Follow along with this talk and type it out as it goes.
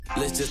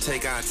Let's just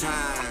take our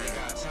time.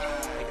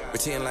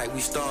 Pretend like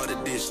we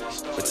started this.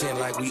 Pretend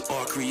like we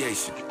are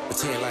creation.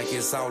 Pretend like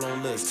it's all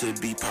on us to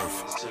be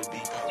perfect.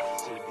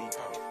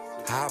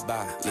 How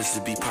about let's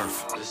just be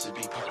perfect?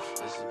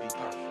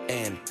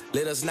 And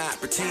let us not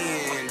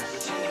pretend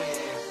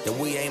that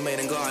we ain't made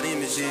in God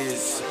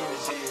images.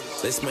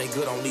 Let's make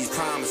good on these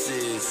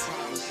promises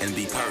and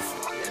be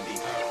perfect.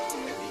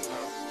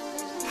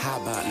 How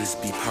about let's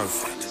be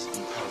perfect?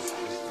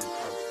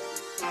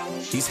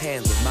 These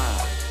hands of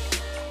mine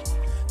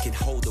can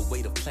hold the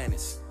weight of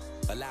planets.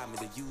 Allow me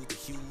to use the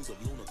hues of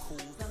lunar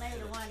cools. So they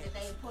the one that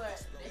they put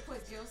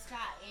Jill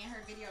Scott and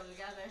her video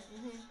together.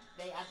 Mm-hmm.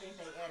 I think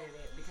they edited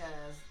it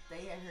because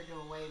they had her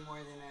doing way more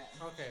than that.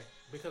 Okay,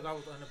 because I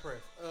was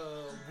unimpressed.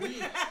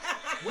 We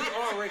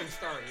already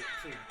started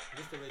too,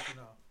 just to let you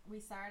know. We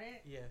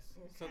started? Yes.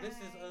 Okay. So this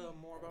is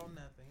more about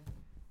nothing,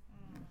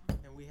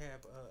 and we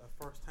have a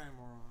first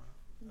timer on.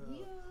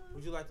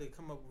 Would you like to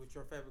come up with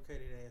your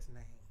fabricated ass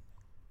name?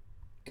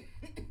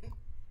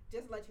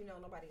 Just to let you know,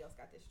 nobody else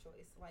got this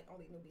choice. Like,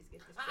 only newbies get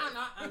this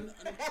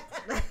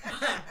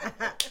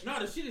choice. No,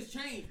 the shit has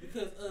changed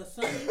because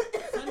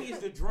Sonny is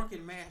the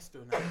drunken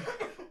master now.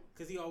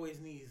 Because he always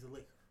needs the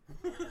liquor.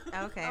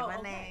 Okay, my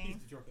name. He's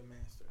the drunken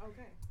master.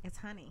 Okay. It's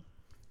Honey.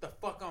 The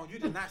fuck on. You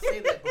did not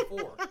say that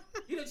before.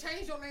 You done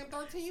changed your name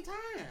 13 times.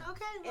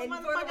 Okay, well, and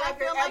motherfucker, I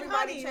feel like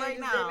Honey right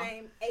now. Their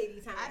name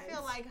 80 times. I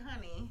feel like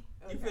Honey.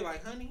 Okay. You feel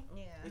like Honey?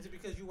 Yeah. Is it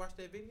because you watched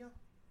that video?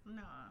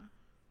 No.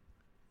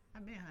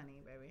 I've been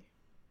Honey, baby.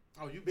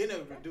 Oh, you been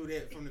able to do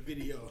that from the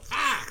video.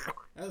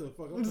 That's the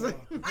fuck I'm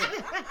talking about.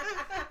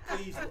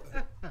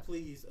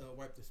 Please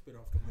wipe the spit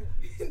off the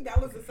mic, please.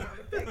 That was a sound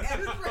effect.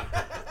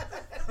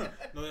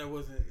 No, that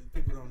wasn't.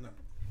 People don't know.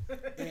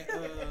 And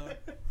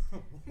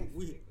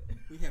we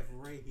have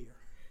Ray here.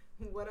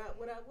 What up,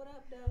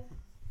 though?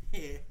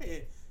 Yeah.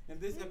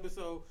 And this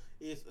episode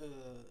is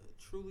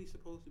truly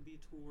supposed to be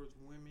towards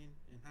women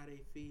and how they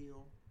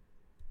feel.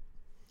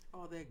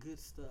 All that good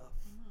stuff.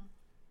 Mm-hmm.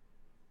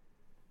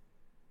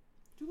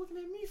 You looking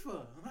at me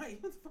for? Like,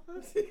 what the fuck?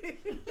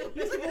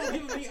 You supposed to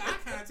give me eye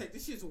contact.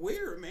 This shit's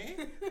weird,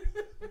 man.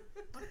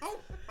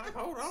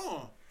 Hold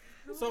on.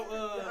 So,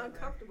 the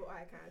uncomfortable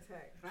eye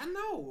contact. I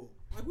know.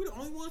 Like, we're the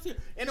only ones here.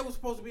 And it was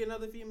supposed to be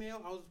another female.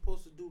 I was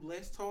supposed to do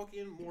less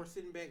talking, more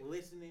sitting back,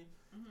 listening,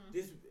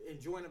 just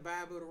enjoying the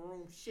vibe of the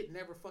room. Shit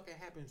never fucking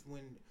happens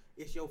when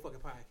it's your fucking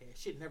podcast.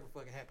 Shit never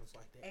fucking happens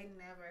like that. It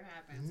never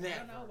happens. Never. I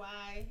don't know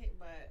why,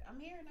 but I'm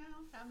here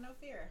now. Have no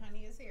fear.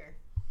 Honey is here.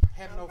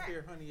 Have no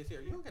fear, Honey is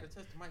here. You don't got to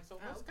touch the mic so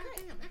much. Okay.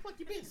 Goddamn, act like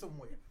you been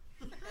somewhere.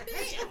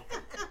 Damn.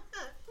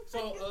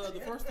 So, the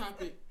first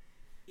topic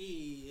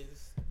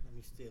is, let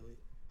me steal it.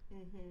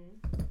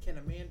 Mm-hmm. Can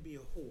a man be a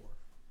whore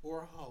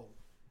or a hoe?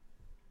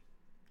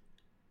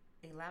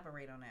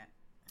 Elaborate on that.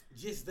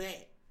 Just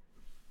that.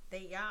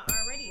 Y'all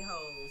already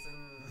hoes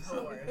and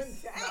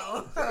whores.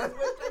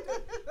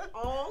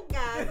 All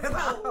guys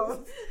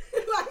hoes.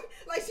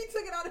 like she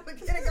took it out of a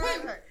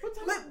kindergarten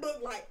flip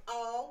book. Like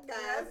all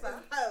guys is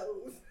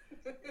hoes.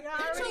 Y'all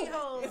already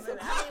hoes. I mean,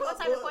 what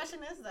type of question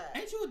is that?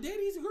 Ain't you a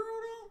daddy's girl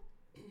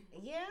though?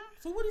 Yeah.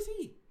 So what is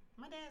he?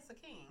 My dad's a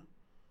king.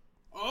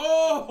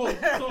 Oh,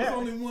 so it's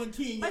only one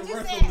king. But you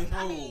said,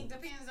 I mean,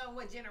 depends on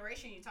what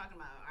generation you're talking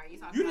about. Are you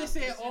talking? You about just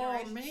said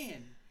all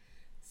men.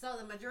 So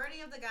the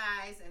majority of the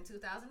guys in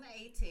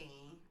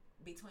 2018,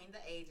 between the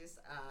ages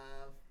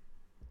of,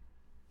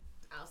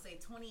 I'll say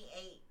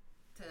 28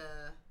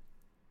 to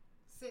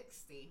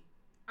 60,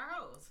 are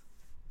hoes.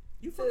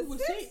 You fucking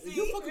with senior.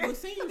 You fucking with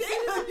senior. You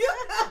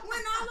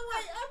went all the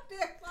way up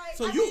there. Like,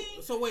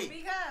 so wait.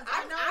 Because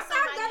I'm not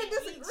gonna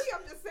disagree.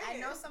 I'm just saying. I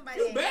know somebody.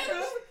 You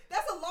better.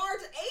 That's a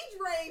large age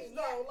range,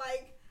 though.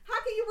 Like,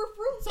 how can you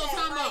refute that? So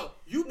time out.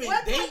 You've been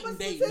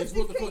dating. Is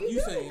what the fuck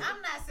you saying?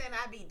 I'm not saying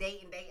I be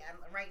dating.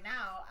 Right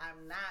now,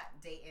 I'm not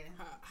dating.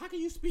 How can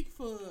you speak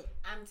for?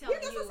 I'm telling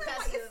you,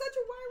 because it's such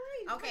a wide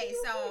range. Okay,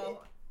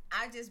 so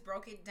I just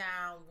broke it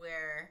down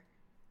where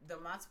the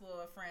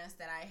multiple friends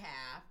that I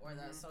have or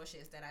the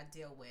associates that I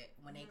deal with,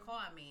 when they call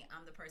me,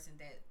 I'm the person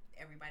that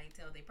everybody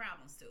tells their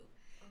problems to.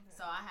 Okay.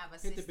 So I have a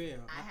hit the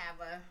bell. I have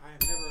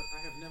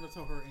never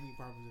told her any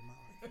problems in my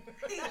life.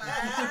 He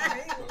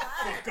lied.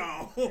 Fuck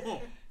off.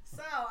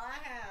 So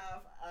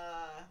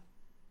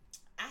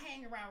I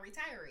hang around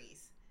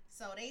retirees.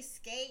 So they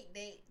skate.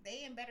 They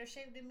in better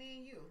shape than me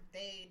and you.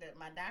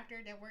 My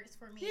doctor that works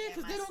for me. Yeah,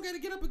 because they don't got to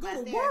get up and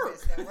go to work.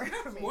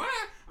 That's why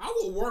I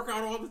would work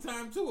out all the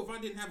time too if I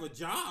didn't have a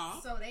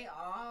job. So they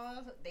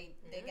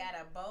got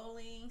a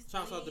bowling.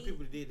 Shouts out to people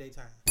that did their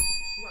time.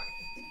 Right.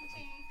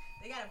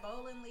 They got a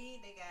bowling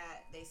league.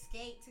 They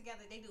skate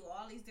together. They do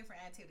all these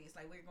different activities.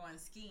 Like we're going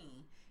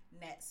skiing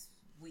next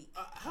week.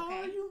 How old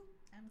are you?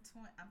 I'm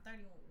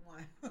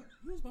 31.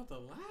 You was about to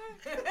lie?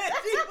 She was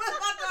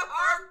about to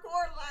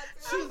hardcore lie.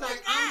 She was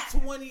like, I'm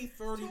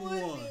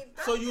 31.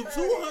 So you're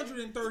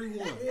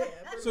 231. Yeah,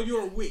 so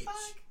you're a witch.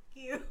 Fuck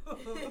you.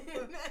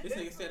 This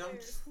nigga said, I'm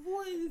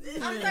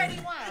 20. I'm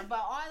 31. But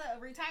all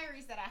the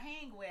retirees that I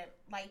hang with,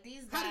 like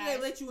these guys. How did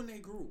they let you in their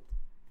group?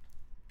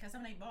 Because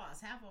I'm their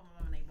boss. Half of them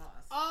I'm their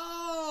boss.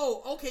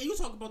 Oh, okay. You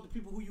talk about the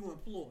people who you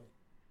employ.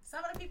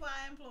 Some of the people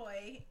I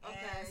employ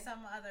and some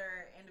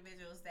other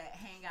individuals that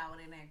hang out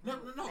in that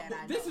group. No.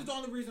 That This is the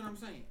only reason I'm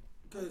saying.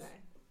 Because Okay.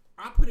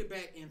 I put it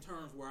back in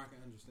terms where I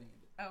can understand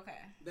it. Okay.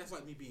 That's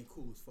like me being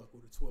cool as fuck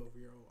with a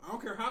 12-year-old. I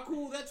don't care how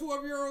cool that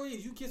 12-year-old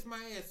is. You kiss my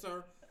ass,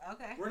 sir.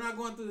 Okay. We're not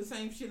going through the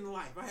same shit in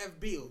life. I have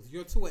bills.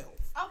 You're 12.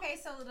 Okay,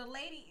 so the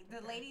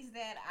ladies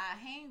that I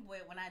hang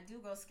with when I do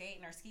go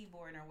skating or ski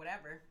boarding or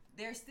whatever,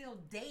 they're still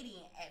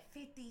dating at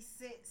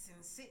 56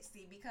 and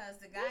 60 because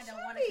the guy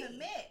don't want to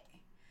commit.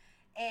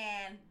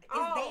 And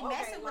they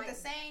messing with the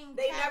same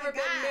They kind never of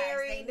been guys.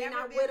 married. They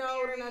not been widowed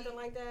married. or nothing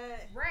like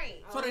that.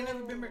 Right. So they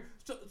never been married.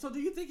 So do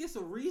you think it's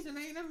a reason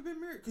they ain't never been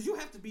married? Because you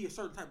have to be a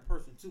certain type of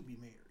person to be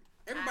married.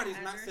 Everybody's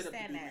not set up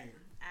to be married.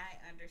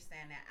 I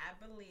understand that.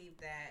 I believe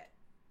that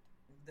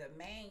the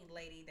main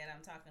lady that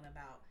I'm talking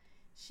about,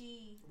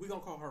 We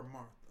gonna call her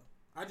Martha.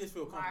 I just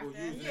feel comfortable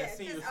Martha? using that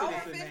senior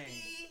over citizen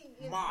 50,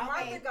 name.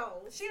 Martha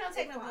goes. she don't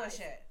take no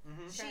bullshit.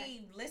 Mm-hmm.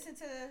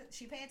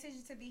 She pay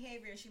attention to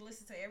behavior. She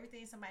listens to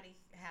everything somebody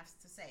has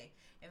to say.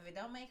 If it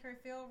don't make her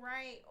feel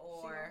right,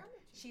 or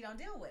she don't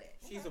deal with it.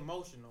 She's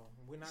emotional.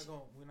 We're not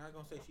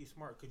gonna say she's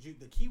smart because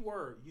the key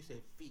word you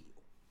said feel.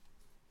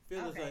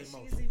 Feel is an emotion.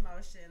 She's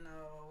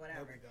emotional or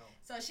whatever. There we go.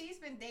 So she's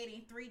been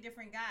dating 3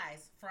 different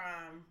guys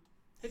from.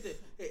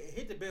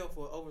 Hit the bell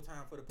for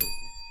overtime for the pussy.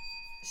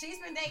 She's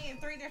been dating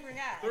 3 different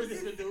guys. 3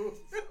 different dudes.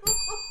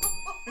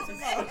 It's 3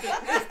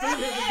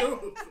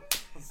 different dudes.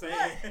 I'm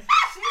saying.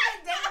 She's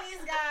been dating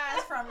these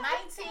guys from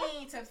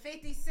 19 to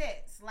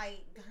 56.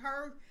 Like,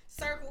 her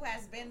circle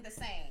has been the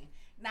same.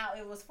 Now,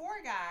 it was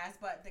 4 guys,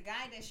 but the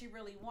guy that she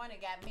really wanted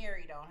got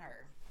married on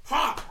her.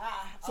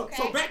 Ha! Okay.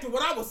 So back to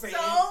what I was saying.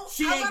 So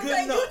She ain't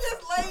good enough. You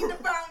just laid the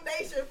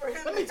foundation for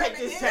him. Let me take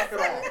this jacket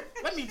off.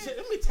 Let me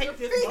take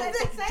this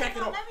motherfucking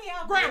jacket off. Let me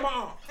help Grab you. my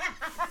arm.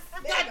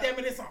 God damn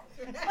it, it's on.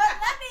 But let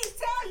me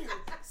tell you.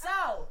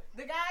 So,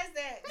 the guys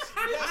that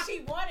she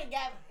wanted,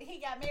 he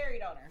got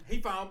married on her. He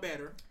found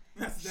better.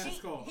 That's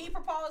called. He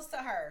proposed to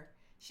her.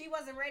 She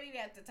wasn't ready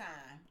at the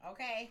time,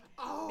 okay?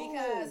 Oh.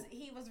 Because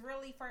he was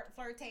really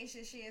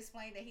flirtatious. She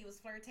explained that he was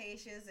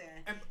flirtatious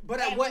but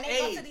at what when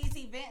they age? go to these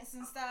events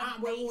and stuff,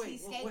 he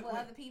skate with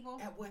other people.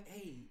 At what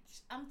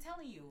age? I'm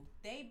telling you,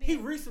 He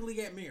recently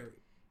got married.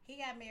 He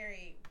got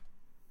married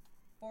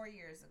 4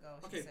 years ago.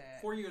 She said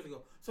 4 years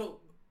ago. So,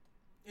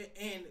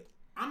 and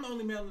I'm the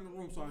only male in the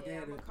room, so I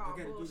gotta do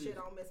this. Bullshit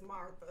on Miss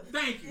Martha.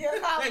 Thank you. You're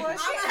Thank you.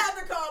 bullshit. I'm gonna have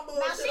to call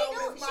bullshit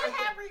on Miss She Martha.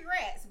 had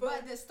regrets,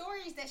 but the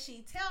stories that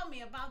she tell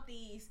me about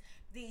these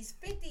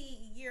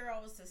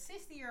 50-year-olds to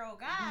 60-year-old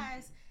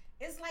guys,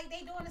 it's like they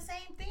doing the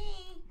same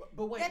thing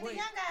but wait, that the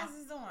young guys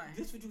is doing.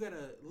 This is what you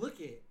gotta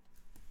look at.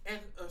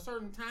 At a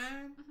certain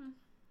time,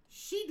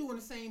 she doing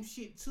the same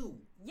shit too.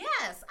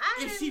 Yes,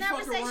 I if she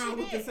never fuck say around she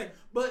with did. the same,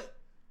 but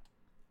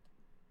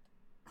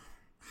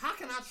how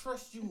can I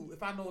trust you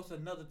if I know it's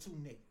another 2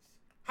 niggas?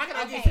 How can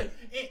I get to?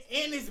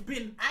 And it's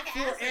been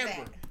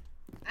forever.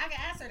 I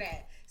can answer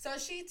that. So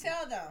she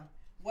tell them,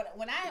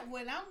 when I'm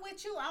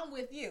with you, I'm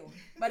with you.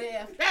 But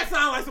if that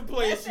sounds like some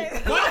player shit.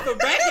 Martha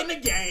back in the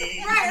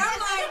game. Right, I'm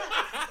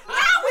like,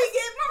 now we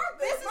get Martha.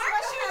 This is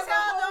what she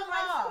tell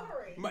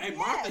them all. Hey,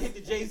 Martha hit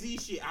the Jay-Z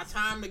shit. Our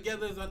time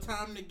together is our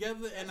time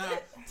together, and our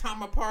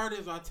time apart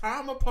is our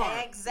time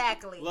apart.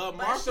 Exactly. Love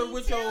But Martha she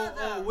with tell your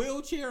them-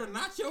 wheelchair and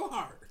not your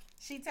heart.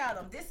 She tell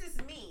them, this is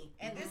me,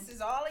 and this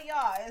is all of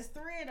y'all. It's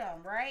 3 of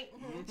them, right?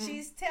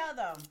 She's tell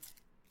them,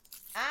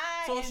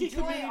 I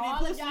enjoy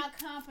all of y'all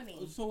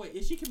company. So wait,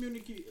 is she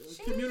community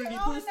She pussy? old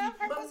enough,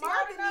 her But pussy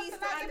Martha old enough needs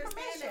to to not get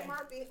understand that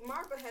permission.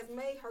 Martha has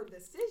made her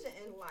decision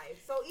in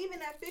life. So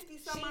even at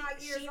 50-some-odd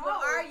years She old,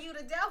 will argue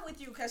to death with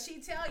you because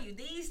she tell you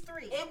these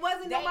 3. it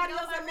wasn't They nobody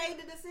know else that my- made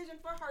the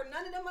decision for her.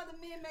 None of them other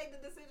men made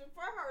the decision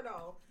for her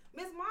though.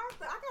 Miss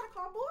Martha, I gotta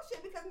call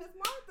bullshit because Miss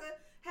Martha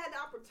had the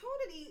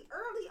opportunity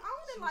early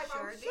on in life.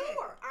 I'm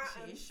sure.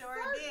 She sure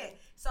did.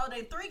 So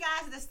the 3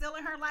 guys that's still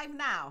in her life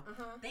now,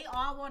 they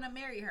all want to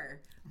marry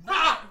her.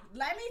 But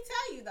let me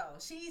tell you though,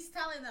 she's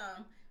telling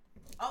them,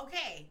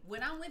 okay,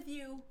 when I'm with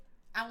you,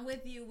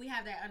 we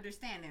have that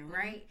understanding,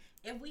 right?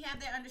 If we have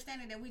that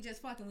understanding that we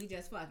just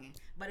fucking.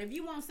 But if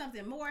you want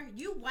something more,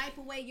 you wipe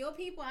away your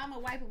people, I'm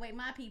gonna wipe away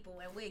my people,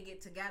 and we'll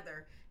get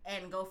together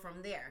and go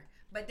from there.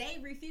 But they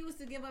refuse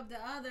to give up the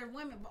other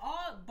women.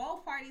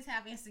 Both parties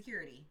have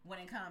insecurity when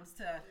it comes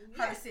to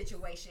her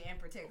situation in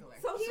particular.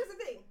 So here's the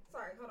thing.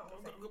 Sorry, hold on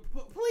one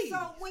second. Please.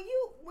 So when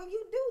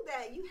you do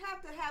that, you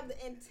have to have the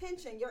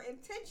intention. Your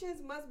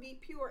intentions must be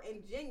pure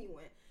and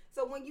genuine.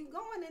 So when you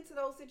going into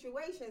those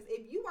situations,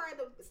 if you are at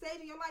the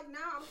stage in your life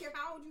now, I don't care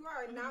how old you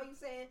are, and now you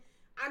saying,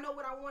 I know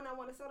what I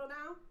want to settle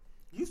down.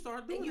 You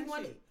start doing you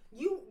that shit.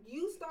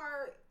 You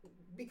start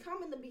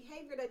becoming the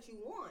behavior that you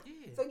want.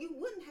 Yeah. So you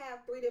wouldn't have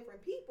 3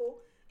 different people,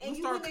 and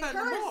you start wouldn't cutting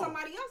them encourage off.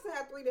 somebody else to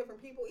have 3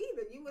 different people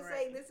either. You would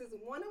say this is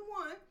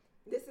one-on-one.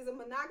 This is a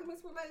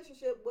monogamous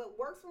relationship. What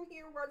works from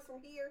here works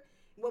from here.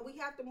 What we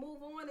have to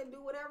move on and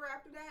do whatever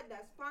after that,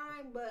 that's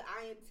fine. But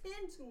I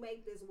intend to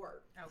make this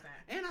work. Okay.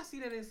 And I see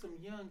that in some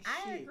young shit.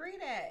 I agree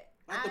that.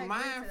 Like the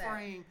mind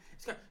frame.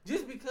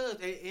 Just because,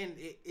 and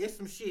it's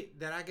some shit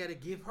that I gotta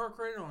give her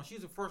credit on. She's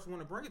the first one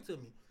to bring it to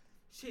me.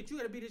 Shit, you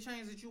gotta be the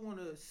change that you want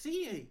to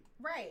see.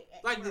 Right.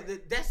 Like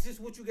that's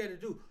just what you gotta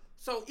do.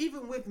 So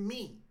even with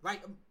me,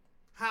 like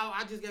how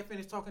I just got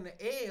finished talking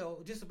to Elle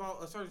just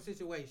about a certain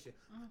situation.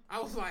 I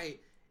was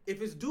like,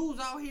 if it's dudes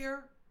out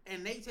here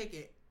and they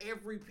taking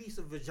every piece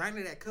of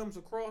vagina that comes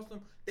across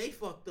them, they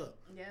fucked up.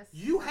 Yes.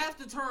 You have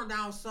to turn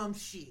down some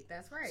shit.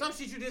 That's right. Some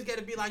shit you just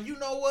gotta be like, you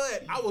know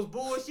what? I was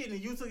bullshitting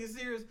and you took it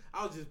serious.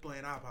 I was just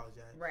playing. I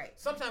apologize. Right.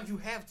 Sometimes you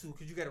have to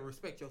because you gotta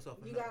respect yourself.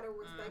 You gotta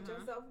respect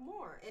yourself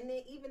more. And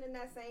then even in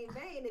that same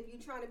vein, if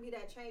you're trying to be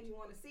that change you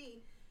want to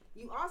see,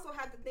 you also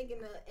have to think in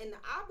the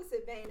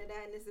opposite vein of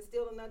that. And this is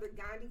still another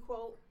Gandhi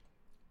quote.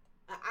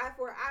 An eye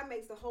for an eye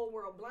makes the whole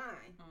world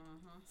blind.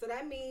 So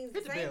that means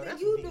the same thing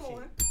you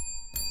doing.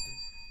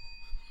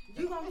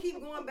 You gonna keep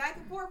going back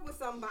and forth with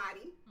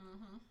somebody.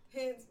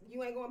 Hence,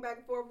 you ain't going back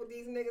and forth with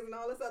these niggas and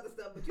all this other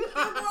stuff. But you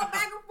still going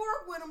back and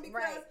forth with them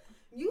because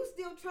you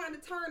still trying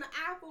to turn an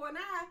eye for an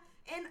eye,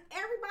 and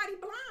everybody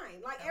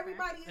blind. Like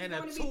everybody is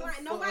going to be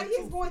blind. Nobody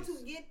is going to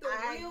get the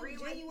real,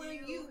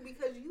 genuine you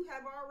because you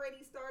have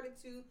already started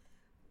to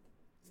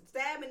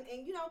stab and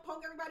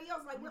poke everybody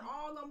else. Like we're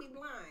all gonna be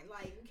blind.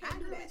 Like you can't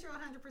do that. I agree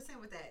with you 100%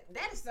 with that.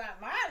 That is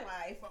not my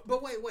life.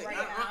 But wait, right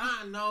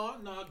no,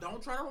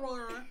 don't try to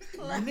run,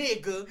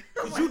 nigga.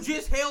 Cause you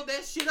just held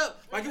that shit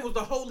up like it was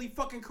the holy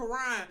fucking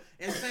Quran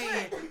and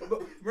saying.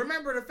 But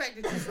remember the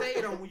fact that you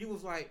stayed on when you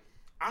was like,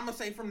 I'm gonna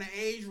say from the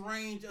age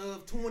range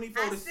of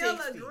 24 to 60. I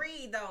still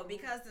agree though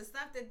because the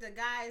stuff that the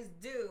guys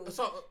do.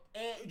 So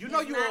you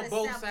know you on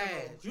both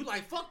sides. You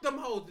like fuck them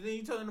hoes, and then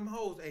you telling them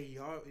hoes, hey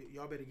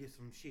y'all better get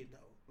some shit though.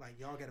 Like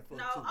y'all gotta fuck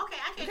too. Okay,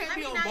 I can't. Let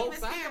me not even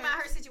speak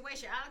about her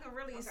situation. I can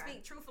really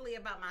speak truthfully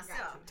about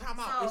myself. Time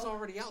out. It's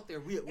already out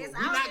there. We're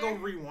not gonna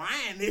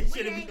rewind this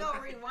shit. We ain't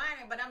gonna rewind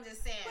it, but I'm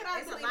just saying.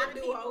 But it's a lot of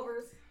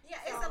do-overs. Yeah,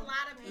 it's a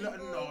lot of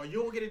people. No,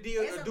 you won't get a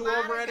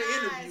do-over at an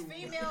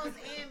interview. Females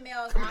and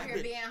males out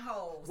here being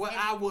hoes. What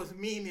I was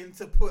meaning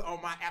to put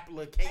on my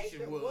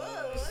application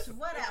was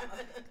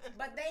whatever.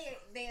 But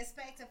they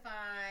expect to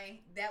find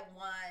that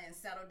one and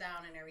settle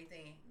down and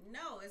everything.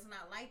 No, it's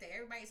not like that.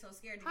 Everybody's so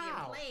scared to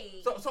get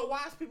played. So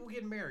why is people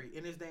getting married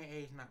in this day and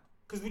age now?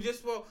 Because we just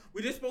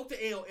spoke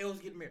to Elle. Elle's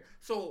getting married.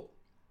 So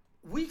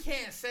we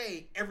can't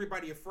say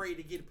everybody afraid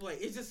to get played.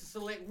 It's just a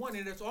select one,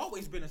 and it's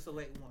always been a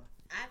select one.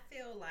 I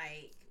feel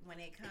like when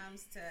it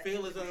comes to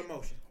feel is an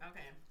emotion.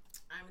 Okay,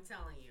 I'm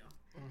telling you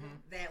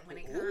that when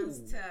it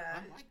comes to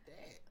I like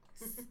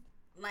that.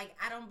 Like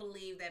I don't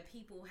believe that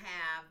people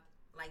have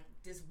like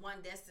this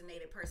one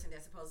designated person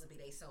that's supposed to be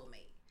their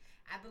soulmate.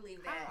 I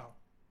believe that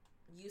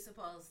you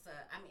supposed to.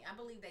 I mean, I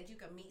believe that you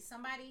can meet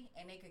somebody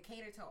and they could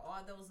cater to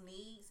all those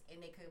needs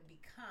and they could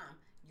become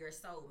your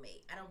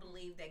soulmate. I don't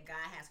believe that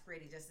God has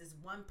created just this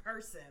one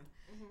person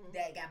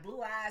that got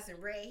blue eyes and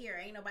red hair.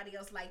 Ain't nobody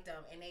else like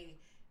them, and they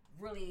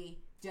really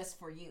just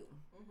for you.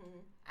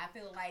 I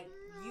feel like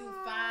you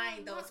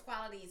find those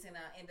qualities in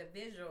an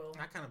individual.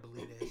 I kind of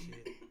believe that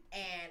shit.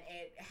 And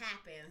it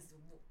happens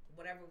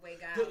whatever way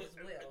God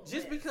will.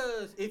 Just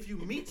because if you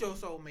meet your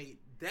soulmate,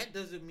 that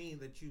doesn't mean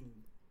that you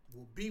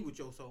will be with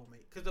your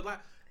soulmate. Because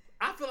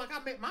I feel like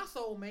I met my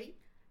soulmate.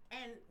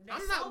 And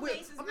I'm not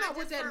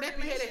with that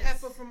nappy-headed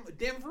heifer from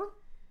Denver.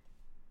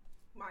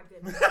 My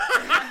goodness.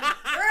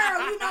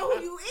 Girl, you know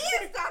who you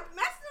is. Stop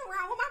messing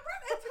around with my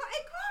brother.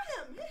 Hey,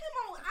 call him. Hit him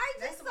on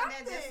IG. That's the one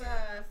that just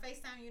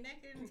FaceTime you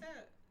naked in the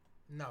tub.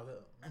 No,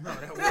 that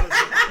wasn't.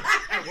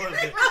 That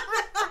wasn't.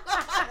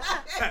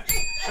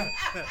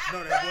 No,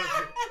 that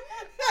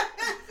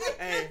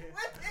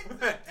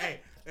wasn't. Hey,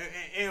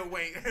 and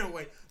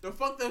wait. The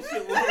fucked up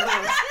shit was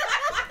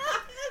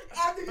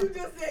after you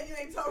just said you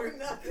ain't talking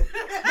nothing.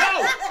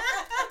 No!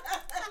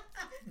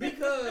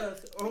 Because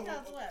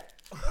what?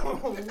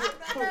 Hold on. There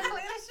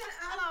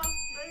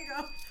you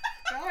go.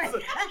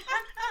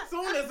 As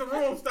soon as the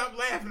room stop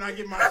laughing, I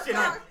get my shit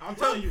on. I'm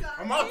telling you,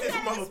 I'm out this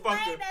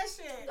motherfucker. That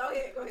shit. Go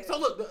ahead. So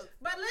look,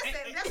 but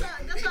listen, that's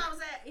what I was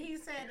at. He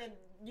said that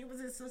you was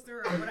his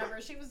sister or whatever.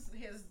 She was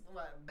his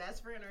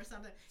best friend or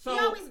something. So, he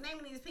always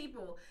naming these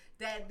people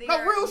that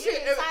they're real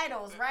shit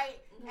titles, right?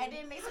 And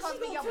then they supposed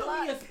to be your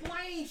blood.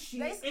 Explain shit.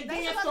 They supposed to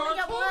be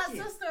your blood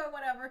sister or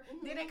whatever.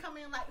 Then they come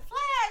in like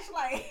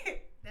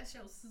flashlight. That's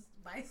your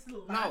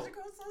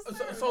biological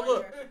sister. So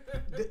look,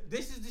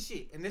 this is the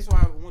shit, and this is why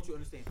I want you to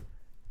understand.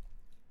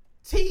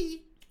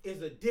 T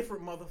is a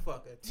different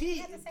motherfucker. T.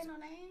 You have to say no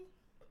name.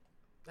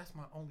 That's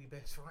my only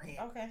best friend.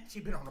 Okay. She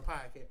been on the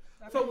podcast.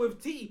 Okay. So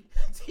with T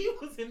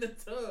was in the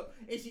tub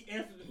and she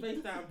answered the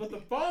FaceTime, but the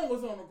phone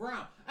was on the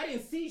ground. I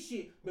didn't see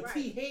shit, but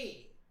T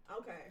had.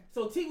 Okay.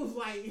 So T was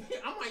like,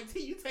 I'm like,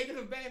 T, you taking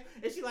a bath?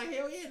 And she like,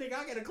 hell yeah, nigga,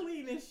 I gotta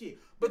clean this shit.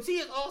 But T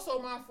is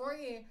also my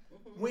friend.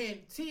 When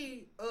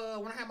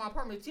I had my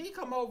apartment, T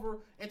come over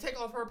and take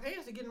off her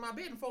pants and get in my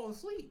bed and fall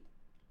asleep.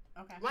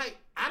 Okay. Like,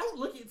 I don't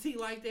look at T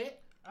like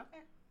that.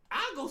 Okay.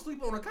 I go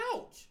sleep on the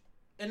couch.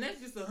 And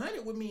that's just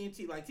 100 with me and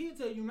T. Like, T will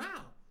tell you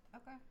now.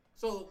 Okay.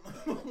 So,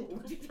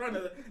 what you trying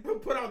to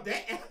put out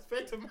that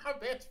aspect of my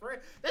best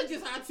friend? That's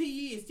just how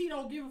T is. T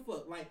don't give a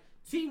fuck. Like,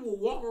 T will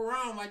walk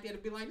around like that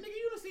and be like, nigga,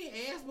 you done seen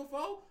ass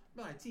before?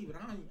 Be like, T, but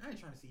I ain't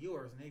trying to see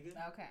yours, nigga.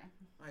 Okay.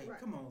 Like, Right.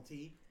 come on,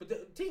 T.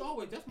 But T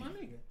always, that's my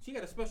nigga. She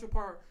got a special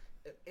part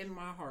in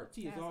my heart.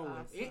 T is That's always.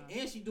 awesome.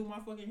 And she do my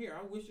fucking hair.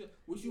 I wish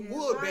you Yeah,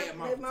 would bad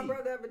mouth if my T.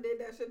 brother ever did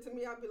that shit to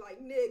me, I'd be like,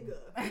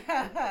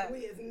 nigga, we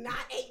is not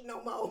 8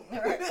 no more.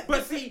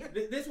 But see,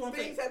 this one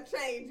thing. Things have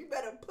changed. You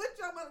better put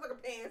your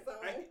motherfucking pants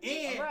on.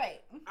 And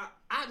Right.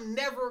 I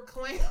never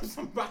claim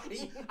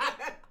somebody.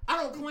 I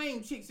don't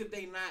claim chicks if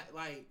they not,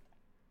 like,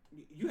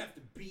 you have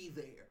to be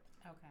there.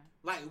 Okay.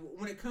 Like,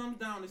 when it comes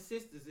down to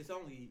sisters, it's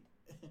only,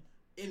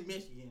 in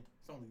Michigan,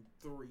 it's only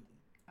 3.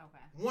 Okay.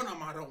 One of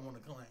them I don't want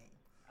to claim.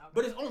 Okay.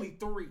 But it's only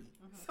 3.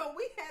 So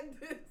we had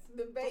this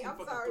debate. I'm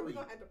Fucking sorry, we're 3.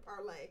 gonna have to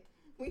parlay.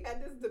 We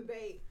had this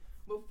debate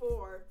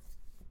before.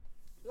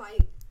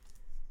 Like,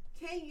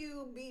 can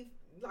you be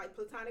like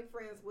platonic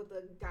friends with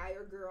a guy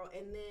or girl?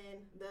 And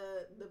then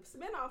the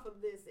spinoff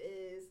of this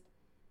is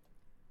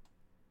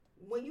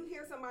when you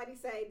hear somebody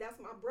say that's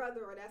my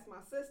brother or that's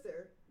my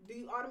sister, do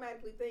you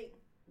automatically think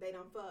they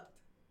done fucked?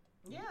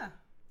 Yeah.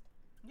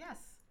 Yes.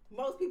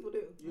 Most people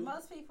do.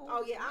 Most people.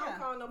 Oh yeah, I don't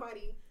call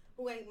nobody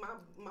who ain't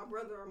my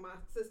brother or my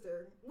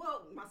sister.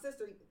 Well, my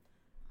sister.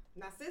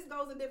 Now sis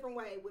goes a different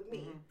way with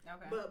me,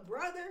 Okay. but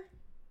brother,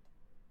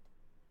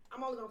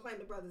 I'm only gonna claim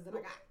the brothers that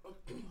I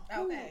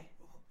got. Okay.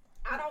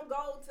 I don't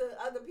go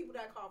to other people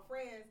that I call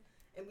friends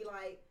and be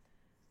like,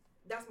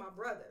 "That's my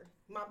brother."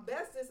 My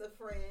bestest of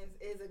friends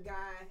is a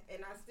guy,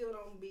 and I still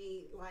don't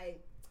be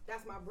like,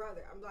 "That's my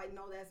brother." I'm like,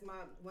 "No, that's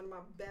one of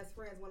my best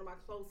friends, one of my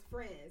close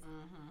friends."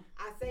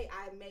 I say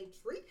I may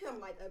treat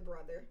him like a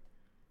brother.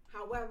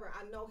 However,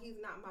 I know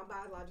he's not my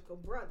biological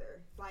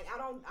brother. Like I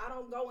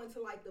don't go into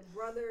like the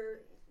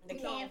brother, The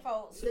you know,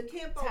 kinfolk the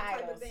kinfolk type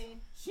titles. of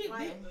thing. Shit,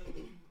 Like,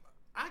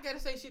 I gotta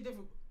say shit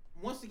different.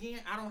 Once again,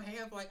 I don't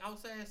have like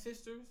outside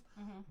sisters,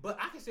 but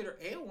I consider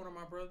L one of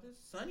my brothers.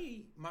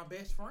 Sonny, my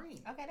best friend.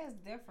 Okay, that's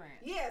different.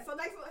 yeah, so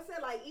that's what I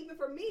said. Like even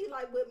for me,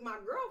 like with my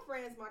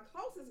girlfriends, my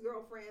closest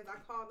girlfriends, I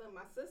call them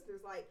my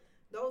sisters. Like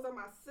those are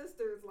my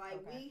sisters. Like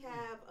we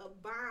have a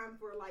bond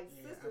for like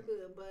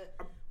sisterhood. But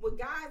with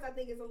guys, I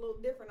think it's a little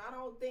different. I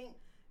don't think,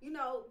 you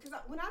know, because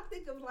when I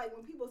think of like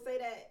when people say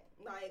that,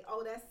 like,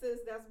 oh, that's sis,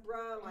 that's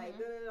bruh, like,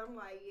 I'm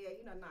like, yeah,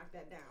 you done knock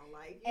that down,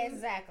 like,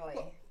 Exactly.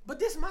 But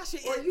this my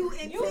shit. or you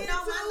intend You know to,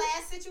 my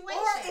last situation.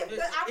 or if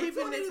the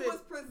Even opportunity if it-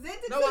 was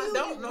presented No, to I you,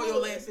 don't you know your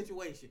would. last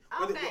situation.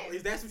 Okay.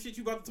 Is that some shit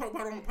you about to talk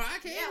about on the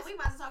podcast? Yeah, we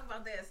about to talk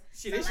about this.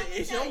 Shit, So it's, let me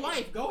it's tell your you.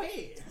 life. Go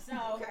ahead. So,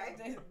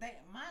 Okay.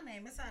 my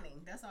name is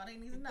Honey. That's all they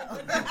need to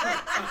know.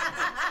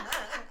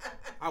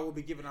 I will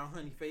be giving out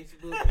Honey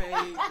Facebook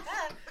page.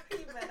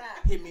 Keep it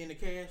up. Hit me in the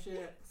cash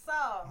app.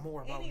 So,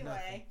 More about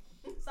anyway,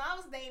 so I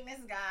was dating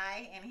this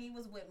guy, and he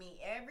was with me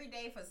every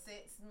day for 6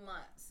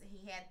 months.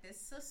 He had this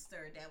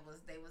sister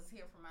they was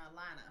here from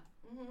Atlanta.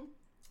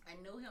 I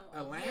knew him.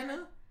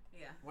 Atlanta?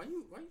 Yeah. Why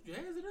you jazz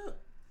it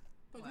up?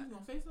 Thought you was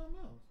gonna say something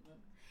else.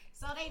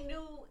 So they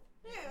knew.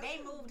 Yeah.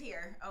 They moved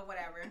here or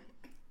whatever,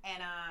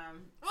 and I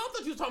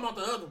thought you was talking about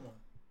the other one.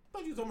 I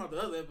thought you was talking about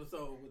the other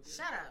episode.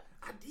 shut up.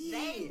 I did.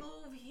 They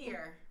moved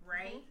here,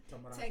 right?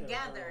 Talking about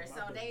Together. my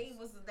So they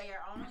business. was their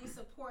only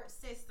support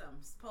system.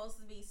 Supposed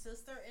to be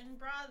sister and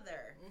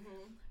brother.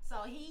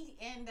 So he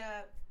ended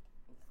up,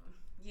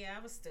 yeah,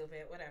 I was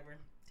stupid, whatever.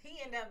 He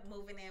ended up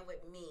moving in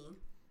with me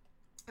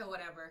or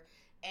whatever,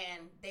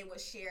 and they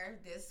would share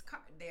this car,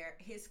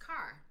 his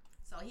car.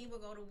 So he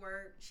would go to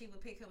work, she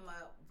would pick him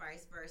up,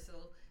 vice versa.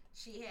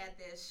 She had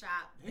this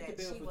shop Hit the that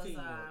bell she for was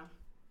teamwork.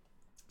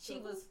 she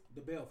was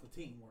The bell for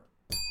teamwork.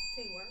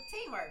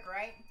 teamwork,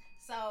 right?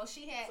 So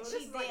she had So she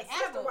this is did like a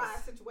edibles.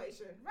 sister-wise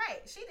situation. Right.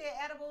 She did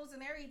edibles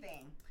and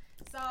everything.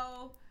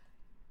 So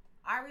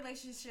our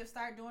relationship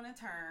started doing a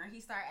turn. He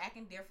started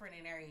acting different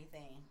and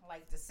everything.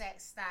 Like the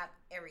sex stopped,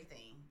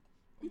 everything.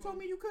 You told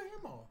me you cut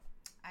him off.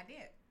 I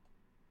did.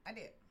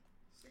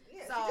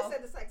 Yeah, So, she just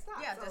said the sex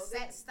stopped. yeah, so the then,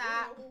 sex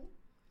stopped. you know,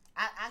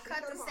 I She cut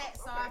cut the him sex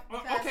off. off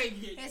Okay. because Okay,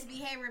 yeah. his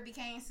behavior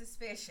became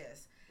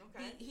suspicious.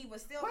 okay. He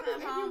would still Why come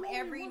the hell home you want me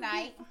every to be a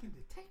night. fucking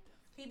detective?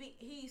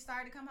 He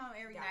started to come home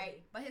every Got night,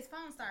 it. but his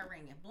phone started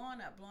ringing, blowing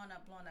up.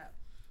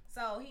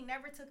 So he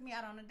never took me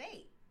out on a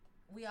date.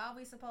 We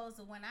always supposed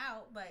to went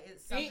out, but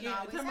it's something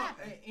always time out,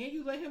 happened. and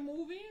you let him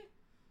move in?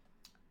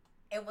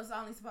 It was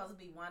only supposed to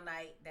be one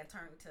night that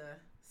turned to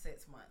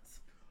 6 months.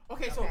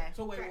 Okay, Okay.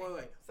 so wait.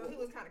 So he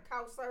was kind of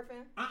couch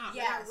surfing.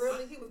 Yes. Not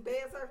really. He was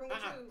bed surfing with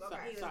you. Stop,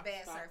 Okay. He was stop,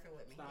 bad stop, surfing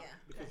with me, stop, yeah.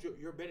 Because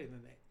you're better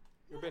than that.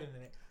 You're better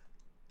than that.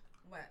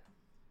 What?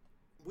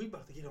 We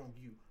about to get on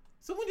you.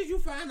 So when did you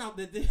find out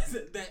that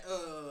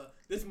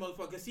this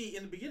motherfucker? See,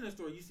 in the beginning of the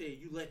story, you said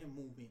you let him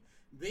move in.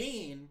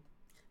 Then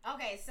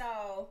Okay,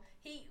 so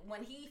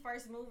when he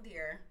first moved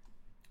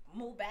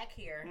back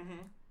here,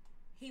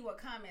 he would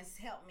come and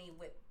help me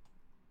with.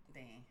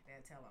 Dang,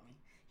 they're telling me.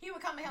 He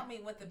would come and help me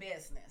with the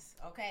business.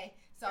 Okay,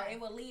 so it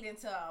would lead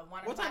into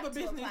 1 what type o'clock, of 2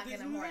 business o'clock did in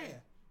the you morning.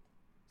 have?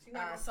 She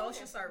not gonna Social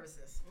say it.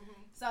 services. Mhm.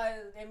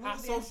 So they moved How in.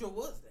 social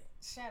was that?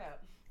 Shut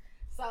up.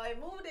 So it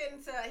moved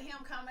into him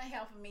coming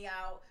helping me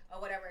out or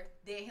whatever.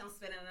 Then him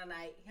spending the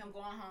night, him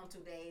going home 2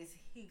 days.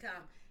 He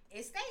come.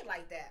 It stayed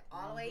like that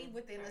all the way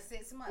within the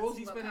 6 months. What was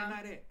he spending the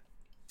night at?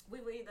 We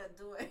would either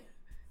do it.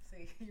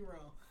 See, you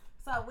wrong.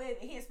 So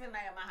he'd spend the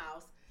night at my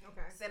house.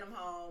 Okay. Send him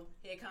home.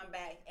 He'd come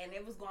back, and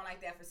it was going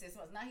like that for 6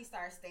 months. Now he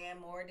started staying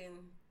more than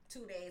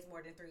 2 days,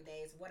 more than 3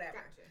 days,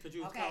 whatever. Gotcha. Because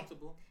you was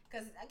comfortable.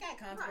 Because I got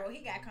comfortable. Right.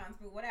 He got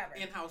comfortable. Whatever.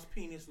 In-house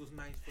penis was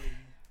nice for you.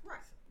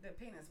 Right. The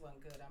penis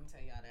wasn't good. I'm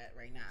telling y'all that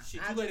right now.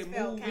 Shit, you let it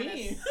move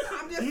in.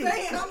 I'm just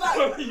saying. I'm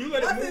like, you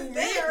let it move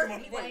there? in.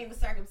 He wasn't even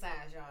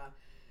circumcised, y'all.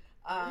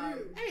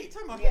 Hey,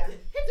 talking about Yeah.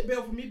 hit the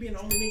bell for me being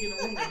the only nigga in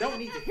the room that don't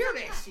need to hear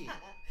that shit.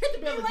 Hit the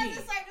bell He again.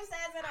 wasn't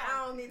circumcised at I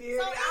all. don't need to hear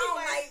So it. I don't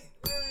anyway-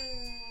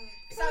 like.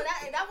 So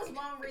that was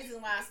one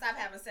reason why I stopped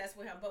having sex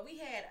with him. But we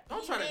had.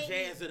 Don't try to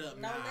jazz it up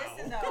No, now.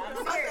 listen though. I'm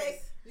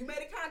serious. You made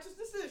a conscious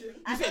decision.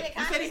 I made a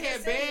You said he had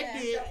conscious bad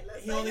decision.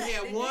 dick. He only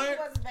had The one. dick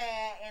was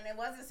bad and it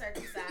wasn't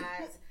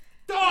circumcised.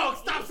 Dog,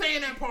 stop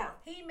saying that part.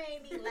 He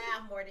made me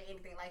laugh more than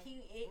anything. Like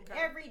Okay.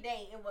 every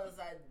day it was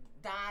a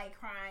die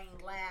crying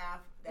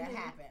laugh that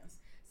happens.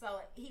 So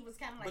he was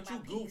kind of like But my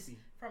you piece goofy.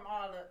 from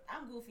all the.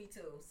 I'm goofy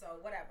too. So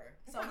whatever.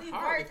 So we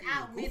Hard worked if you a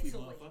out goofy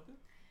mentally. motherfucker.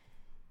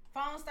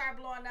 Phone started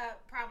blowing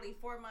up probably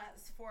 4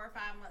 or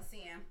 5 months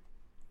in.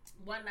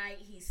 One night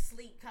he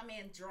come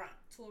in drunk,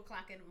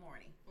 2:00 in the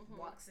morning.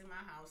 Walks in my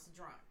house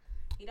drunk.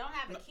 He don't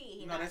have a key.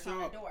 He knocks on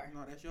the door.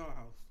 No, that's your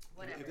house.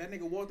 Whatever. If that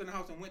nigga walked in the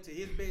house and went to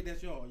his bed,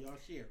 that's y'all. Y'all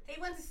share. He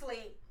went to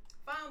sleep.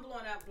 Phone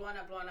blowing up.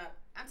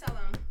 I'm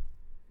telling him,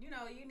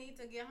 you need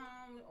to get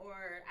home,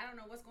 or I don't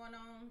know what's going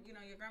on.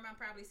 Your grandma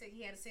probably sick.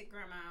 He had a sick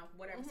grandma,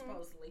 whatever,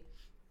 supposedly.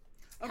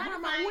 Kind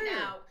of find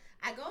out.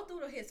 I go through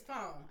to his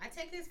phone. I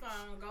take his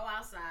phone, go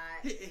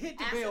outside. Hit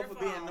the answer bell the for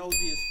phone. being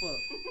nosy as fuck.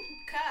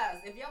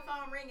 Cause if your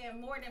phone ringing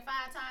more than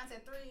 5 times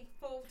at 3,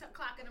 4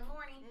 o'clock in the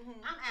morning,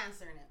 I'm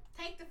answering it.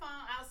 Take the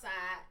phone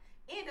outside.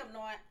 End up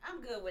knowing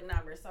I'm good with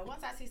numbers. So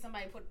once I see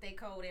somebody put their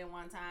code in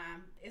one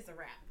time, it's a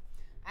wrap.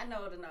 I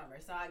know the number.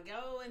 So I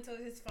go into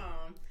his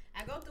phone.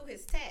 I go through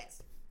his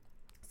text.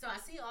 So I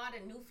see all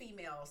the new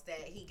females that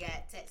he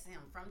got texting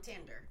him from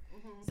Tinder.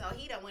 So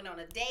he done went on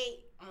a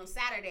date on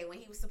Saturday when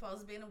he was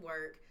supposed to be in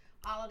work.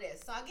 All of this.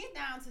 So I get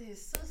down to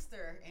his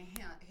sister and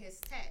his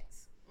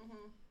text.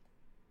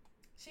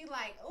 She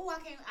like, oh,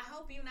 I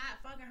hope you not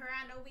fucking her.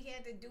 I know we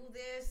had to do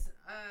this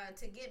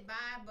to get by,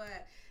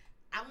 but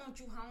I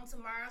want you home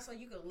tomorrow so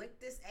you can lick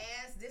this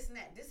ass, this and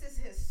that. This is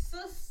his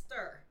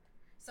sister.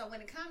 So when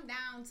it come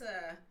down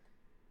to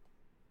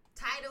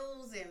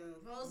titles and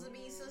supposed to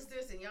be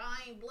sisters and y'all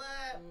ain't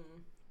blood,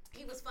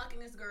 he was fucking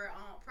this girl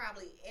on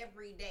probably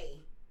every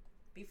day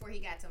before he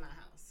got to my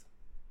house.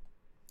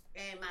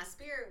 And my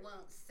spirit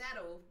won't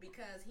settle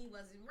because he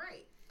wasn't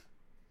right.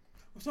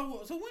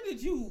 So when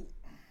did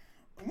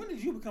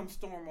you become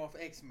Storm off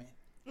X-Men?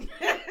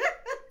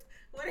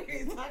 What are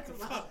you talking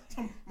about?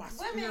 My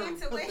Women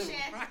spirit wasn't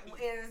intuition right.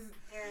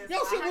 is Yo,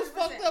 shit was 100%.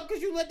 fucked up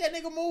because you let that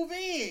nigga move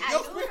in. I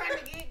Yo, knew from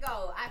the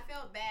get-go. I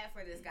felt bad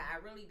for this guy. I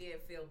really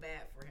did feel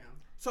bad for him.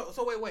 So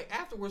wait.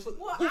 Afterwards,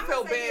 Well, who I'ma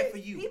felt say bad this, for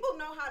you? People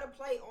know how to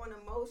play on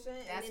emotion,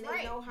 That's and then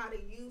right. they know how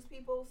to use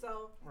people.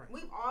 So Right.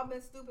 we've all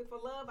been stupid for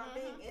love, I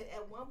think,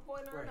 at one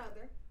point or Right.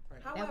 another.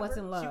 Right. However, That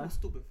wasn't She love. was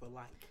stupid for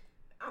life.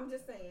 I'm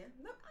just saying.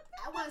 No,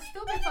 I wasn't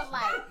stupid for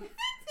life.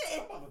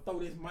 I'm about to throw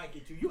this mic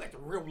at you. You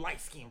acting real light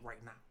skinned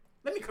right now.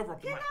 Let me cover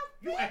up the Can mic. I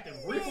You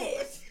acting real.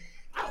 finish?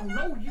 I don't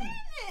know you.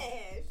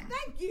 Yes,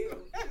 thank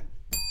you.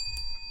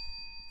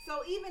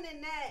 So even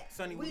in that,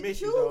 Sonny, we we miss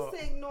choose you, dog.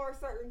 to ignore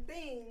certain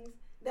things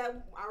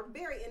that are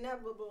very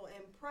inevitable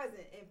and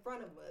present in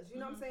front of us. You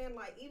know what I'm saying?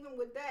 Like even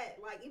with that,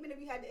 like even if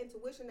you had the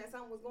intuition that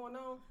something was going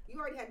on, you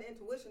already had the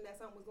intuition that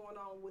something was going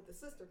on with the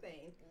sister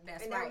thing,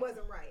 That's and right. that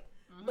wasn't right.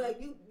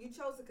 But you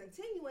chose to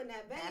continue in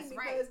that vein That's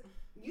because right.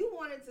 you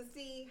wanted to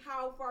see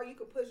how far you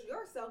could push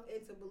yourself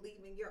into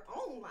believing your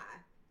own lie.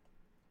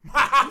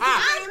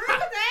 I agree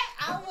with that.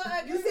 I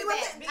would agree You see with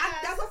what that.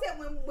 that's what I said.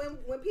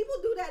 When people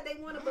do that,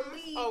 they want to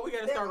believe. Oh, we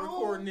gotta their start own-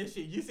 recording this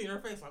shit. You seen her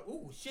face like,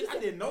 ooh, shit, I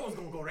didn't know it was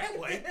gonna go that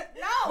way.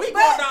 No, We but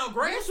going down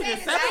Grand you Street said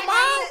at 7 exactly-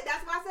 miles?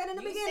 That's why I said in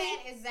the you beginning.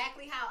 said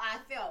exactly how I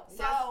felt.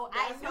 So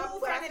That's I knew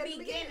what I from said the in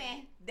the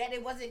beginning that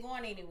it wasn't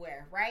going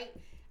anywhere, right?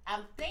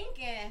 I'm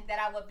thinking that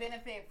I would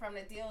benefit from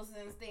the deals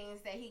and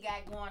things that he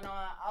got going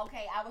on.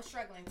 Okay, I was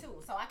struggling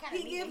too, so I kind of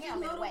He needed gives you him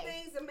in a little way.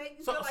 things to make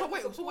you So- feel so like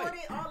wait, you so wait.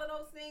 supported all of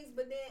those things,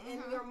 but then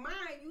in your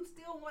mind, you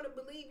still want to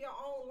believe your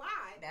own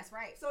lie. That's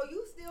right. So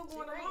you still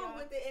going She right, along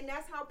y'all. with it, and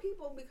that's how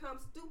people become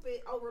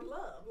stupid over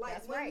love. Like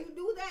That's when right. you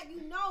do that,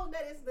 you know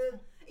that it's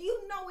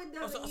it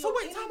doesn't. So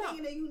wait, time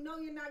anything, out. and you know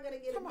you're not gonna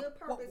get a Time out. good,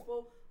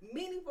 purposeful,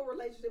 meaningful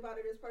relationship out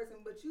of this person.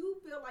 But you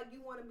feel like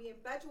you want to be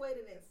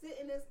infatuated and sit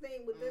in this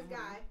thing with this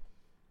guy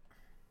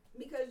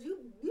because you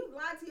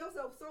lied to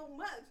yourself so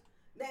much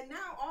that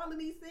now all of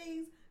these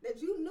things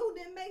that you knew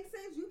didn't make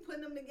sense, you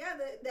putting them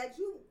together that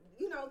you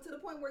know to the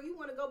point where you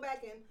want to go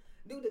back and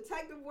do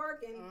detective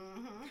work and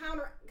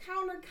counter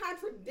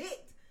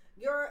contradict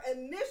your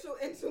initial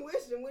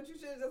intuition, which you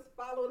should have just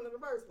followed in the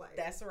first place.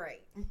 That's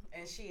right.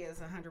 And she is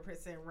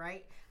 100%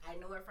 right. I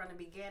knew it from the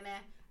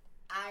beginning.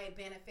 I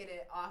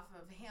benefited off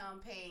of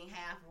him paying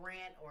half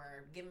rent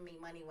or giving me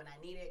money when I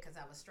needed because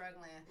I was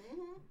struggling as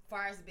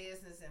far as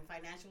business and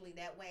financially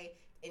that way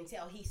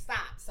until he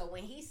stopped. So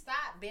when he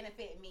stopped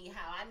benefiting me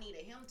how I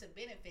needed him to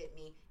benefit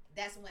me,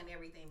 that's when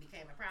everything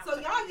became a problem. So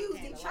y'all used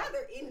each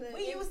other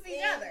We used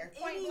each other,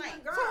 point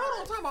blank. So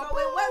hold on, talking about so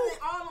it wasn't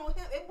all on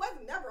him. It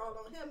wasn't never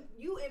all on him.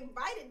 You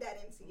invited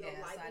that into your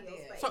life, I in your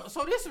did. space.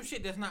 So there's some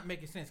shit that's not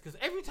making sense because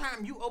every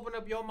time you open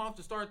up your mouth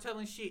to start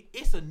telling shit,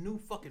 it's a new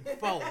fucking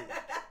foe.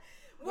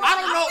 Well,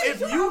 I don't know if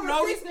sure you over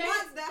noticed 6 that.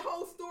 months, that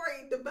whole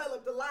story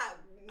developed a lot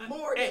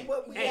more than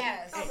what we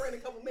cover in a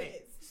couple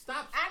minutes.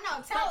 Stop. I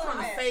know. Stop Tell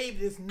trying him to save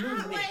this new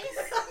nigga.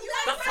 Stop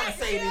Stop trying to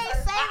save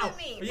this. saving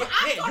me. Yeah, But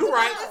I'm yeah, you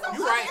right. talking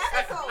You about right. this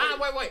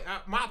episode. Wait.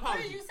 My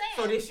apologies. you saying?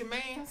 So this your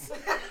man's?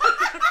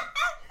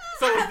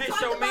 So is this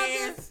talked your about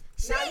man's?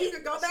 Now you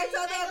can go back to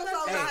the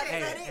episode. Hey,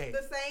 I said it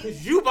the same.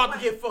 Cause you about to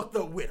get fucked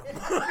up with him.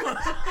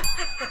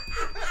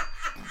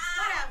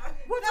 Whatever.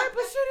 What type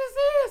of shit is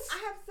this? I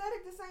have said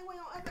it the same way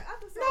on other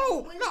episodes.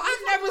 No, When no, we I've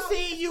talk never about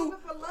seen you.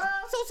 looking for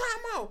love, So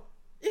time out.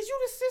 Is you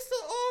the sister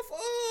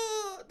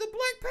of the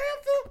Black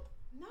Panther?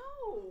 no.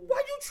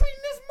 Why you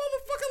treating this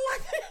motherfucker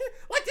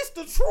like this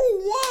the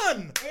true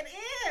one? It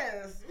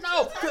is.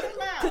 No, What you talking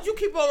about? cause you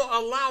keep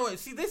on allowing.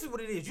 See, this is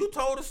what it is. You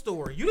told a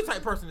story. You the type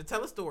of person to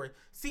tell a story.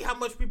 See how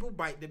much people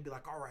bite. They be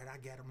like, all right, I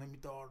got him. Let me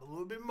throw it a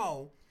little bit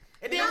more.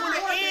 And then No, when the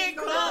I end think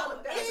so.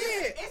 comes,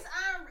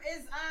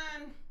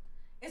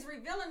 It's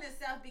revealing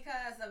itself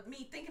because of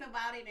me thinking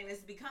about it, and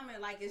it's becoming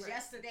like it's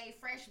yesterday,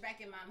 fresh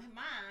back in my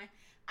mind.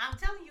 I'm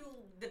telling you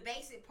the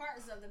basic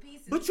parts of the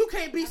pieces. But you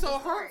can't be of so the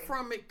hurt story.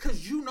 from it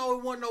because you know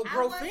it wasn't no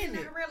growth I in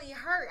wasn't it. really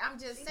hurt. I'm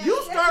just saying.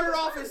 You started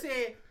off and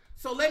said,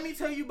 so let me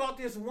tell you about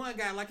this one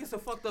guy like it's a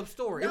fucked up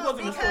story. It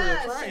wasn't a story of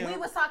because triumph.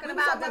 we was talking We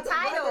was about talking the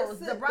about titles,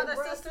 the the brother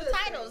brother sister sister.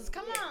 titles.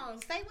 Come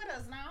on, stay with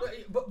us now.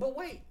 But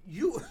wait,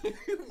 you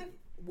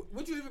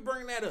would you even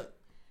bring that up?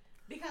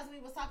 Because we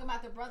was talking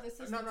about the brother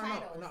sister No.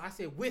 titles. I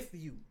said with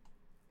you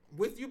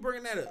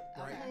bringing that up,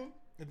 right?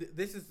 Okay.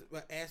 This is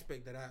an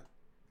aspect that I'm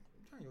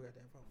trying to get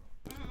that phone.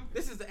 Mm-hmm.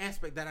 This is the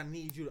aspect that I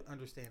need you to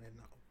understand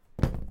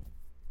and know.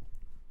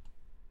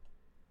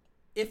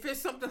 If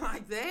it's something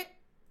like that,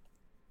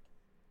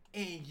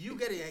 and you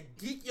gotta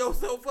geek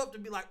yourself up to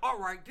be like, all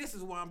right, this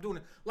is why I'm doing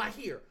it. Like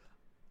here,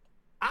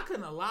 I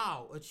couldn't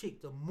allow a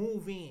chick to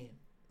move in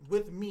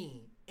with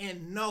me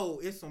and know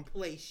it's some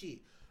play shit.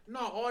 No,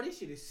 all this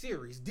shit is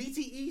serious.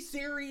 DTE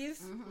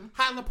serious.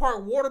 Highland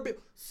Park water bill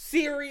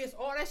serious.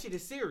 All that shit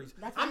is serious.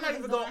 That's I'm what not niggas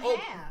even gonna gonna open.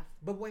 have.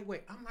 But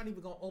wait. I'm not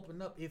even gonna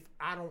open up if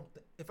I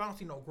don't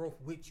see no growth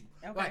with you.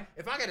 Okay. Like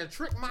if I gotta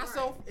trick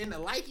myself into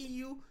liking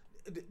you,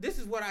 this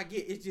is what I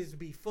get. It's just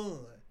be fun.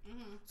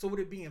 So with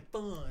it being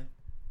fun,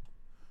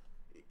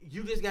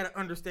 you just gotta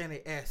understand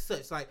it as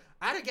such. Like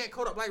I done got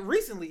caught up. Like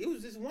recently, it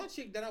was this one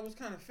chick that I was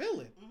kind of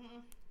feeling,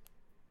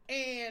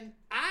 and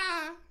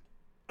I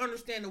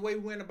understand the way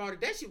we went about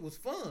it. That shit was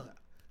fun.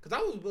 Cause I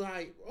was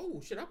like,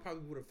 oh shit, I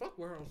probably would have fucked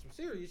with her on some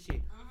serious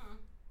shit.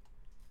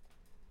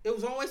 It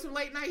was always some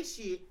late night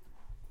shit.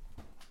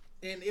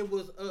 And it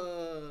was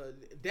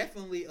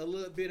definitely a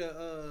little bit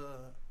of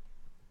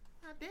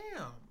God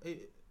damn.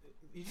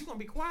 You gonna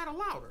be quiet or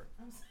louder?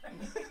 I'm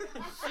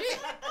sorry. Shit.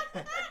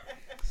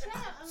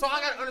 So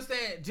I gotta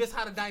understand just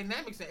how the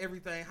dynamics and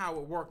everything, how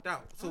it worked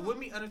out. So with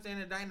me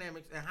understanding the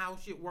dynamics and how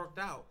shit worked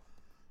out,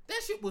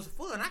 that shit was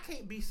fun. I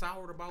can't be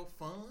soured about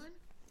fun.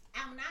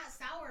 I'm not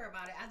sour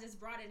about it. I just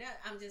brought it up.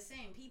 I'm just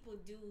saying people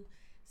do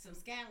some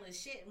scandalous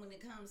shit when it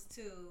comes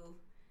to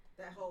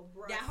That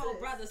whole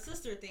brother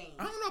sister thing.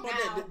 I don't know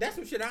about that. That's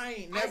some shit I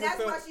ain't never And that's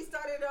felt. why she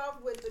started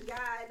off with the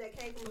guy that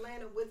came from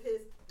Atlanta with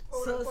his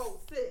quote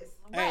unquote sis.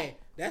 Hey,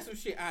 that's some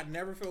shit I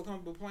never felt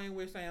comfortable playing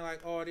with, saying like,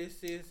 "Oh, this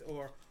sis,"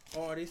 or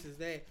 "Oh, this is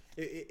that."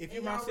 If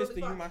you're my y'all sister,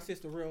 really you my fucking.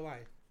 sister, real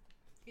life.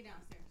 He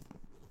downstairs.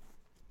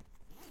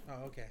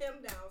 Oh, okay. Him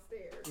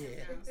downstairs.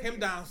 Yeah, him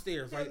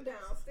downstairs. Him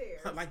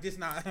downstairs. Like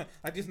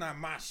this not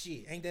my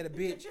shit. Ain't that a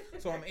bitch?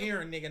 So I'm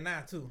Aaron nigga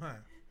now too, huh?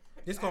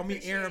 Just call me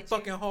Aaron appreciate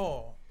fucking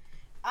Hall.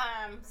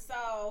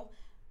 So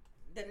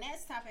the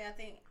next topic, I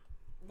think,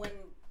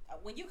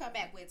 when you come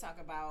back, we'll talk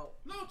about.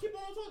 No, keep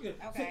on talking.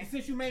 Okay.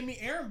 Since you made me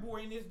Aaron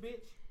boy in this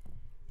bitch.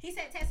 He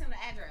said, text him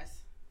the address.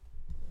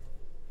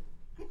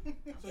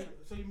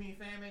 So you mean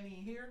fam ain't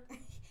even here?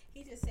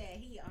 He just said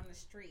he on the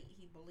street.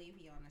 He believe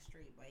he on the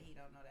street, but he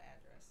don't know the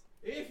address.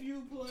 If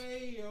you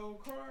play your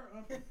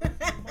card.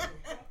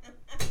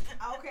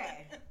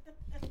 Okay.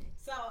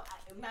 So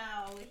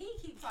now he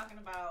keep talking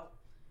about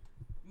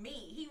me.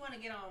 He want to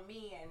get on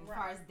me and as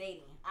far as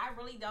dating. I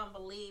really don't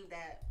believe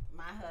that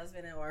my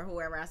husband or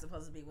whoever I'm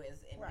supposed to be with is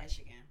in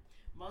Michigan.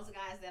 Most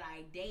guys that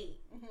I date.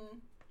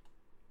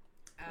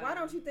 Why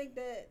don't you think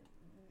that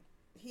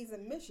he's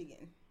in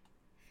Michigan?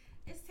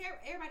 It's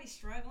everybody's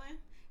struggling.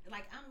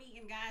 Like I'm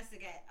meeting guys that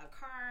got a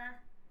car,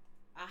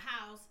 a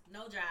house,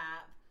 no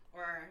job,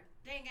 or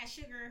they ain't got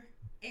sugar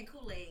and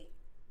Kool-Aid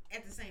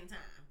at the same time.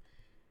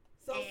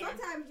 So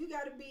sometimes you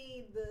gotta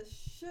be the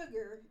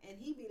sugar and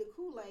he be the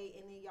Kool-Aid,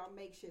 and then y'all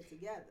make shit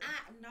together.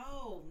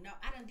 No,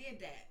 I done did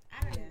that.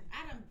 I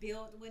done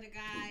built with a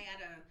guy. I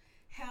done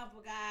help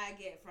a guy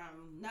get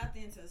from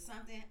nothing to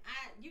something.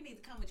 You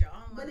need to come with your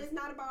own money. But it's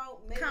not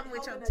about maybe come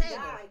with helping your a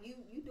table. guy.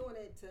 You doing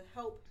it to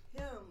help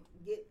him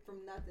get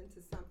from nothing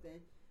to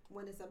something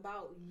when it's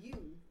about you,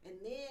 and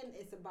then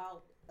it's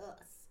about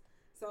us.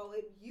 So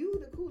if you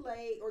the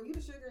Kool-Aid or you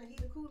the sugar and he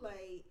the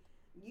Kool-Aid,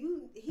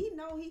 he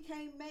know he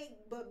can't make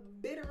but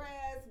bitter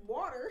ass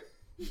water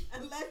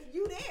unless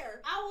you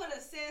there. I would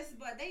assist,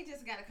 but they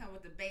just gotta come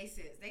with the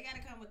basics. They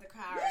gotta come with the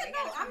car. Yeah,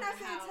 no, I'm not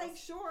saying take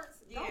shorts.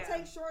 Yeah. Don't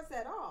take shorts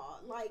at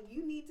all. Like,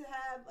 you need to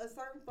have a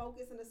certain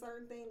focus and a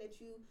certain thing that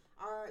you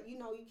are,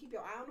 you keep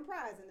your eye on the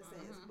prize in a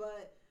sense.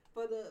 But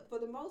for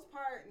the most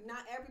part,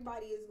 not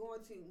everybody is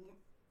going to.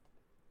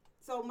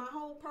 So my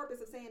whole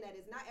purpose of saying that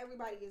is not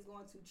everybody is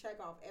going to check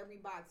off every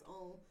box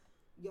on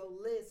your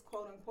list,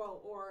 quote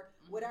unquote, or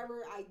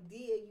whatever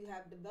idea you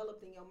have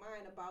developed in your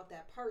mind about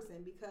that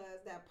person, because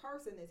that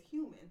person is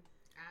human.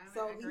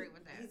 I agree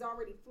with that. He's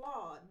already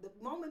flawed. The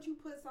moment you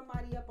put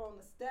somebody up on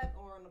the step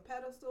or on the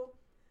pedestal,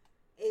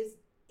 it's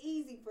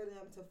easy for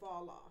them to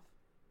fall off.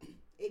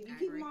 If you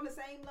keep them on the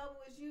same level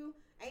as you,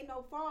 ain't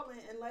no falling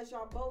unless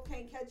y'all both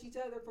can't catch each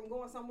other from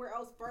going somewhere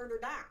else further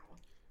down.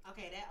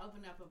 Okay, that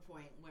opened up a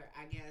point where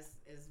I guess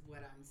is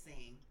what I'm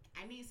saying.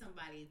 I need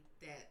somebody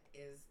that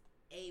is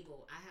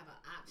able. I have an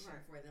option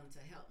for them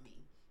to help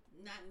me.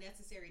 Not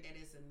necessary that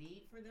it's a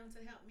need for them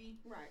to help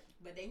me. Right.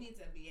 But they need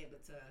to be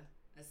able to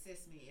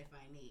assist me if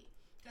I need.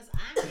 Because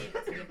I'm able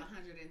to give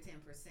 110%.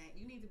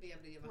 You need to be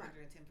able to give 110%.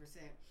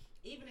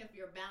 Even if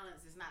your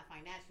balance is not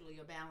financial,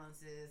 your balance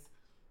is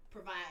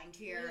providing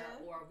care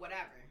or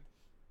whatever.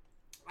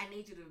 I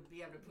need you to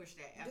be able to push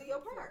that effort. Do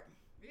your part.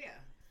 Yeah.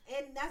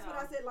 And that's what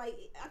I said. Like,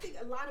 I think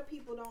a lot of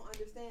people don't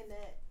understand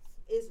that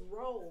it's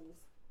roles.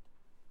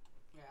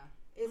 Yeah.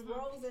 It's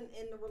roles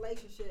in the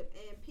relationship.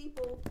 And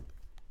people,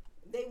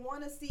 they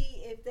want to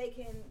see if they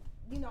can,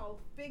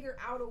 figure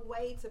out a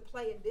way to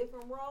play a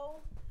different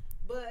role.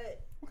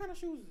 But what kind of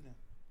shoes is them?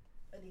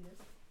 Adidas.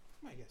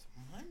 I might get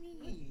some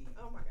money.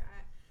 Oh my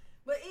God.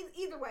 But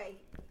either way,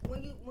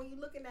 when you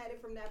looking at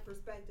it from that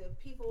perspective,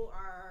 people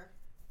are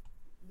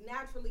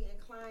naturally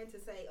inclined to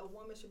say a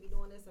woman should be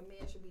doing this, a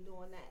man should be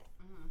doing that.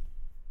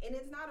 And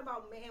it's not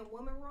about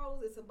man-woman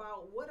roles. It's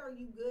about what are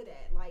you good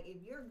at. Like, if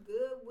you're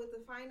good with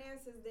the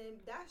finances, then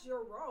that's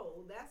your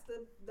role. That's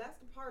the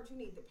part you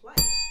need to play.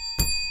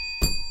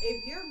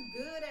 If you're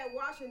good at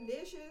washing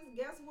dishes,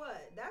 guess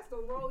what? That's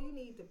the role you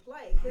need to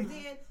play. Because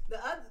then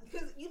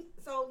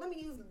so let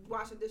me use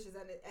washing dishes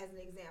as an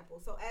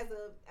example. So as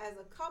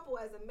a couple,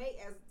 as a mate,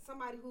 as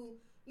somebody who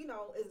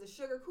is the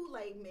sugar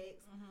Kool-Aid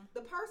mix,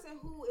 the person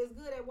who is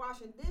good at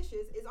washing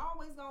dishes is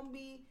always gonna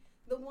be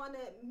the one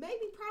that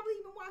probably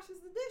even washes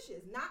the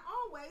dishes. Not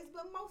always,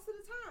 but most of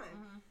the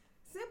time.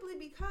 Simply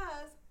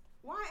because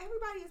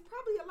everybody is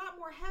probably a lot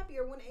more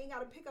happier when they ain't got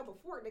to pick up a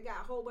fork that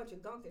got a whole bunch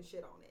of gunk and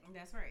shit on it.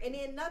 That's right. And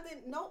then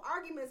no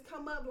arguments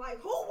come up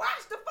like, who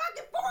washed the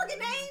fucking fork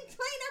and they ain't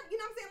clean up? You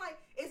know what I'm saying? Like,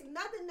 it's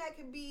nothing that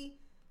can be,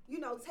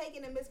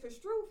 taken and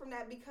misconstrued from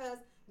that, because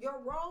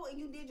your role and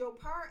you did your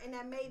part, and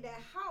that made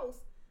that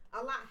house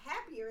a lot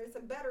happier. It's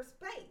a better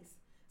space.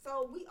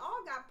 So we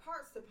all got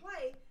parts to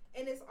play,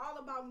 and it's all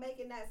about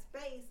making that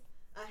space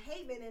a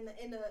haven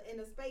in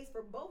a space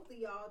for both of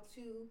y'all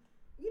to,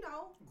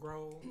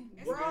 grow.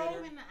 It's not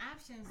even the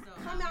options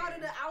though. Come out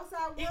of the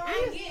outside world.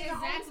 I get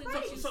exactly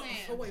what you're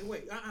saying. So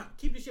wait.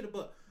 Keep this shit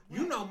above.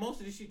 You know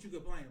most of the shit you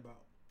complain about,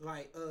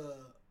 like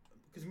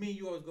because me and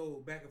you always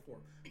go back and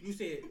forth. You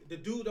said the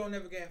dude don't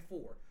ever get 4,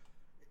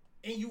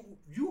 and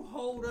you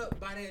hold up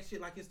by that shit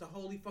like it's the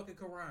holy fucking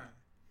Quran.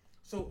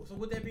 So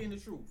with that being the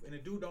truth, and the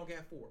dude don't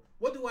get 4,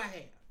 what do I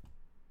have?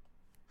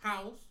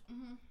 House,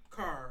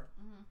 car,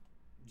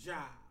 job.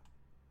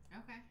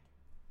 Okay.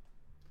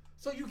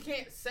 So you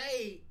can't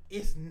say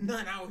it's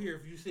none out here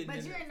if you sitting.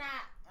 But you're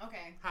not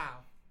okay. How?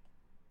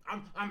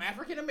 I'm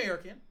African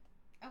American.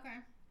 Okay.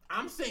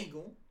 I'm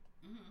single.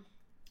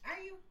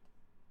 Are you?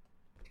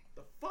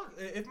 The fuck?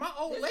 If my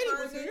old lady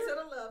was here, to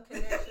the love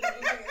connection.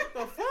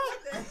 the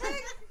fuck? The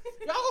heck?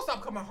 Y'all gonna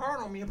stop coming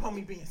hard on me about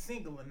me being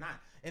single or not?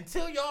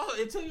 Until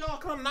y'all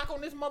come knock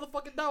on this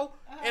motherfucking door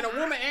and a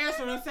woman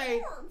answer and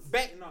say,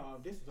 "Back, no,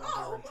 this is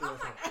all very true."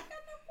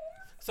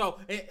 So,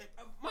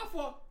 my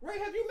fault. Ray,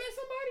 have you met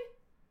somebody?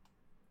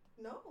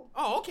 No.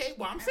 Oh, okay.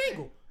 Well, I'm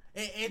single.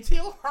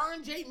 Until her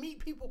and Jay meet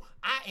people,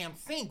 I am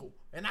single,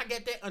 and I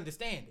get that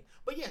understanding.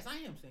 But yes, I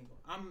am single.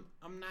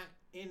 I'm not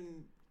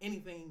in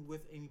anything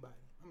with anybody.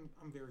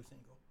 I'm very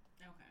single.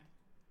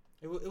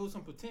 Okay. It was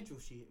some potential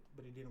shit,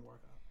 but it didn't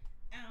work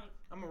out.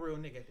 I'm a real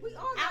nigga at the We end.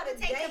 all I gotta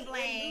would take date the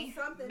blame.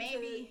 and do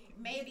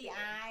Maybe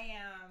I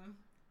am.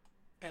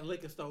 At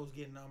liquor stores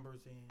getting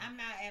numbers and I'm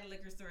not at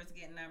liquor stores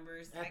getting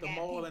numbers. at the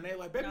mall, and they're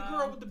like, "Baby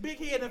girl with the big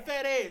head and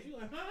fat ass." You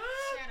like,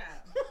 huh? Shut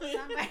up.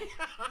 Somebody,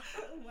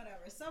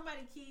 whatever.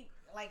 Somebody keep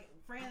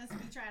friends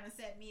be trying to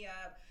set me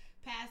up,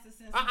 pastor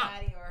send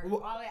somebody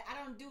or all that.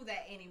 I don't do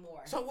that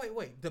anymore. So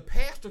wait. The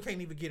pastor can't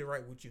even get it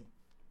right with you.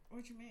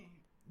 What you mean?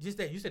 Just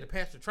that you said the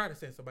pastor tried to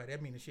send somebody.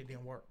 That means the shit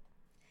didn't work.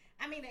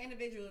 I mean, the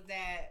individual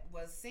that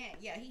was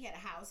sent, yeah, he had a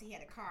house, he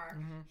had a car,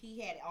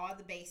 he had all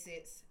the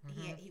basics.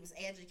 He was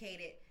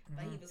educated,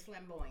 but he was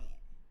flamboyant.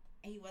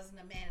 And he wasn't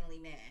a manly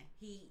man.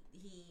 He.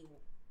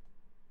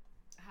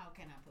 How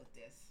can I put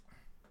this?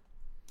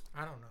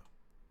 I don't know.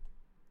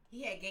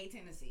 He had gay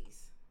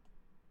tendencies,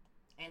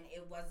 and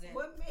it wasn't.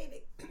 What made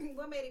it?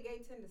 What made it gay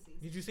tendencies?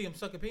 Did you see him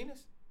suck a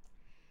penis?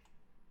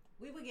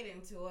 We would get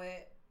into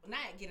it. Not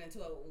get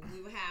into it.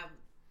 We would have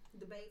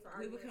Debates.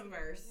 We would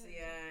converse,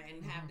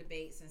 and have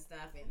debates and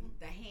stuff, and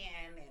the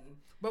hand and.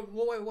 But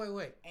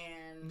wait.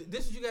 And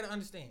this is you got to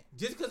understand.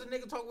 Just because a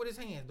nigga talk with his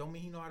hands, don't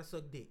mean he know how to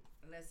suck dick.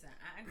 Listen,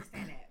 I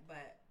understand that,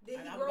 but did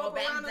he I'm grow go up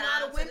back around a down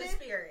lot of to women? the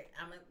spirit.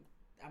 I'm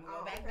gonna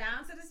go back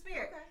down to the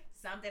spirit. Okay.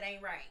 Something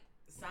ain't right.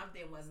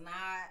 Something was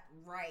not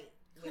right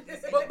with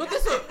this. But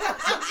this is.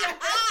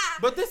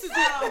 But this is. He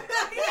had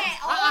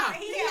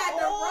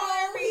the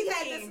roll. He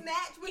had the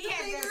snatch with the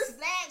fingers. The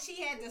snatch.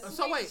 He had the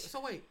switch.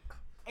 So wait.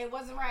 It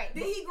wasn't right.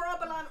 Did he grow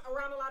up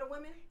around a lot of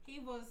women? He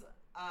was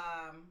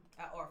an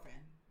orphan.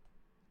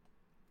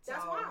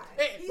 That's why.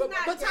 Hey,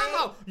 but time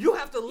out. You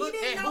have to look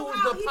at who's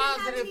the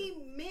positive. He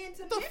didn't have any men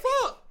to the mimic.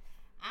 fuck?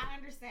 I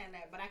understand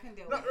that, but I couldn't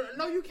deal with it.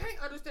 No, you can't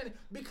understand it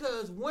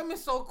because women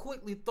so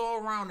quickly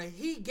throw around the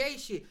he gay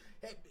shit.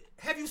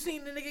 Have you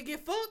seen the nigga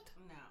get fucked?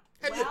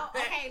 No.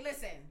 Okay,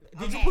 listen.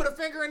 Did you put a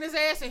finger in his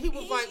ass and he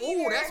was like,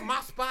 "Ooh, that's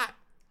my spot"?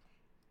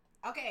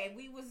 Okay,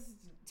 we was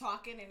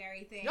talking and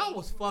everything. Y'all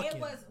was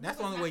fucking. That's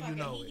the only way you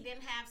know He it.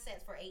 didn't have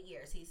sex for 8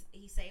 years.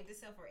 He saved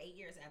himself for 8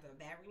 years after a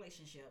bad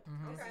relationship.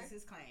 This is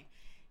his claim.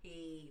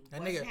 He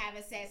wasn't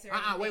having sex or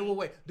anything.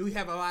 Wait. Do we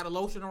have a lot of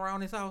lotion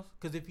around his house?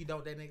 Because if you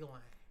don't, that nigga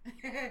lying.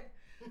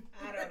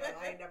 I don't know.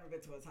 I ain't never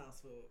been to his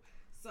house, food.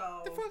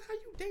 So the fuck? How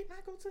you date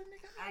not go to the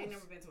nigga house? I ain't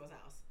never been to his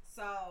house.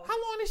 So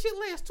how long this shit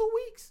last? 2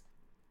 weeks?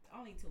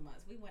 Only 2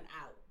 months. We went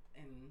out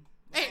and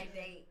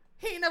date.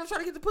 He ain't never tried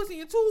to get the pussy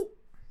in tube.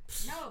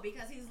 No,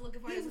 because he's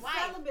looking for his wife.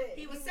 Celibate.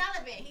 He was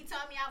celibate. He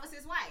told me I was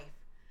his wife.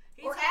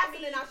 Or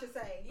abstinent, I should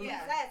say.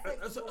 Yeah.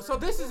 So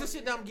this is the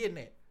shit that I'm getting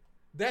at.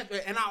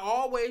 And I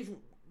always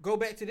go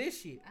back to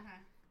this shit.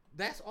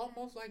 That's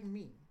almost like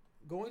me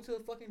going to a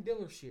fucking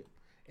dealership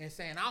and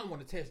saying I don't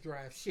want to test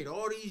drive shit.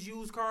 All these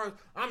used cars.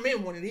 I'm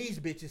in one of these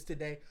bitches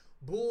today.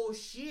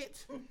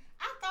 Bullshit.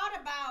 I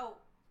thought about.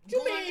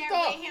 You mean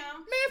thought?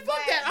 Man,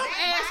 fuck that. I'm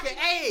asking.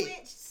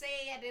 Hey,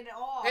 said it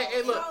all.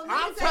 Hey, look,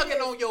 I'm tugging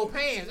on your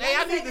pants. Hey,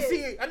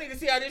 I need to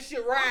see how this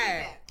shit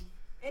ride.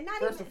 And not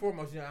First and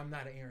foremost, I'm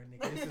not an Aaron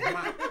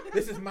nigga.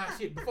 This is my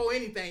shit. Before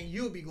anything,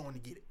 you'll be going to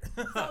get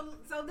it.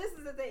 so this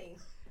is the thing.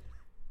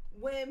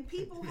 When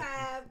people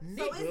have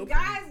Nigga, it's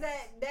guys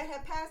that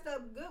have passed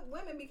up good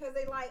women because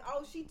they like,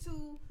 oh, she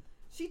too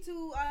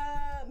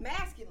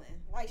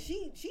masculine. Like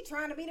she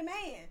trying to be the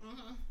man.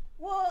 Mm-hmm.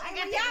 Well, in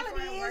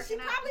reality is she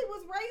probably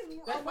was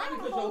raised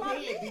around a whole lot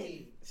of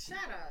men. Shut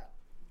up.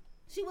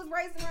 She was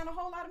raised around a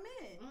whole lot of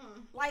men.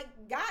 Like,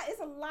 it's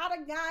a lot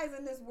of guys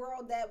in this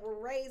world that were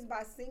raised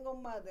by single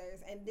mothers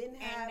and didn't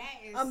have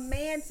a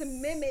man to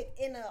mimic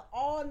in an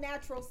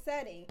all-natural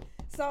setting.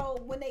 So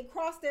when they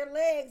cross their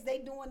legs, they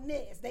doing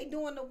this. They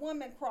doing the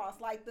woman cross,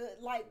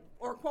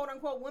 or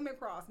quote-unquote women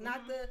cross,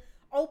 not the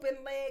open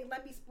leg,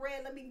 let me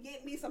spread, let me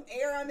get me some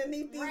air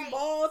underneath these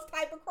balls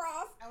type of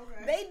cross.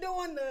 Okay. They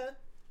doing the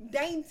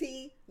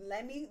dainty,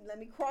 let me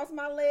cross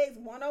my legs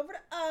one over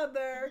the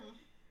other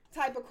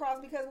type of cross,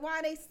 because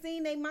why they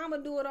seen their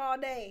mama do it all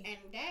day. And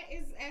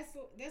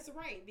that's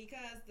right,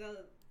 because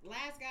the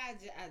last guy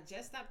I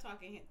just stopped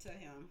talking to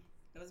him.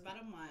 It was about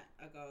a month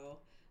ago.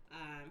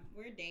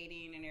 We're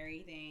dating and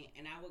everything,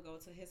 and I would go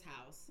to his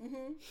house.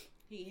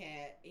 He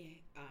had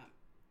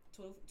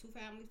two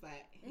family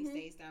flat. He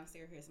stays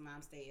downstairs. His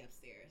mom stayed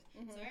upstairs.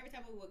 So every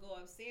time we would go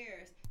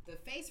upstairs, the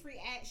face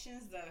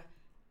reactions,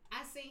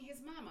 I seen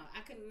his mama.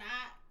 I could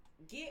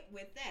not get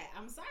with that.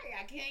 I'm sorry,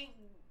 I can't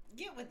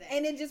get with that.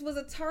 And it just was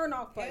a turn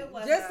off for you.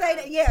 Just say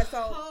that, yeah.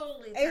 So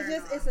totally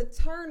it's a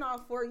turn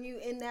off for you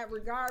in that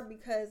regard,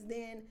 because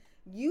then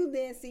you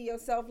then see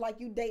yourself like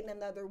you dating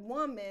another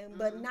woman,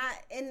 but not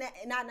in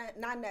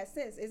that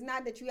sense. It's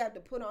not that you have to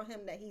put on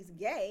him that he's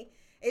gay.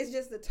 It's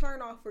just a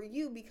turn off for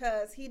you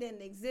because he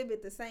didn't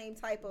exhibit the same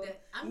type of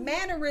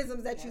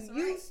mannerisms that you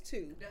used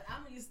to.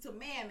 I'm used to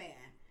man.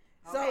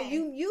 So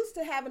you used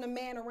to having a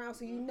man around,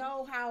 so you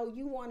know how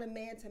you want a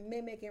man to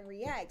mimic and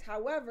react.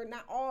 However,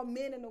 not all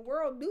men in the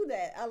world do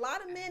that. A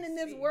lot of men in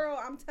this world,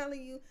 I'm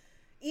telling you,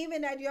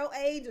 even at your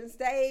age and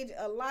stage,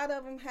 a lot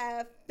of them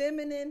have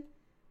feminine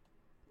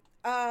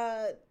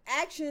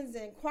actions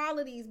and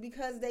qualities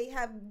because they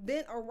have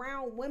been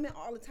around women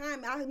all the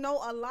time. I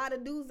know a lot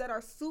of dudes that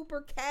are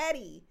super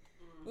catty,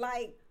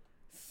 like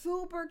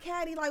super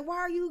catty. Like, why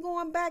are you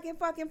going back and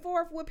fucking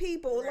forth with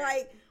people? Right.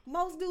 Like,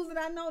 most dudes that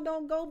I know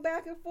don't go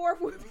back and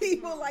forth with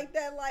people like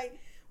that. Like,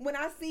 when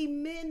I see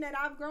men that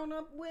I've grown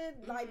up with,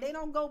 like, they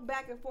don't go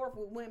back and forth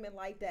with women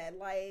like that.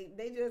 Like,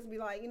 they just be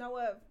like, you know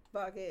what?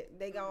 Fuck it.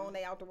 They gone,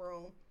 they out the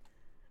room.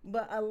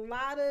 But a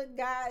lot of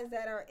guys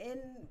that are in,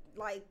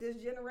 like, this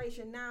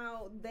generation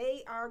now,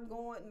 they are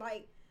going,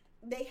 like,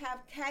 they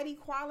have catty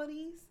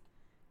qualities,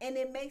 and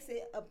it makes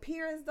it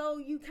appear as though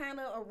you kind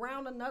of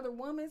around another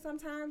woman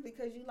sometimes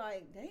because you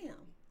like, damn.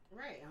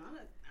 Right,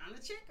 on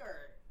a chick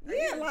or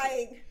yeah,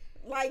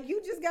 like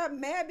you just got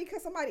mad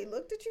because somebody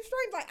looked at you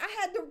strange. Like I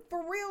had to for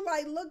real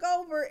like look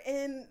over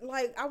and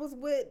like I was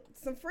with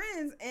some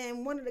friends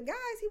and one of the guys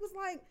he was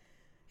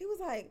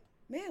like,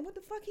 man, what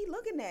the fuck he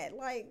looking at?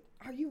 Like,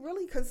 are you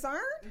really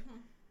concerned? Mm-hmm.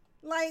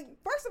 Like,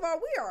 first of all,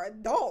 we are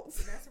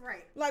adults. That's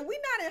right. Like, we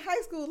not in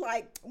high school.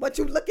 Like, what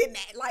you looking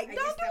at? Like, don't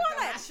do all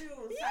that. Shoes,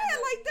 yeah,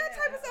 like that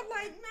type of stuff.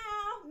 Like,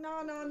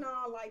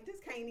 no. Like,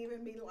 this can't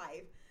even be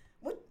life.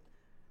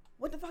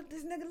 What the fuck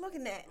this nigga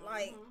looking at?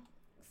 Like,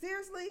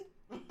 seriously?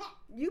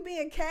 You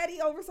being catty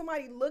over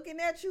somebody looking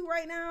at you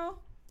right now?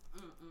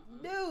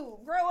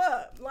 Dude, grow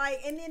up.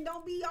 Like, and then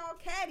don't be all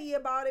catty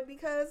about it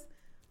because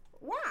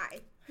why?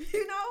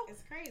 You know?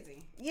 It's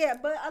crazy. Yeah,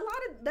 but a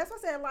lot of, that's what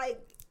I said, like,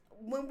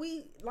 when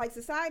we, like,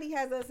 society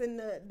has us in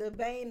the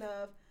vein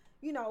of,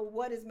 you know,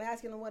 what is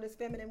masculine, what is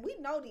feminine. We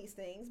know these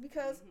things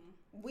because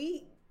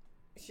we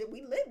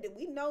lived it.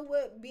 We know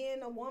what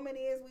being a woman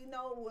is. We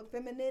know what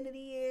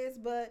femininity is,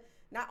 but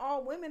not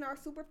all women are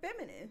super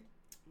feminine.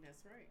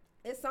 That's right.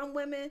 It's some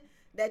women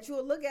that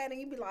you'll look at and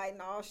you be like,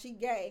 no, she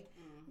gay.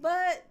 Mm-hmm.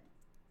 But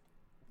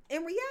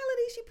in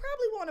reality, she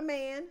probably want a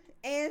man,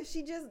 and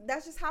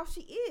that's just how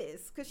she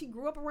is because she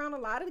grew up around a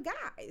lot of the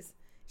guys.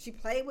 She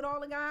played with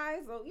all the guys,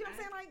 so you know what I'm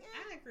saying? Like,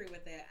 I agree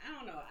with that. I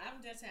don't know.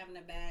 I'm just having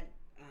a bad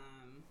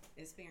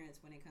experience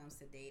when it comes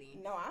to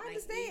dating. No, I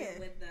understand.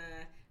 With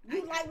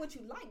you like what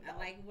you like, though. I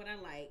like what I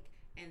like,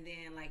 and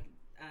then like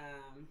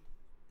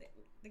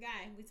the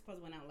guy we supposed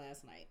to went out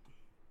last night.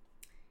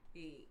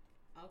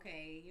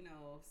 Okay, you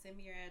know, send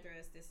me your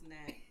address, this and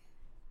that.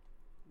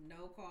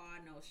 No car,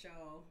 no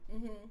show,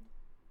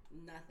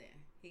 nothing.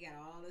 He got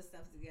all this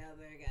stuff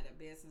together. Got a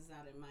business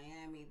out in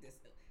Miami.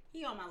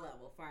 He on my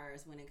level, far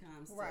as when it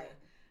comes to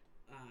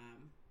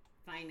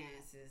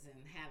finances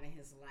and having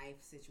his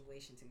life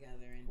situation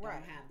together, and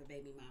don't have the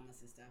baby mamas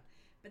and stuff.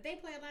 But they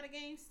play a lot of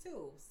games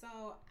too.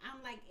 So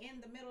I'm like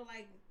in the middle,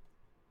 like,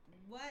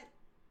 what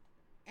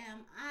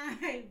am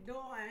I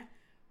doing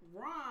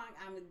wrong?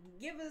 I'm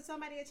giving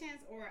somebody a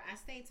chance, or I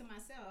stay to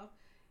myself.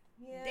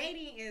 Yeah.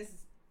 Dating is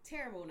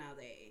terrible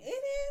nowadays. It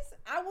is.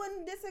 I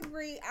wouldn't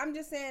disagree. I'm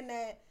just saying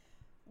that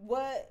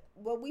what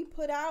we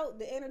put out,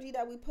 the energy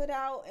that we put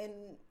out,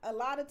 and a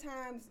lot of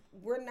times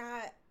we're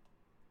not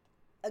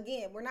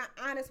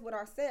honest with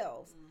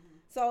ourselves.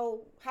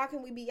 So how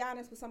can we be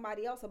honest with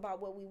somebody else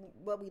about what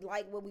we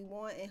like, what we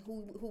want, and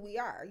who we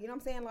are? You know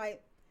what I'm saying?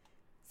 Like,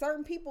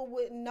 certain people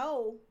wouldn't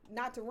know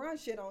not to run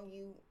shit on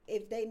you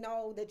if they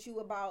know that you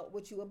about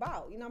what you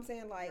about. You know what I'm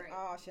saying? Like,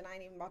 oh shit, I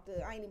ain't even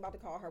about to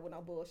call her with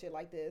no bullshit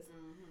like this.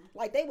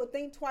 Like, they would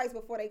think twice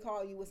before they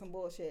call you with some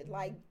bullshit.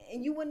 Like,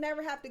 and you would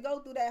never have to go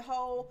through that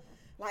whole,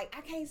 like,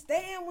 I can't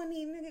stand when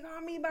these niggas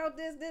call me about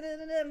this,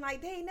 and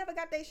like, they ain't never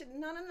got that shit.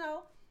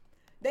 No.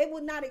 They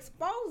would not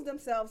expose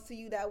themselves to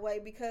you that way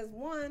because,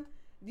 one,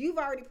 you've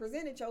already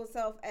presented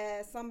yourself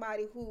as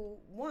somebody who,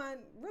 one,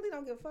 really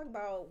don't give a fuck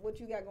about what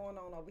you got going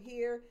on over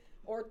here,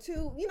 or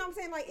two, you know what I'm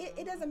saying? Like,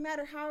 it doesn't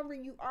matter however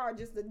you are,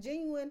 just the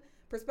genuine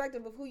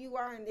perspective of who you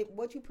are and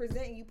what you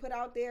present and you put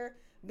out there,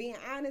 being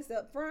honest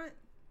up front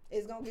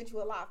is going to get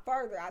you a lot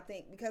further, I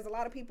think, because a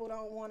lot of people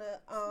don't want to,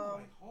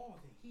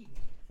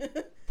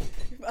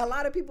 a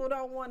lot of people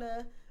don't want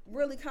to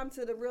really come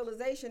to the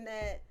realization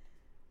that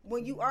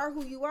when you are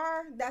who you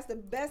are, that's the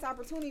best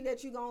opportunity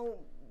that you're going to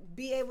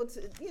be able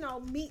to, you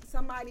know, meet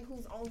somebody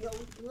who's on your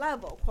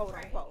level, quote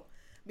unquote,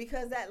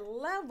 because that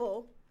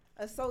level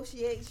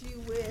associates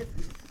you with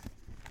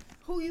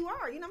who you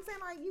are. You know what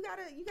I'm saying? Like, you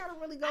gotta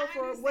really go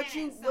for what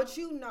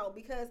you know,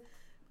 because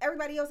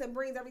everybody else that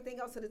brings everything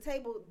else to the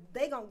table,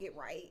 they gonna get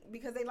right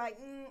because they like,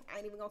 I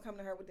ain't even gonna come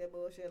to her with that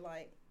bullshit.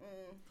 Like,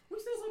 we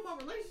still talking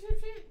about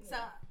relationship shit. So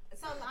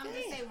I'm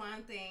gonna say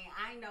one thing.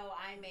 I know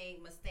I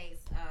made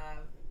mistakes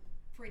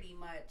pretty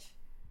much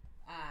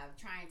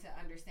trying to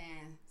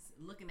understand,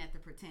 looking at the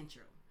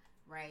potential,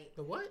 right?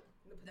 The what?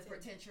 The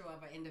potential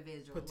of an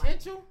individual.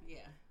 Potential? Like,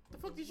 yeah. The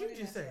fuck did you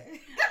just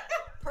say?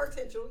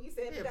 Potential. You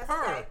said that's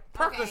okay.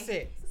 Percocet.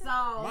 Okay. So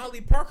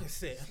Molly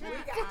Percocet. We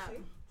got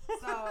you.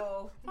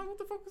 So what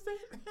the fuck was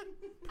that?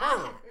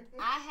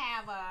 I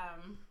have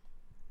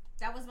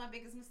that was my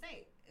biggest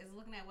mistake, is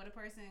looking at what a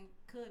person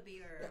could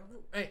be or who.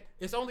 Hey,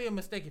 it's only a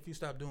mistake if you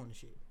stop doing the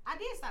shit. I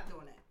did stop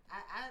doing it.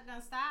 I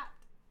done stopped.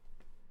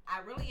 I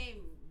really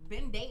ain't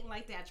been dating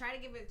like that. I tried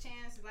to give it a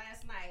chance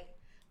last night.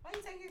 Why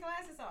you taking your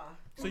glasses off?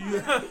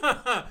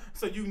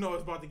 So you know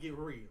it's about to get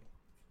real.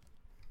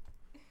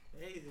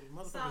 Hey,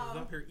 motherfuckers is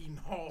up here eating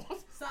halls.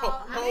 So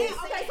okay,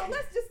 so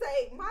let's just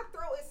say my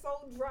throat is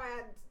so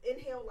dry. I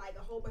inhale like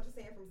a whole bunch of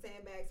sand from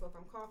sandbags. So if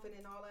I'm coughing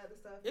and all that other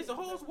stuff, is the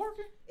hose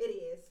working? It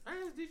is. I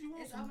asked, did you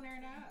want it's some?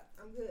 opening up.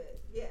 I'm good.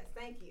 Yes,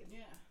 thank you.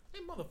 Yeah. Hey,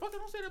 motherfucker,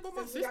 don't say that about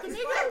my Since sister, you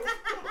nigga.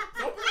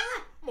 got Open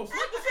her. I'm gonna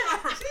slap the shit out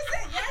of her. She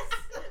said yes.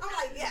 I'm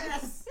like,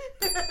 yes.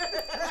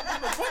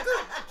 Motherfucker,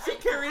 she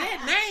carry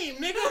that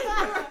name, nigga.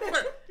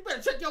 You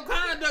better check your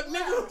conduct,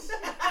 nigga.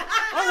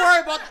 Don't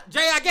worry about that.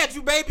 Jay, I got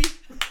you, baby.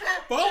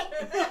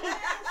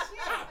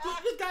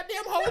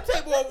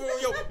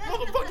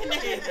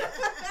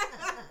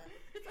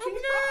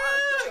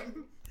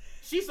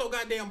 She's so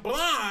goddamn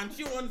blind,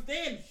 she don't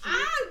understand the shit.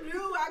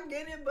 I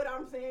get it, but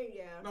I'm saying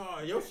No,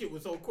 your shit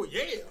was so quick.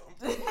 Yeah.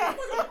 Because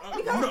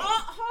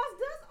Hoss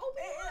does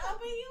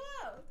open you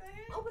up.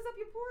 Opens up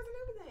your pores and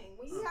everything.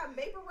 When you have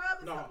vapor rub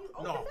and stuff, you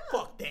open up.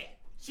 Fuck that.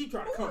 She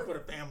trying to come for the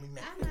family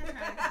now. I'm not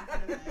trying to come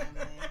for the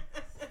family.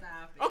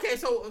 Stop it. Okay,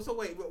 so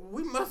wait,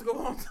 we must go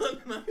on to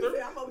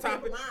another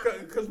topic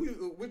because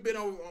we've been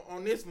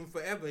on this one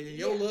forever. And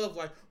your love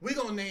life, we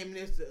gonna name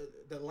this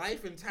the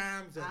life and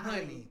times of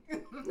honey. We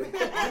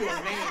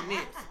gonna name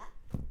this.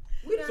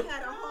 We done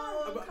had a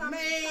whole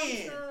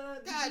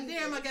God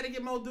damn, I gotta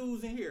get more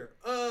dudes in here.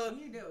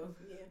 You do.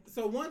 Yeah.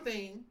 So one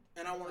thing,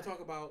 and I want to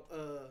talk about,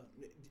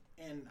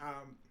 and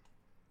I'm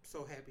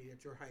so happy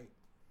at your height.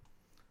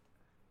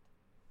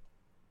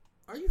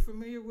 Are you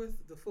familiar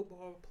with the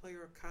football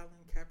player Colin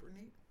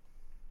Kaepernick?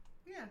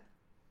 Yeah.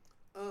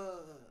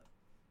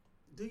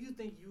 Do you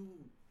think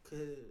you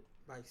could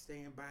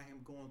stand by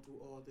him going through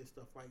all this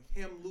stuff, like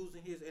him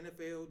losing his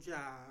NFL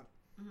job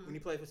when he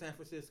played for San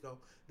Francisco,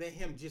 then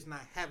him just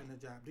not having a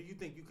job? Do you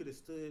think you could have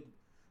stood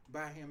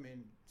by him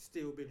and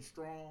still been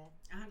strong?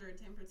 110%.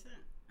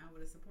 I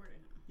would have supported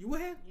him. You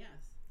would have?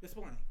 Yes.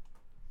 Explain.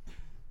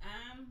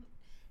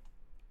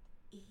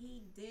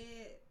 He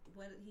did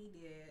what he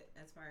did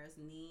as far as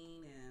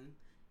kneeling and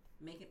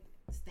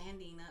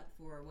standing up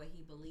for what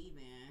he believed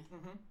in,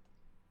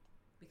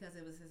 because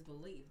it was his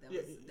belief.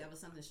 That was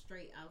something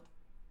straight out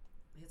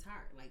his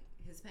heart, like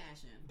his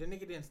passion. The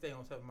nigga didn't stay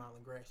on 7 Mile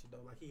and Gratiot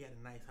though. Like, he had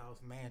a nice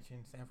house,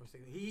 mansion, San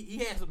Francisco. He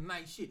had some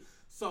nice shit.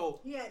 So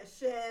he had a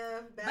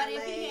chef,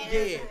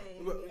 ballet,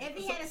 but if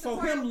he had a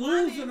supportive him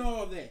woman, losing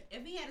all that,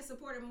 if he had a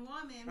supportive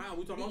woman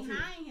we talking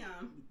behind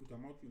him, we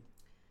talking about you.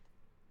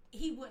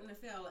 He wouldn't have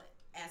felt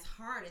as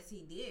hard as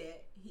he did.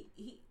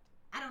 He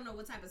I don't know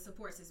what type of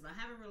support system. I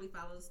haven't really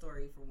followed the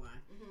story, for one.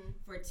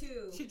 For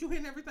two, shit, you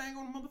hitting everything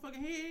on the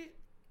motherfucking head.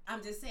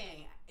 I'm just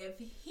saying, if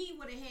he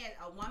would have had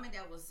a woman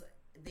that was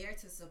there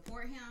to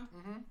support him,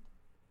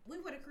 we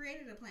would have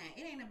created a plan.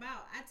 It ain't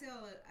about, I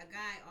tell a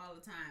guy all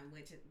the time,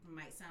 which it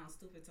might sound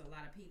stupid to a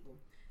lot of people,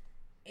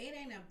 it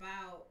ain't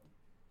about,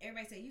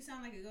 everybody say, you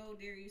sound like a gold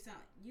deer, you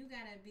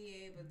gotta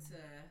be able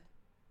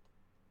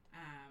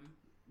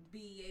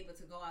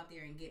to go out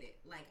there and get it.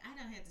 Like, I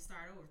done had to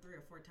start over 3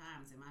 or 4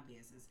 times in my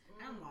business.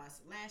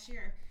 Last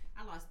year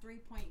I lost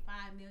 $3.5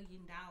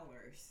 million.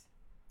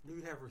 Do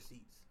you have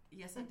receipts?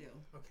 Yes, I do.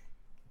 Okay.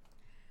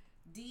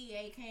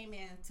 DEA came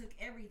in and took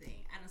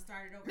everything. I done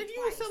started over Nigga, twice.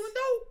 you was selling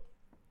dope?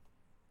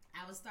 I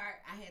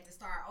had to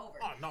start over.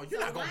 Oh, no, you're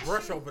not going to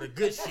brush over the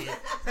good shit.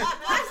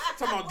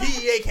 Talking about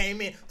DEA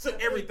came in,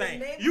 took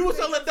everything. You was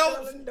selling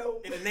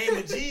dope? In the name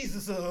of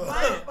Jesus.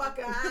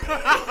 Motherfucker,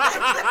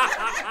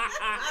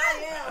 I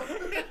am.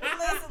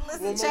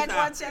 Listen, check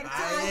 1, check 2.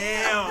 I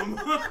am.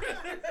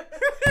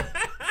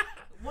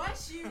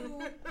 Once you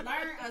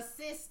learn a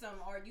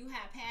system or you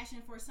have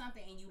passion for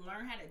something and you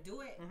learn how to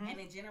do it and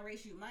it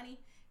generates you money,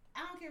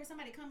 I don't care if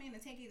somebody come in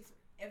and take it.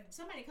 If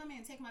somebody come in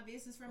and take my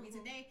business from me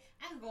today,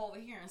 I can go over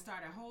here and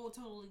start a whole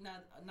totally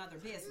another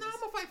business. No, I'm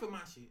gonna fight for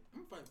my shit.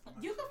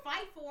 You can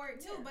fight for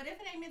it too, but if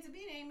it ain't meant to be,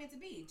 it ain't meant to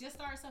be. Just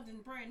start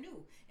something brand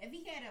new. If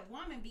he had a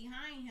woman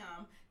behind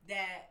him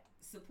that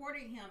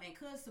supported him and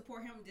could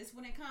support him, this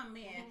when it come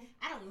in,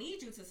 I don't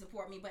need you to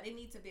support me, but it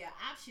needs to be an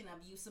option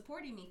of you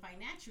supporting me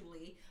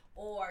financially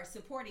or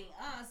supporting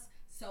us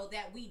so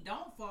that we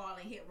don't fall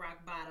and hit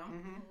rock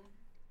bottom.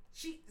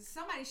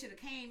 Somebody should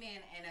have came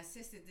in and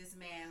assisted this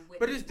man with.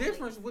 But it's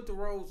different with the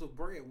roles of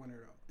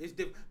breadwinner though. It's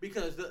different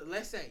because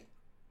let's say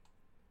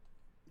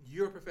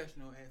you're a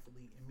professional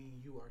athlete and me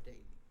and you are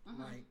dating,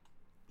 right?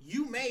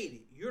 You made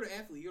it. You're the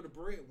athlete.'re the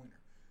breadwinner.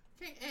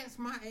 Can't ask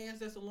my ass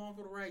that's along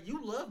for the ride.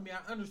 You love me.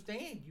 I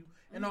understand you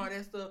and all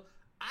that stuff.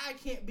 I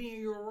can't be in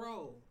your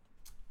role.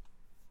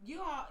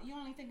 You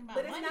only thinking about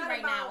money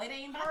right now. It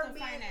ain't about the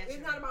financial.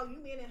 It's not about you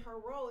being in her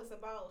role. It's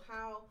about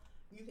how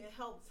you can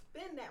help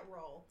spin that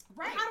role.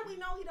 Right. And how do we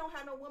know he don't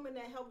have no woman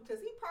that helped?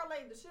 Because he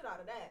parlayed the shit out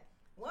of that.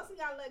 Once he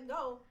got let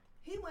go,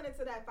 he went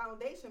into that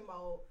foundation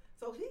mode.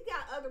 So he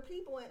got other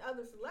people and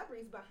other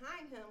celebrities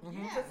behind him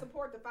to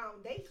support the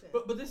foundation.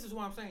 But this is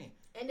what I'm saying.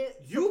 And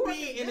you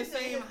being in the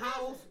same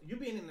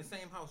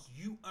house,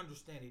 you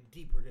understand it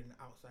deeper than the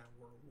outside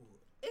world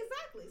would.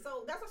 Exactly.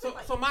 So that's what I'm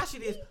saying. So my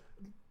shit is,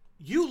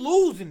 you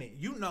losing it.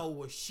 You know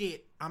what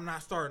shit, I'm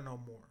not starting no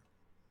more.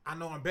 I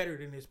know I'm better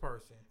than this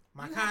person.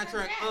 My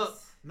contract up.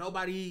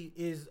 Nobody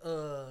is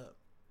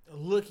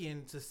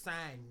looking to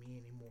sign me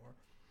anymore.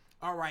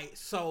 All right,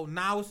 so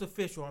now it's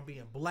official. I'm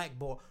being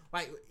blackballed.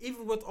 Like,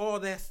 even with all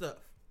that stuff.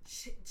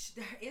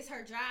 It's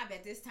her job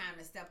at this time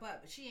to step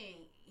up.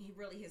 She ain't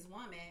really his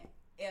woman.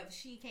 If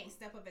she can't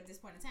step up at this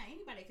point in time,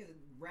 anybody could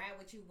ride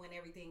with you when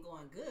everything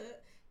going good.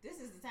 This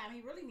is the time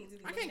he really needs to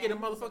be. I can't get a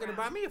motherfucker to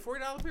buy me a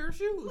 $40 pair of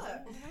shoes.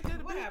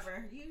 Look,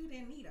 whatever. You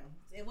didn't need them.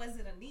 It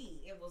wasn't a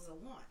need. It was a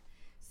want.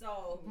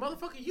 So,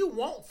 motherfucker, you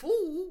want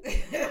food.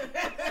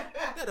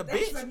 That a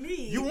bitch. For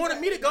me. You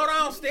wanted me to go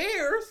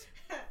downstairs.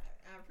 I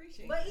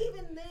appreciate But that.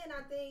 even then,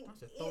 I think I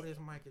should throw this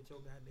mic at your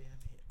goddamn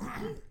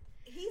head.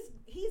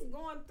 he's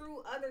going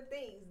through other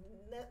things.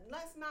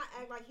 Let's not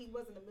act like he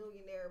wasn't a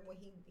millionaire when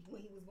he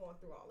was going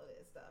through all of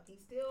this stuff. He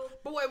still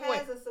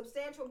has a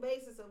substantial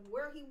basis of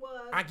where he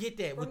was. I get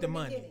that with the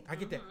money. Beginning. I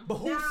get that. But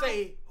who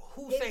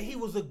say he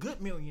was a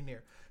good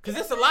millionaire? Because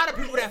there's a lot of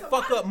people that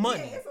fuck up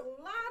money. Yeah, it's a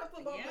lot of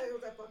football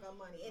players that fuck up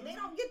money, and they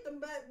don't get the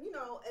best. You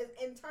know,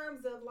 in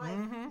terms of like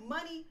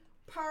money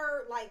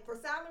per for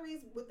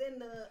salaries within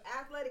the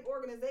athletic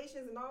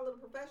organizations and all of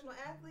the professional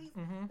athletes,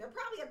 they're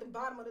probably at the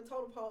bottom of the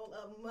total pole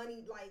of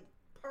money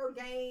per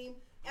game,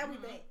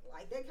 everything.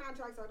 Like their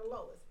contracts are the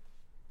lowest.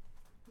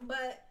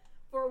 But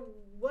for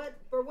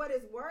what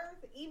it's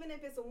worth, even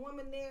if it's a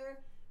woman there,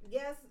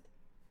 yes,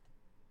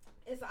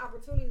 it's an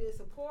opportunity to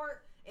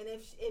support. And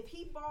if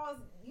he falls,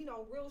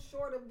 real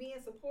short of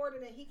being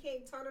supported and he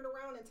can't turn it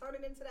around and turn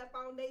it into that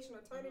foundation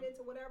or turn it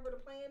into whatever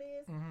the plan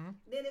is,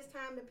 then it's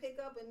time to pick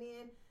up and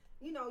then,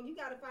 you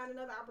got to find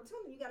another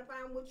opportunity. You got to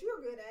find what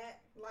you're good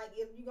at. Like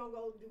if you're going to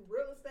go do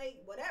real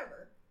estate,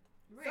 whatever,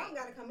 something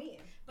got to come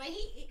in. But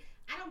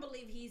I don't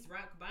believe he's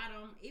rock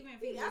bottom. Even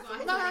if he was on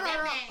his money,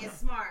 that man is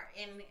smart.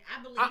 And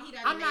I believe he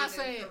doesn't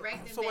make the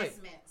correct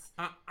investments.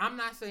 I'm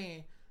not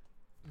saying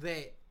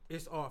that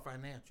it's all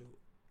financial.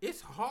 It's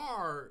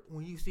hard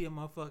when you see a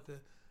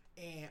motherfucker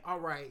and, all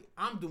right,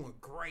 I'm doing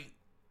great.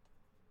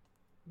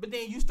 But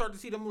then you start to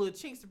see them little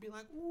chinks to be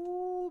like,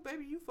 ooh,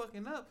 baby, you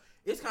fucking up.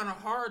 It's kind of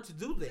hard to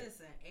do that.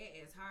 Listen, it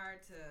is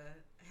hard to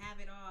have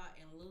it all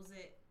and lose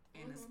it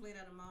in a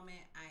split of the moment.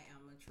 I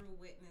am a true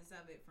witness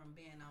of it from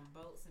being on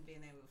boats and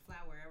being able to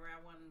fly wherever I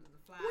wanted to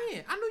fly.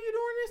 When? I knew you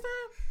during this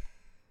time.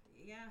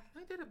 Yeah.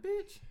 Ain't that a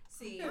bitch?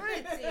 See,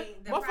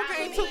 the motherfucker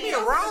ain't took me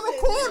around the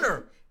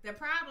corner. The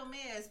problem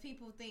is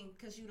people think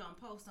because you don't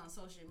post on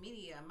social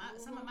media,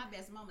 some of my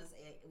best moments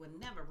would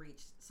never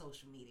reach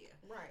social media.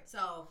 Right.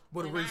 So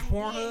would it when reach I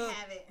Pornhub? did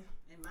have it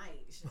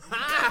might.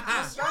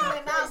 I'm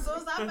strolling now. As soon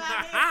as I find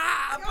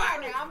it, a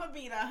partner, I'm gonna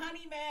be the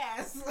honey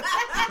mask.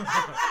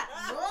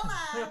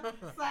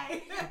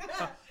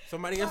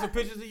 Somebody got some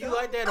pictures of you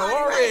like that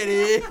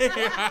already.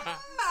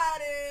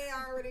 Somebody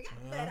already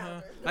got that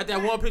out there. Like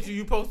that one picture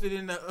you posted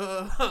in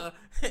the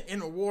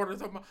water.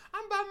 Talking about,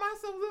 I'm by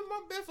myself living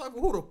my best life.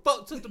 Who the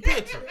fuck took the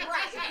picture?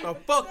 Right. The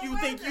fuck you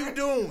think you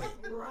doing?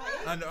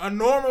 Right. A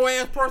normal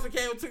ass person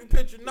came and took a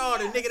picture. No,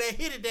 the nigga that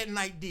hit it that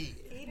night did.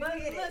 But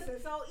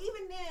listen, so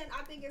even then,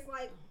 I think it's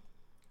like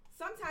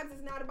sometimes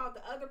it's not about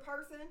the other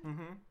person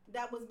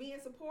that was being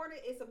supported.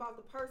 It's about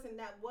the person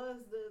that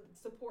was the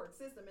support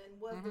system and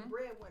was the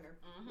breadwinner.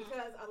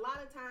 Because a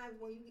lot of times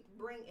when you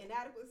bring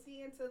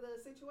inadequacy into the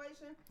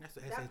situation, that's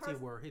the SAT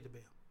word. Hit the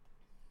bell.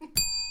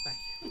 Thank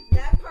you.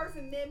 That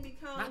person then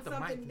becomes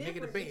something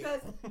different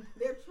because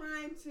they're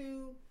trying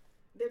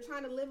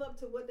to live up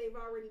to what they've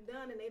already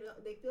done, and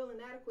they feel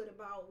inadequate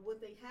about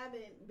what they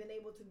haven't been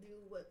able to do.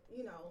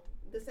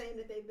 The same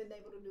that they've been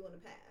able to do in the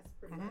past,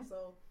 pretty much.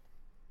 So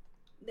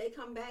they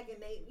come back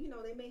and they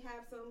may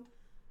have some,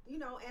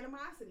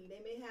 animosity.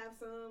 They may have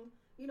some,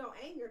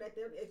 anger that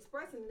they're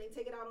expressing, and they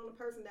take it out on the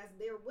person that's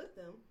there with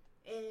them.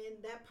 And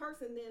that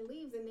person then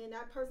leaves, and then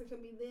that person can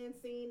be then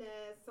seen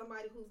as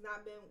somebody who's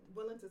not been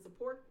willing to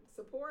support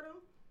them,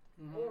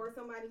 or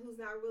somebody who's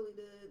not really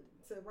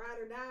to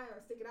ride or die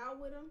or stick it out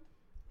with them.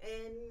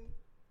 And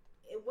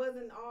it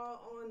wasn't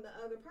all on the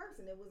other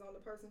person; it was on the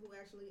person who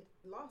actually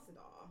lost it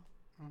all.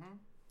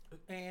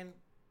 And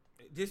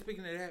just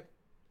speaking of that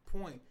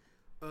point,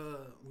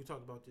 we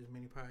talked about this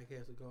many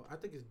podcasts ago. I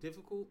think it's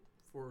difficult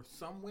for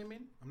some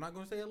women. I'm not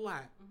going to say a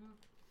lot.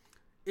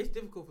 It's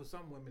difficult for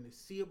some women to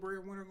see a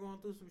breadwinner going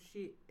through some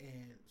shit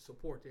and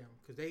support them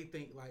because they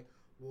think like,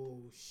 well,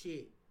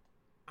 shit,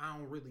 I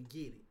don't really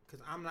get it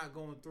because I'm not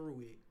going through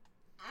it.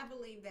 I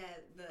believe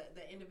that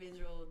the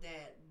individual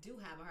that do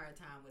have a hard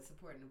time with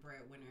supporting the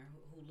breadwinner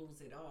who lose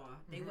it all,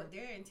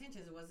 their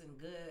intentions wasn't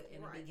good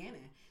in the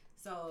beginning.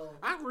 So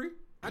I agree.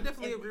 I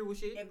definitely agree with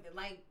shit.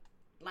 Like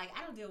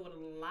I don't deal with a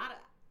lot of.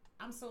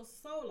 I'm so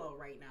solo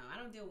right now. I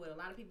don't deal with a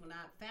lot of people,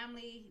 not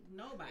family,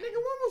 nobody. Nigga,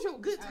 what was your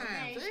good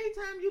times? Okay.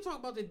 Anytime you talk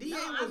about the DA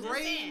was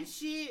raising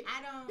shit.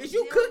 I don't. Is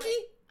you Cookie?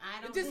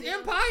 Is this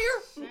Empire?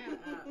 Shut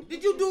up.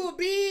 Did you do a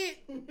bid?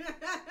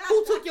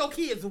 Who took your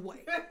kids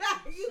away? Shut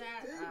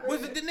up.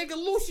 Was it the nigga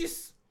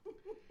Lucius?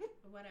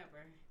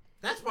 Whatever.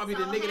 That's probably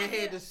the nigga that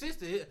had the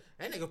sister.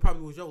 That nigga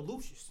probably was your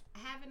Lucius.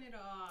 Having it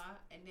all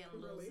and then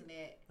losing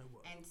it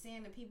and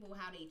seeing the people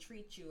how they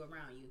treat you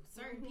around you.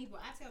 Certain people,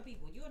 I tell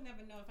people, you'll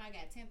never know if I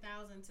got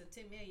 10,000 to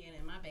 10 million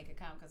in my bank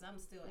account because I'm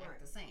still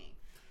at the same.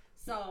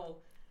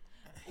 So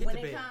when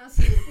it comes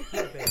to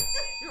you're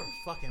a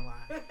fucking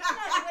liar.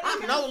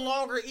 I no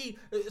longer eat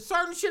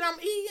certain shit I'm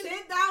eating.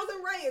 10,000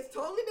 Ray is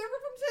totally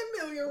different from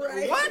 10 million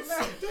Ray. What?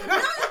 10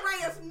 million Ray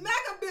is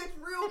mega bitch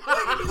real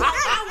quick. And be like,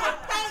 I would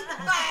pay the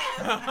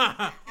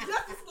five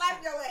just to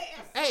slap your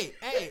ass. Hey.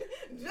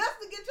 Just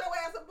to get your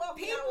ass above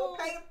me, I will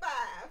pay the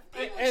five.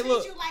 People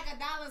treat you like a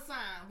dollar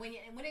sign when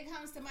it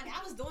comes to money.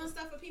 I was doing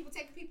stuff for people,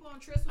 taking people on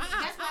trips.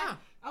 That's why.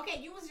 Okay,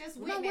 you was just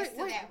witness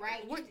to that,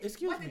 right?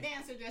 Excuse me. What the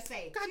dancer just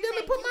say? God damn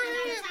it, put my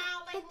hand.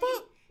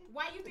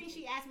 Why you think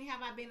she asked me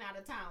have I been out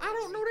of town? I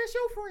don't know. That's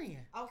your friend.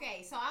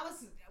 Okay, so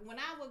when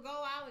I would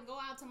go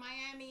out to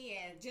Miami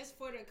and just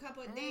for the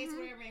couple of days,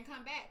 whatever, and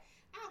come back,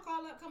 I'll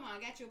call up. Come on,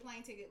 I got you a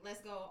plane ticket.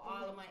 Let's go.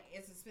 All of my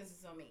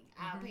expenses on me.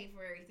 I'll pay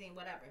for everything,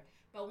 whatever.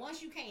 But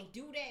once you can't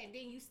do that, and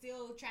then you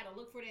still try to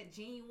look for that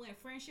genuine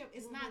friendship,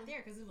 it's not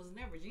there because it was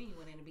never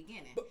genuine in the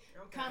beginning.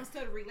 Comes to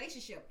the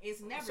relationship,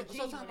 it's never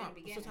genuine in the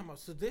beginning.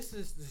 So this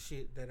is the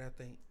shit that I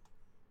think,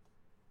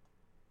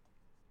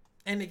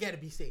 and it got to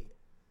be said.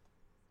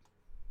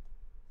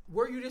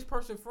 Were you this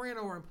person friend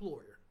or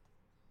employer?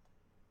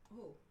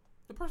 Who?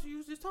 The person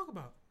you just talked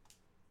about.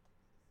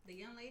 The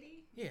young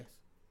lady? Yes.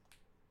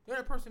 You're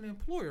that person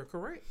employer,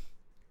 correct?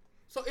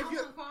 So if I you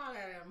wouldn't call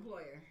that an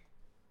employer.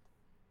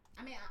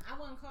 I mean, I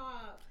wouldn't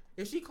call.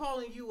 If she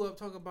calling you up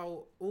talking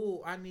about,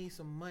 oh, I need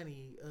some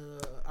money.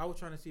 I was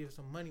trying to see if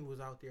some money was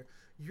out there.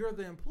 You're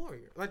the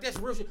employer. Like, that's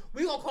real shit.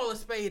 We gonna call a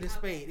spade a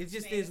spade. It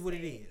just is what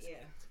it is.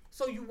 Yeah.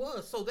 So you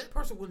was. So that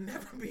person would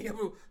never be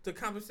able to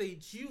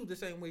compensate you the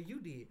same way you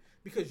did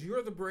because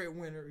you're the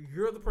breadwinner.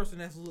 You're the person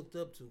that's looked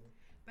up to.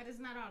 But it's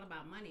not all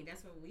about money.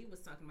 That's what we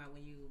was talking about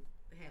when you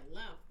had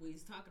left. We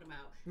was talking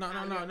about No.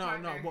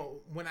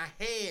 Well, when I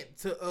had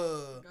to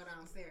go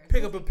downstairs,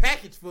 pick up a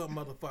package for a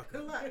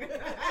motherfucker. Look. Is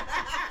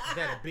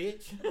that a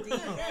bitch? DJ,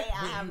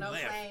 I have no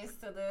claims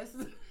to this.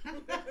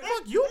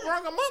 Fuck, you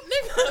brought them up,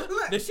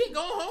 nigga. The shit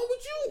going home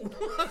with you.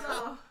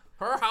 So,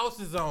 her house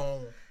is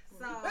on.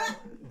 So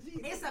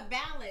it's a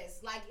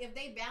balance. Like if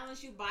they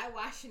balance you by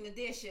washing the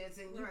dishes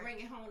and you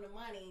bringing home the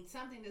money,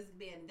 something that's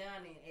being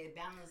done and it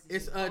balances.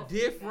 It's a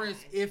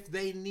difference if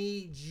they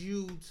need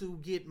you to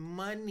get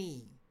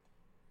money.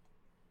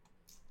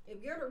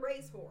 If you're the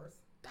racehorse.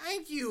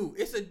 Thank you.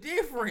 It's a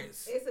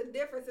difference. It's a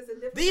difference.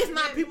 These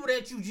not people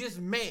that you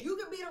just met. You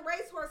could be the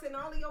racehorse in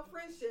all of your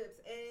friendships,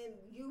 and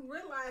you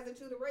realize that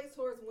you're the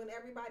racehorse when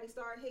everybody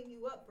start hitting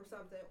you up for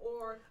something,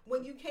 or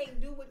when you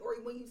can't do it, or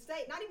when you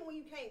say, not even when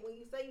you can't, when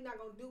you say you're not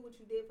gonna do what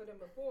you did for them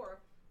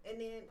before,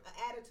 and then an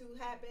attitude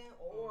happen,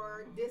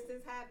 or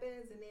distance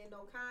happens, and then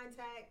no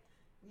contact.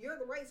 You're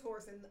the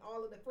racehorse in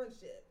all of the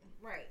friendship.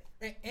 Right.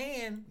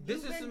 And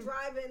this You've been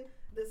driving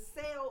the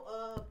sale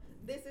of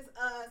this is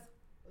us.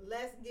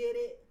 Let's get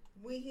it.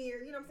 We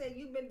here. You know what I'm saying?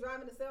 You've been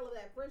driving the sale of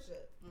that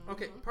friendship.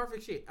 Okay,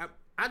 perfect shit.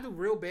 I do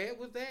real bad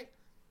with that.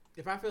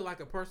 If I feel like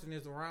a person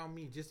is around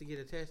me just to get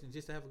attached and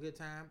just to have a good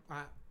time,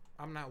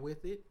 I'm not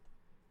with it.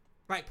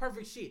 Like,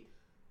 perfect shit.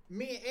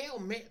 Me and Elle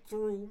met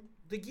through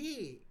the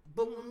gig.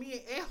 But when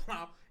me and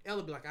Elle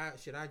would be like, I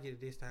get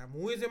it this time.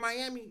 When we was in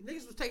Miami,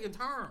 niggas was taking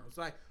turns.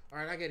 Like, all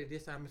right, I get it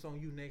this time. It's on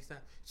you next time.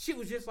 Shit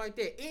was just like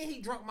that. And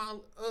he drunk my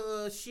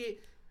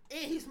shit.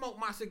 And he smoked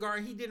my cigar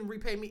and he didn't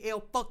repay me. Elle,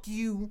 fuck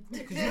you.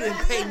 Because you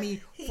didn't pay me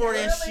for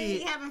that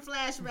shit. He having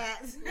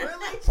flashbacks.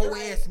 Really? Whole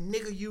ass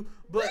nigga you.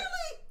 But,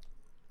 really?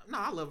 No,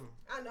 I love him.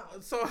 I know.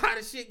 So how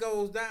the shit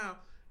goes down,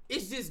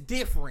 it's just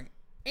different.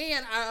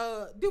 And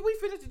did we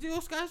finish the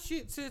Jill Scott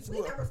shit since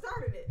we never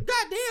started it?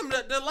 Goddamn,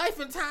 the life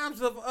and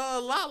times of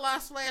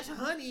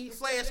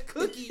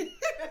Lala/Honey/Cookie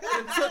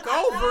and took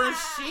over and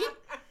shit.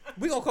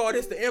 We gonna call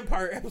this the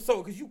Empire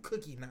episode because you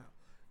Cookie now.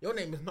 Your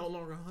name is no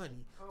longer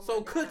Honey.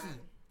 So Cookie.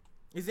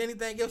 Is there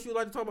anything else you'd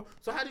like to talk about?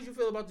 So how did you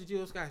feel about the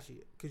Jill Scott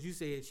shit? Because you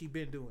said she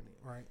been doing it,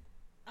 right?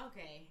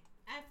 Okay.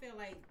 I feel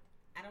like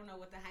I don't know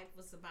what the hype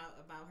was about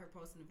her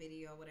posting the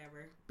video or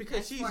whatever.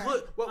 Because she's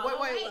wait.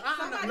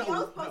 Somebody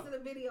else posted a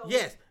video.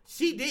 Yes,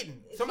 she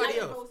didn't. Somebody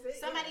else.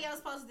 Somebody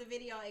else posted the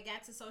video. It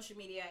got to social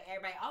media.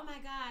 Everybody, oh my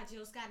God,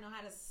 Jill Scott know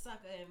how to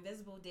suck an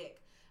invisible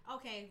dick.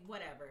 Okay,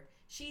 whatever.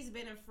 She's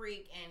been a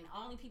freak, and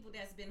only people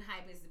that's been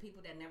hype is the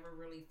people that never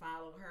really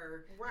followed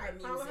her. Right, her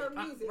music. follow her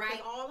music.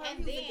 Right, all her and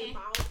music then.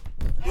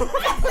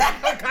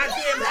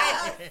 Goddamn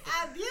hand.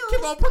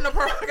 Keep on putting up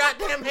her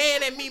goddamn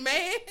hand at me,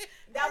 man.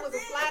 That was a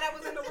fly that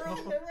was in the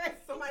room.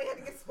 Somebody had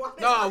to get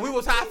swatted. No, we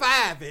was high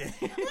fiving.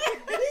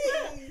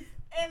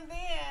 And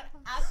then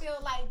I feel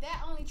like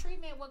that only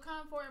treatment would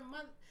come for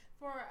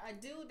a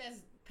dude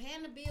that's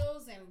paying the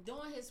bills and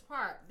doing his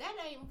part. That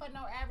ain't for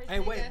no average. Hey,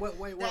 wait.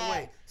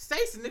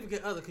 Say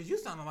significant other, because you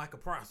sounding like a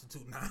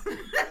prostitute now.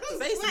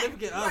 Say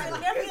significant other.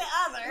 Significant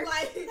other.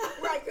 Right.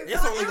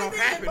 It's only gonna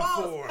happen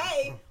for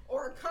pay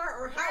or a car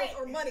or house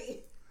or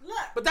money.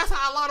 Look. But that's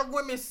how a lot of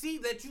women see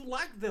that you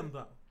like them,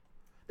 though.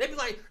 They be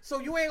like, so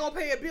you ain't gonna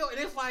pay a bill, and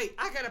it's like,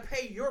 I gotta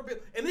pay your bill,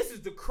 and this is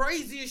the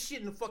craziest shit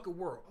in the fucking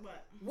world.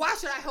 What? Why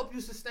should I help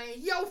you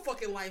sustain your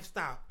fucking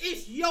lifestyle?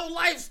 It's your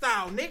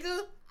lifestyle,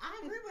 nigga. I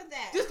agree with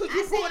that. Just because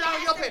you pull it out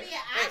of your pay.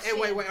 Hey,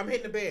 wait, I'm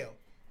hitting the bell.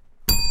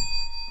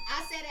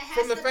 I said it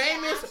has to be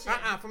an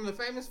option. From the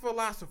famous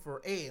philosopher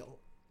Elle.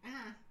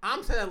 Uh-huh.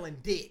 I'm telling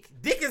Dick.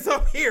 Dick is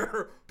up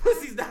here.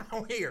 Pussy's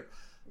down here.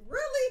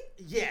 Really?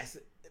 Yes.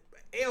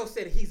 Elle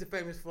said he's a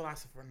famous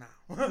philosopher now.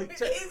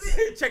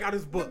 check out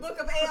his book. The book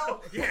of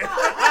Elle. Yeah.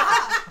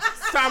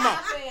 Time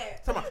out.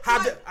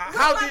 How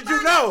did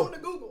you know?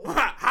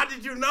 How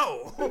did you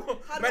know?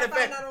 Matter of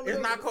fact,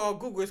 it's not called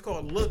Google. It's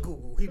called Look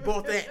Google. He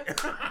bought that.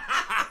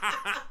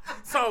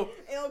 So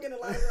Elle getting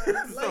a lot of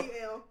love. Love you,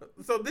 Elle.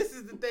 So this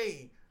is the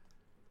thing.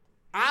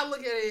 I look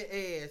at it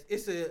as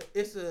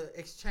it's a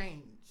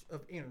exchange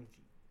of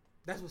energy.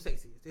 That's what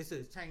sex is. It's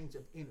an exchange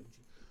of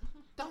energy.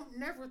 Don't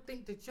never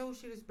think that your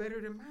shit is better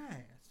than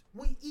mine.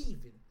 We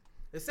even.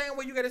 The same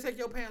way you got to take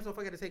your pants off,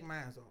 I got to take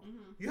mine off.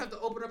 You have to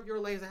open up your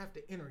legs. I have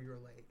to enter your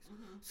legs.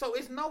 So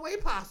it's no way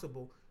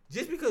possible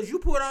just because you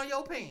put on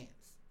your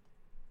pants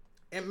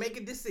and make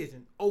a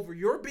decision over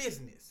your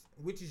business,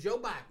 which is your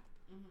body,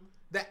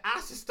 that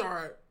I should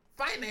start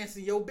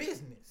financing your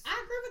business.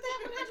 I agree with that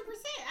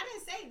 100%. I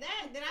didn't say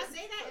that. Did I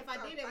say that? If I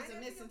did, it was a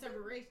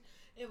misinterpretation.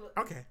 It was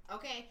Okay.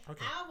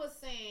 I was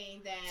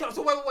saying that.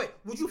 So wait.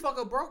 Would you fuck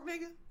a broke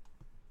nigga?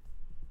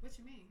 What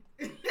you mean?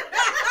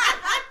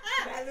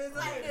 That is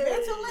like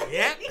mentally.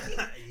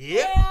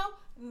 Yep. Hell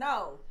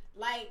no.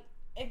 Like,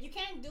 if you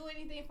can't do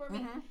anything for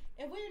me,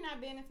 if we're not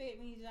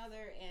benefiting each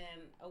other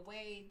in a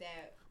way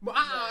that. But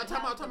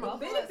talking about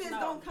benefits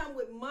don't come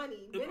with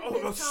money.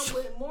 Benefits come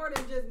with more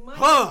than just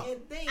money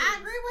and things. I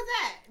agree with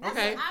that.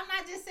 Okay. I'm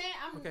not just saying.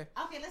 Okay.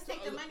 Let's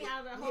take the money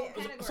out of the whole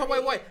category. So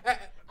wait.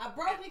 A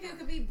broke nigga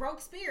could be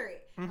broke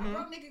spirit. A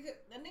broke nigga could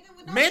a nigga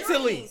with no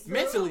mentally.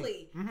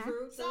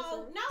 True.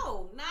 So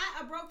no, not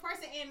a broke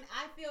person. And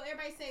I feel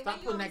everybody say,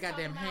 stop putting that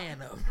goddamn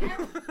hand up.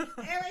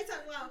 Everybody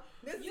talk about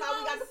this is how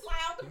we got to fly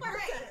out the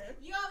person.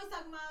 You always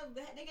talking about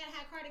they gotta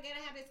have car, they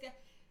gotta have this.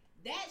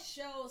 That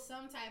shows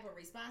some type of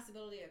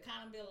responsibility,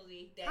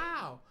 accountability. That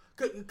how?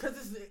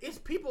 Because it's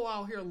people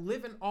out here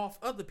living off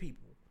other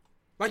people.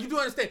 Like, you do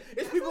understand?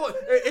 It's people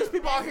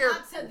out here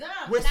up to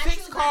them. with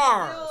 6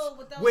 cars.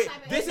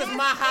 This is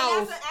my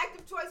house. That's an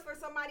active choice for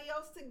somebody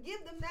else to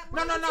give them that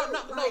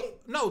money.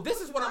 No.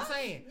 This is what I'm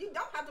saying. You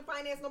don't have to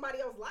finance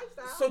nobody else's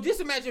lifestyle. So just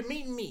imagine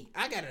meeting me.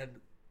 I got a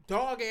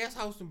dog ass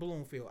house in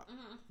Bloomfield.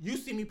 You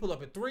see me pull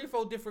up in 3 or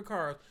 4 different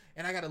cars,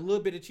 and I got a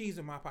little bit of cheese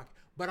in my pocket.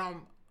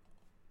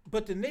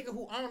 But the nigga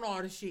who own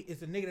all this shit is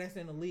the nigga that's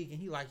in the league,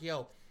 and he like,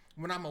 yo,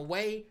 when I'm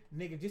away,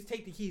 nigga, just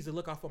take the keys and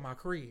look out for my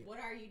crib.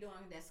 What are you doing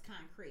that's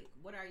concrete?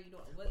 What are you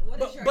doing?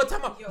 What is but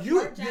talking about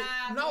your job?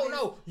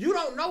 No, you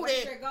don't know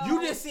that.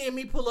 You just seeing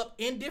me pull up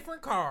in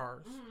different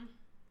cars.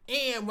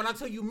 And when I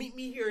tell you meet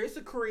me here, it's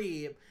a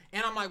crib.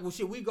 And I'm like, well,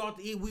 shit, we go out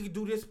to eat. We can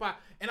do this spot.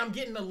 And I'm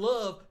getting the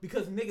love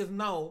because niggas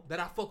know that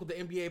I fuck with the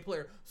NBA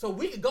player. So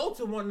we could go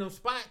to one of them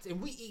spots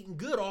and we eating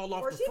good all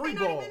off the free ball. Or she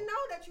may not even know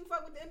that you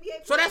fuck with the NBA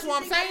player. So that's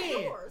what I'm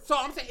saying. So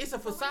I'm saying it's a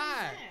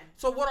facade.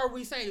 So what are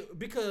we saying?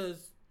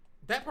 Because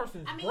that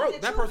person is broke.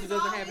 That person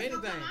doesn't have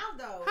anything.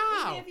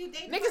 How?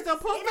 Niggas done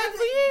pump back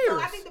for years. So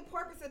I think the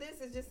purpose of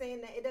this is just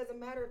saying that it doesn't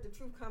matter if the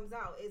truth comes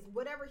out. It's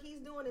whatever he's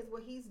doing is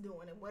what he's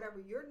doing, and whatever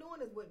you're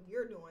doing is what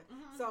you're doing.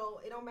 So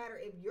it don't matter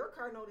if your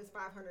car note is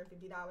 $550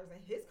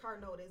 and his car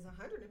note is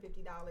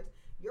 $150.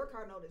 Your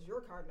car note is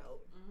your car note.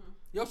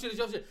 Your shit is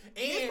your shit.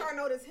 And his car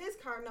note is his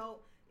car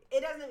note.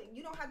 It doesn't.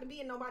 You don't have to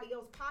be in nobody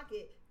else's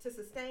pocket to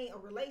sustain a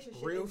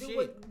relationship. Real do shit.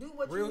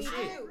 What you need to do.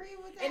 I agree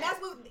with that. And that's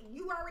what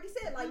you already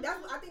said. Like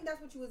I think that's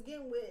what you was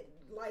getting with,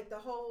 like the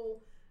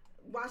whole.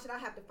 Why should I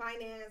have to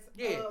finance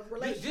a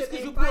relationship just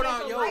because you and put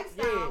on your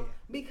lifestyle?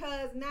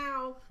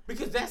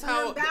 Because that's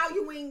how you're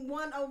valuing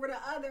one over the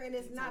other, and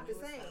it's not the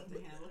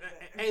same.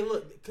 Hey,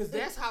 look, because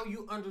that's how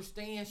you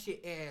understand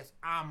shit as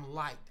I'm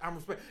liked, I'm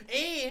respected,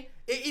 and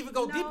it even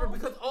go deeper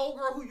because old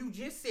girl who you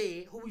just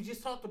said, who we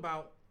just talked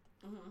about,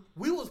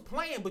 we was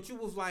playing, but you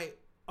was like,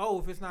 oh,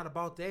 if it's not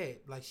about that,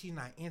 like she's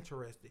not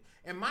interested.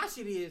 And my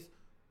shit is,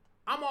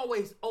 I'm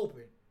always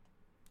open,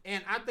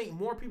 and I think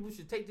more people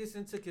should take this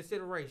into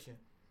consideration.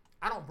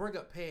 I don't bring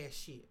up past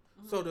shit.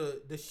 So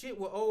the shit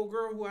with old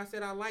girl who I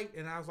said I liked,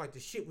 and I was like, the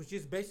shit was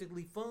just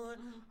basically fun.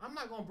 I'm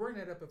not gonna bring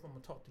that up if I'm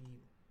gonna talk to you.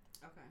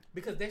 Okay.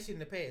 Because that shit in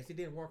the past, it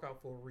didn't work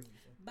out for a reason.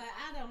 But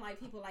I don't like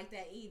people like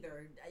that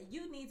either.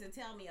 You need to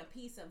tell me a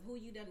piece of who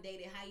you done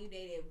dated, how you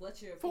dated,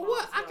 what your for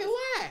what? I can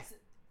lie.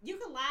 You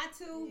can lie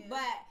too,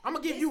 but I'm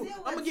gonna give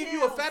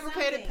you a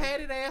fabricated,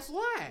 padded ass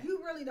lie.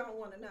 You really don't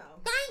want to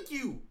know. Thank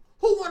you.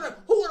 Who wanna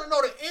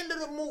know the end of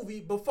the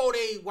movie before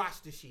they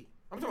watch the shit?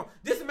 I'm talking.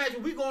 Just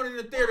imagine we going in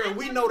the theater and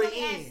we know the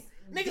end.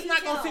 Niggas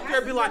not gonna sit there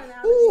and be like,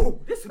 "Ooh,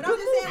 this is a good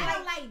movie." I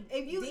don't like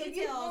if you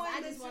go I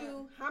into just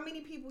wanna, how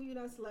many people you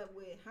done slept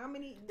with, how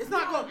many. It's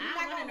not gonna.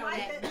 I want to know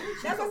that.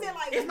 That's what I said.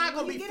 Like, it's not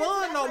gonna be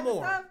fun no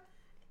more. Stuff,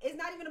 it's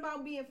not even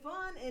about being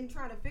fun and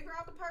trying to figure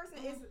out the person.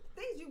 It's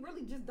things you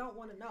really just don't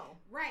want to know.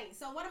 Right.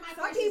 So what am I?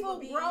 Some people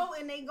grow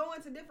and they go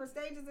into different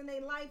stages in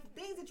their life.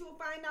 Things that you will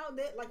find out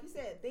that, like you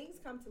said, things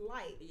come to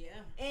light. Yeah.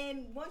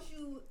 And once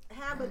you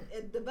have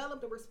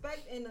developed a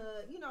respect and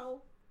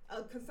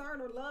a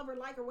concern or love or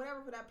like or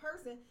whatever for that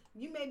person,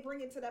 you may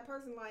bring it to that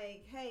person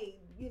like,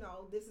 hey,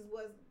 this is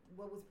what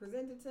was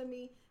presented to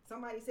me.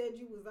 Somebody said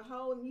you was a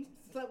hoe and you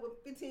slept with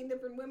 15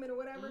 different women or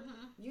whatever.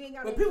 You ain't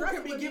got to. But people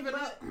can be giving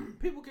up.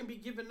 People can be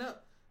giving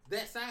up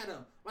that side of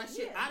them. Like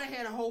shit, I done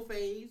had a whole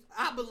phase.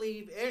 I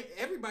believe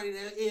everybody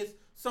that is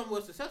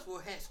somewhat successful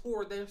has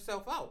whored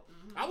themselves out.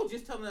 I was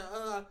just telling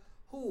I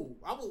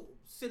was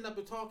sitting up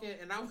and talking,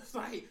 and I was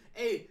like,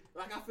 hey,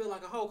 like I feel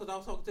like a hoe because I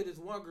was talking to this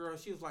one girl.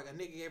 She was like, a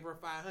nigga gave her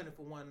 $500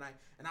 for one night,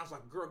 and I was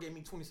like, girl gave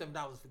me $27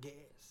 for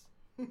gas.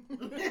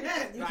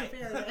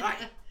 Like,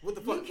 what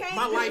the fuck? can't-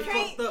 My you life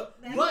can't- fucked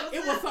up. But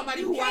it was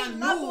somebody who I can't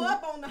level knew.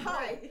 up on the hoe.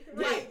 Right.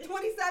 Like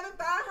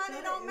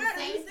 27,500 don't matter.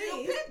 Same You still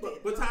thing.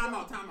 pimped But it. time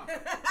out.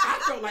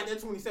 I felt like that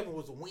 27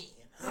 was a win.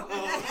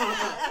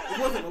 It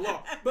wasn't a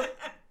law.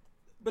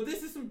 But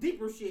this is some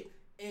deeper shit,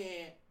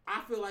 and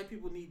I feel like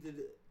people need to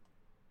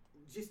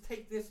just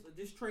take this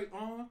trait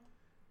on.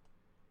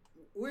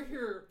 We're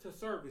here to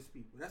service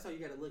people. That's how you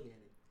got to look at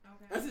it.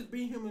 Okay. That's just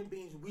being human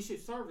beings. We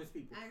should service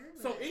people. I agree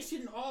with So that. it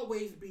shouldn't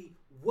always be,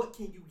 what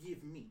can you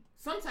give me?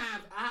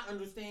 Sometimes I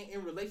understand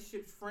in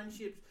relationships,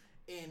 friendships,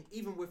 and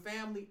even with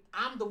family,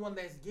 I'm the one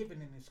that's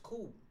giving and it's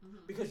cool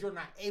because you're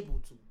not able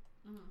to.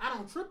 I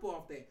don't trip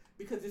off that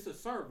because it's a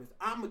service.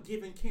 I'm a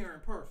giving,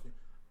 caring person.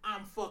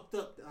 I'm fucked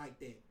up like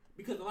that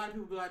because a lot of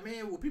people be like,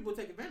 man, will people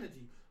take advantage of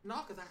you? No,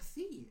 because I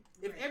see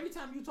it. If every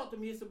time you talk to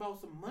me it's about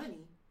some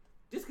money,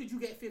 just because you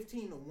get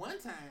 15 to one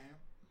time,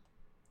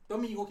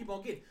 don't mean you're going to keep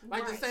on getting.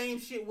 Like the same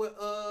shit with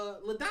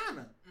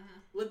LaDonna.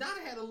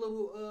 LaDonna had a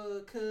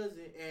little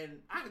cousin, and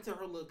I could tell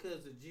her little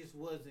cousin just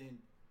wasn't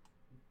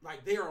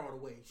like there all the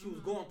way. She was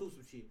going through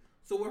some shit.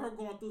 So with her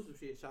going through some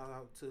shit, shout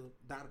out to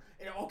Donna.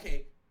 And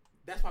okay,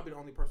 that's probably the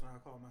only person I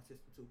call my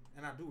sister too.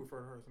 And I do refer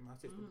to her as my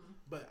sister.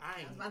 But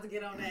I ain't. I was about to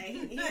get on that.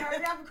 He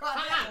already have called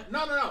that.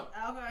 No.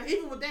 Okay.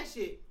 Even with that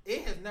shit,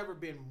 it has never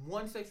been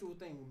one sexual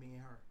thing with me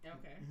and her.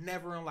 Okay.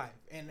 Never in life.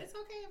 And It's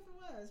okay if it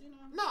was, you know.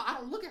 no, I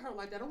don't look at her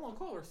like that. I won't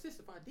call her sis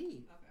if I did.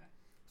 Okay.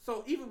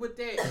 So even with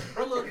that,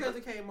 her little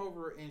cousin came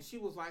over and she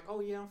was like, "Oh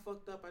yeah, I'm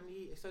fucked up. I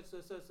need such.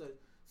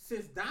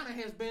 Since Donna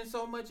has been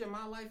so much in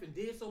my life and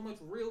did so much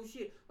real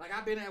shit, like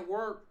I've been at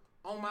work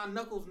on my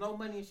knuckles, no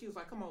money, and she was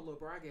like, "Come on, little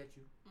bro, I got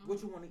you.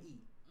 What you want to eat?"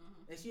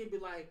 And she'd be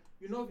like,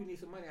 "You know, if you need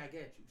some money, I got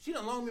you." She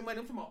done loaned me money.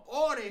 I'm talking about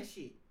all that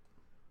shit.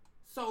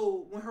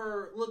 So when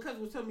her little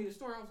cousin was telling me the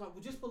story, I was like,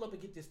 "Well, just pull up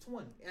and get this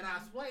 20." And I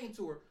explained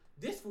to her,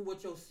 this for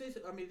what your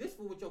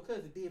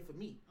cousin did for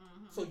me.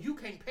 So you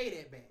can't pay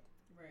that back.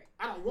 Right.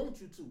 I don't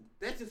want you to.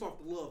 That's just off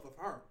the love of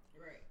her.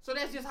 Right. So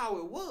that's just how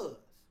it was.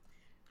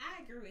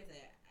 I agree with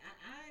that.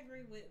 I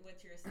agree with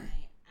what you're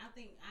saying. I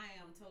think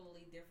I am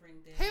totally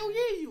different than Hell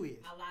yeah, you is.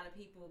 a lot of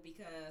people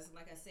because,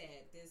 like I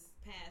said, this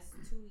past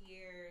 2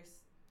 years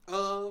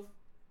Of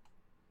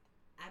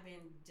I've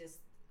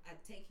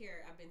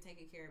been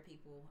taking care of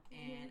people,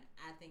 and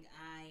I think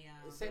I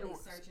am Say the- really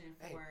searching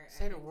for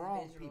say an the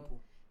wrong individual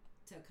people.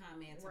 to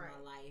come into my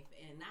life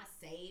and not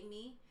save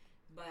me,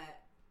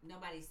 but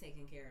nobody's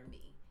taking care of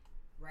me.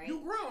 Right?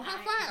 You grown.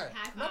 High High five.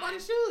 five. Nobody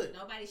should.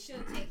 Nobody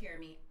should take care of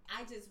me.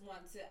 I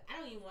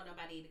don't even want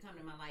nobody to come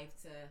to my life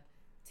to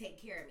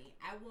take care of me.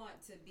 I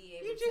want to be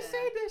able to. You just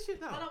said that shit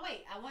though. Hold on,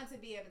 wait. I want to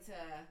be able to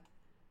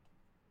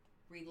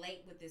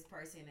relate with this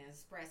person and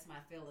express my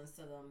feelings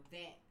to them.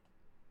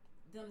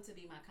 Them to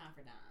be my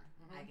confidant,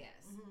 I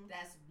guess.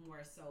 That's more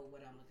so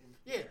what I'm looking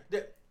for. Yeah.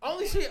 The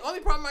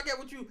only problem I got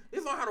with you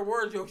is on how to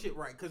word your shit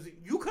right. Cause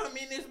you come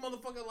in this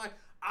motherfucker like,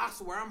 I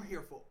swear I'm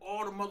here for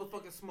all the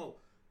motherfucking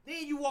smoke.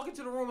 Then you walk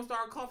into the room and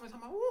start coughing.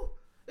 I'm like, woo,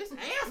 this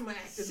asthma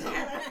acting up.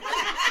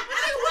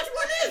 Hey, which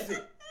one is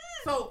it?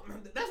 So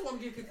that's what I'm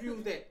getting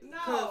confused at.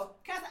 No,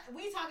 because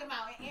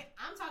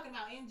I'm talking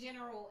about in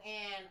general,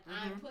 and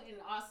I'm putting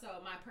also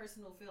my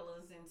personal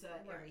feelings into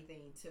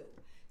everything too.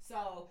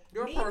 So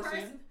You're a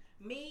person.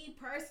 Me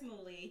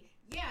personally,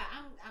 yeah,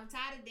 I'm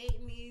tired of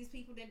dating these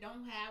people that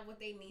don't have what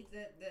they need.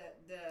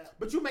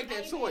 But you make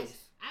that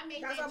choice. I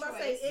make That's that what I'm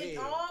choice. about to say. It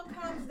all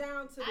comes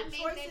down to I the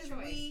make that choices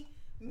choice. we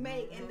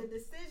make and the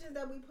decisions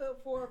that we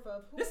put forth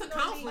of who This a we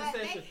gonna counseling be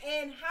session.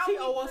 and how She we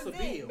owe us a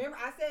present. bill. Remember,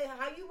 I said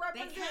how you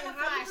They represent,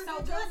 camouflage how you so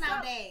present good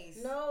yourself. nowadays.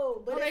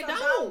 No, but No, they it's about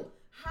don't.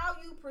 how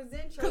you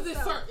present Because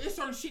yourself. it's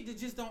certain shit that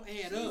just don't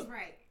add She's up.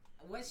 right.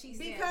 What she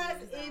said. Because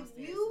was if downstairs.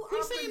 you He's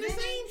are saying the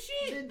presenting same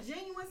shit. the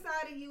genuine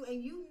side of you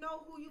and you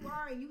know who you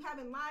are and you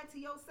haven't lied to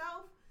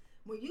yourself,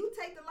 when you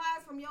take the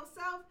lies from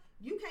yourself,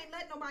 you can't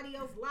let nobody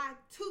else lie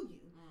to you.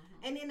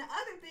 And then the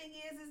other thing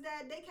is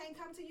that they can't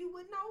come to you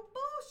with no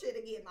bullshit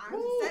again. I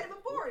said it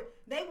before.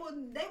 They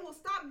will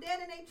stop dead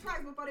in their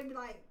tracks before they be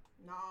like,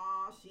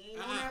 nah, she ain't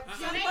on that.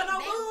 She ain't on no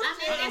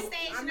bullshit. I'm at that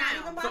stage I'm now. not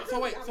even about So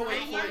to. wait.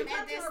 I'm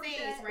at this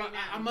stage right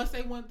now. I must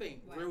say one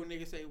thing. What? Real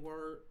niggas say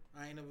word.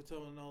 I ain't never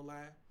told no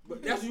lie.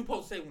 But that's what you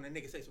supposed to say when a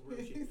nigga say some real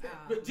shit.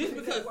 But just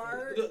because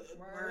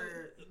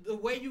the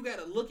way you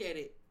gotta look at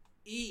it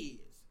is,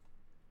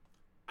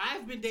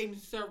 I've been dating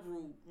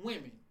several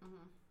women,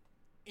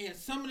 and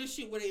some of the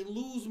shit where they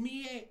lose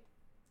me at,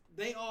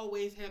 they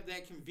always have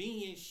that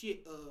convenient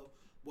shit of,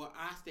 well,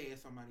 I stay at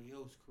somebody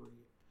else's crib.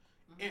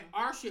 And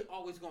our shit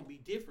always gonna be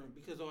different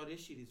because all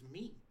this shit is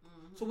me.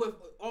 So with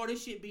all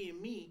this shit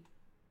being me,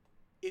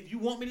 if you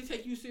want me to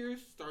take you serious,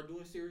 start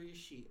doing serious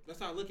shit. That's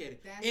how I look at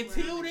it. That's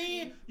Until right.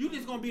 then, you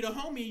just gonna be the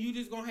homie and you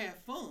just gonna have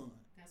fun.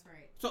 That's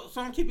right. So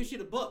I'm keeping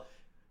shit a buck.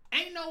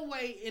 Ain't no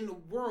way in the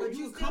world But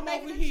you you can still come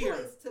making over a here.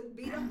 choice to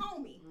be the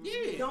homie.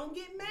 Yeah. Don't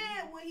get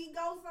mad when he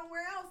goes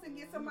somewhere else and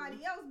get somebody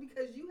else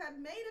because you have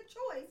made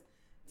a choice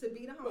to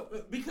be the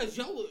homie. Because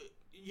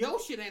your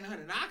shit ain't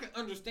 100. I can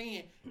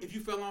understand if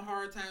you fell on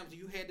hard times and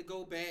you had to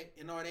go back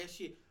and all that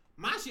shit.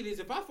 My shit is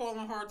if I fall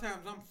on hard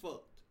times, I'm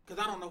fucked.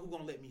 Because I don't know who's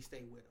going to let me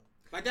stay with them.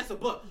 Like, that's a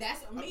book.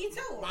 That's me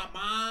too. My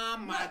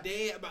mom, my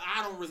dad, but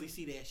I don't really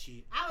see that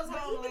shit. I was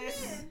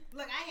homeless.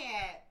 Look, I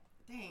had,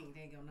 dang,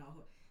 they don't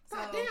know. So,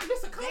 God damn,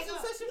 this a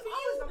counseling session for You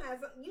always gonna have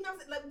some, you know,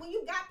 like when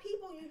you got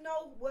people, you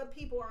know what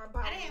people are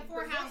about. I had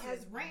 4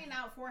 houses, renting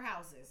out 4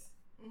 houses.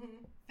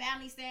 Mm-hmm.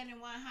 Family staying in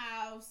one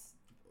house,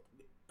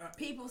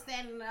 people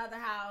staying in the other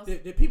house.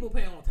 The people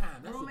pay on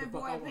time. That's room what the and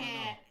fuck I board want to know.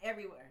 paying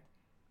everywhere.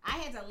 I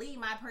had to leave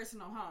my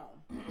personal home,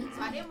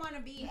 so I didn't want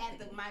to be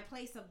at my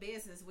place of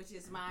business, which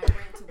is my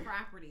rental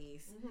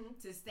properties,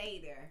 to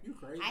stay there. You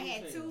crazy? I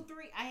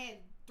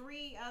had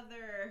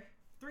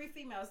 3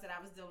 females that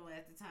I was dealing with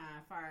at the time,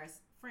 as far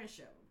as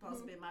friendship.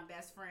 Supposed to be my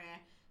best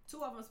friend.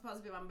 2 of them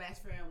supposed to be my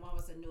best friend. 1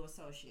 was a new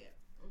associate.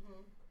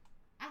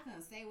 I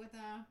couldn't stay with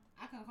them.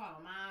 I couldn't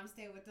call my mom,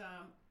 stay with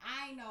them.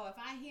 I know if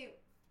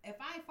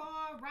I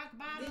fall rock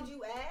bottom. Did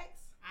you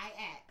ask? I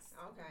asked.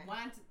 Okay.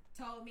 One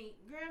told me,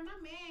 girl, my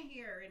man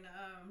here, and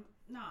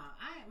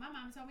my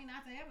mom told me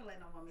not to ever let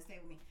no woman stay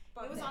with me.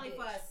 Fuck it was that only bitch.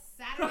 for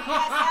Saturday.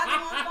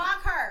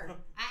 Fuck her.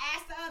 I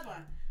asked the other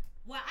one,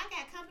 well, I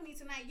got company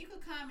tonight. You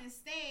could come and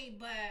stay,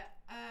 but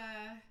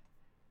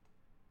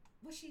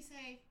what she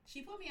say?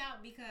 She put me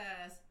out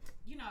because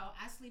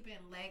I sleep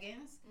in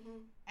leggings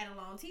and a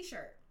long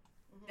t-shirt.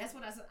 That's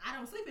what I said. I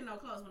don't sleep in no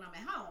clothes when I'm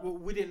at home. Well,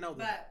 we didn't know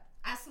that.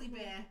 But I sleep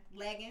in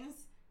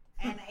leggings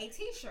and a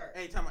t-shirt.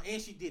 Hey, time out.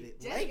 And she did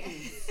it.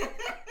 Leggings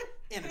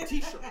and a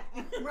t-shirt.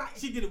 Right.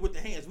 She did it with the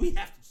hands. We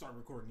have to start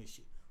recording this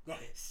shit. Go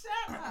ahead.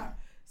 Shut up.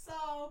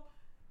 So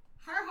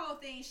her whole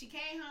thing, she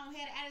came home,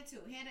 had an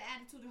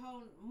attitude the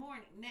whole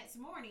next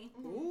morning.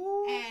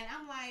 Ooh. And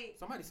I'm like,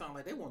 somebody sound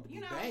like they wanted to be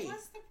bad.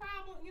 What's the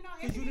problem?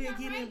 Because you didn't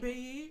get in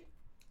bed?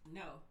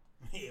 No.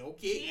 Yeah,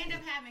 okay. She ended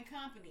up having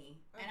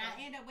company. And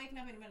I ended up waking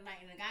up in the middle of the night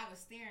and the guy was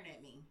staring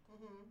at me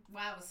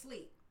while I was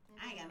asleep.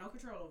 I ain't got no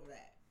control over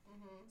that.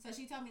 So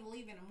she told me to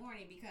leave in the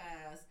morning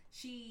because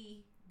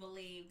she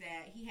believed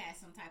that he had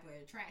some type of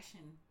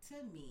attraction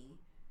to me.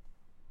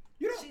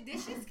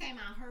 This shit came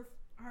out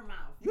her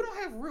mouth. You don't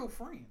have real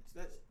friends.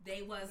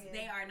 They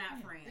are not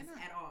friends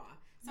at all.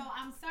 So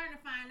I'm starting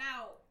to find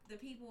out the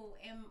people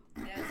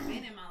that's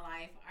been in my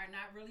life are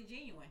not really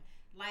genuine.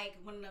 Like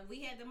when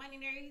we had the money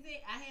and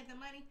everything, I had the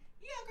money.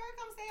 Yeah, girl,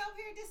 come stay over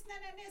here. This,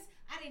 and this.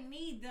 I didn't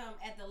need them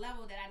at the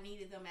level that I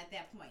needed them at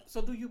that point. So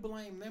do you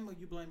blame them or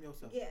you blame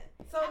yourself? Yeah.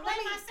 So I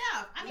blame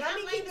myself. I mean, I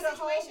blame the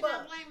situation.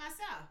 I blame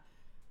myself.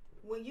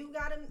 When you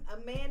got a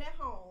man at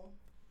home,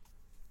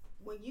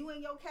 when you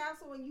in your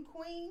castle and you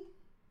queen,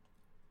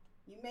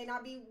 you may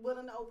not be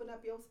willing to open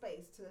up your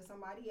space to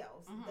somebody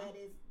else that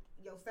is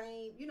your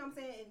same, you know what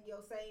I'm saying, in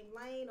your same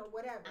lane or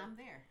whatever. I'm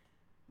there.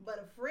 But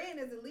a friend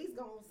is at least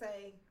gonna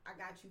say, I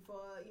got you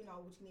for,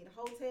 what you need, a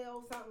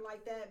hotel, something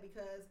like that,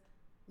 because,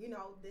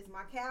 this is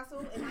my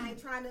castle, and I ain't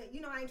trying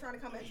to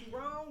come at you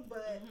wrong,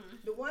 but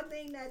the one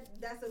thing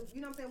that's a, you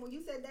know what I'm saying, when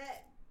you said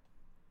that,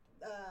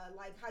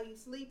 like how you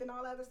sleep and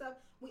all that other stuff,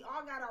 we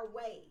all got our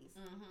ways.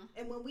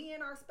 And when we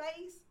in our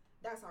space,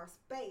 that's our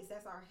space,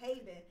 that's our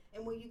haven.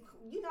 And when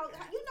you know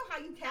how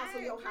you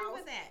castle your house.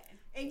 With that.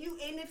 And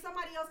if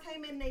somebody else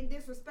came in and they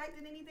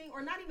disrespected anything,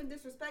 or not even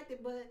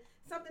disrespected, but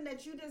something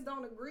that you just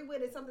don't agree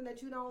with, is something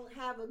that you don't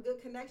have a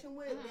good connection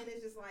with, then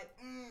it's just like,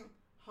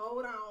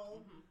 hold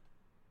on.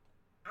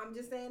 I'm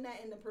just saying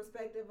that in the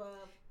perspective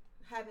of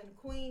having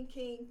queen,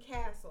 king,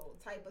 castle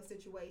type of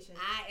situation.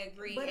 I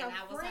agree, but and a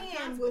I was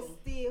friend would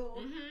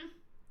still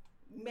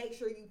make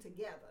sure you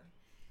together.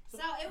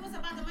 So it was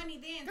about the money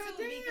then too,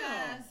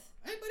 because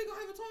everybody gonna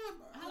have a time.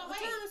 Hold on, wait.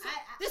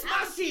 This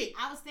my shit.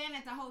 I was staying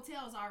at the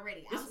hotels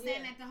already. I was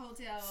staying at the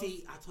hotels.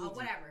 See, I told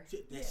you. Whatever.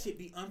 That shit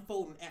be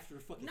unfolding after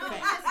the fucking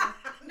fact.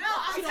 No,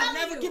 I'm she don't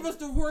never give us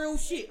the real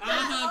shit.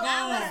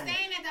 I was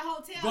staying at the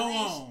hotel. Go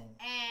on.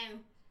 And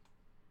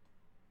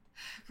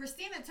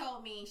Christina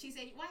told me, she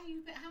said,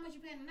 how much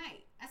you paying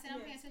tonight? I said,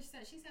 I'm paying such and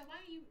such. She said,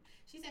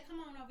 she said, come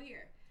on over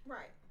here.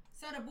 Right.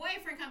 So the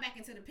boyfriend come back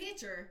into the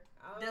picture.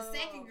 The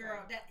second girl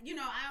that,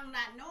 I'm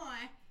not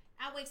knowing.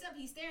 I wakes up,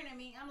 he's staring at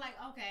me. I'm like,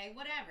 okay,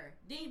 whatever.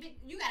 Then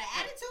you got an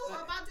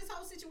attitude about this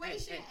whole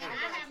situation, and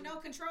I have no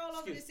control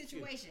over this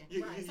situation.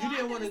 You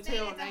didn't want to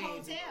tell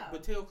names,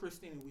 but tell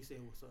Christina we said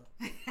what's up.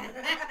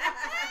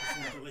 Just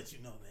wanted to let you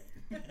know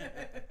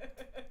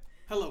that.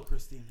 Hello,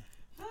 Christina.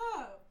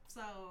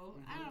 So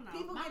I don't know.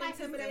 People get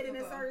intimidated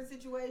in certain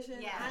situations.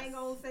 Yes. I ain't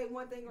gonna say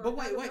one thing or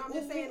another. But I'm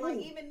just saying, like,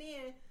 even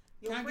then,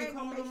 your friend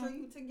gonna make sure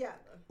you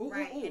together.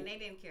 Right, and they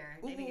didn't care.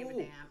 They didn't give a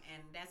damn,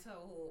 and that's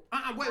who.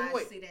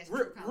 Wait.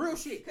 Real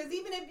shit. Because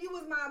even if you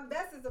was my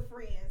bestest of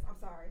friends, I'm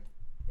sorry.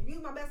 If you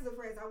was my bestest of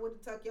friends, I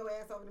would tuck your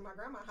ass over to my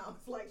grandma's house.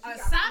 Like, she got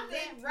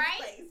something,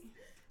 right? Space.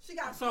 She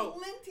got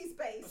plenty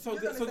space. So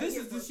this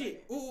is the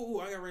shit.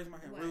 I gotta raise my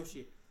hand. Real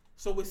shit.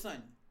 So with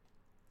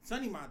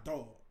Sonny my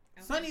dog.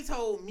 Okay. Sonny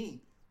told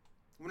me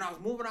when I was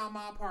moving out of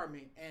my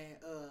apartment and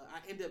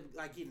I ended up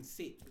like getting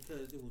sick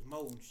because it was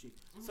mold and shit.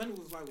 Sonny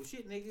was like, well,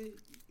 shit, nigga,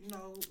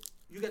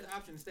 you got the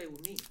option to stay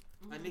with me.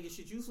 Like, nigga,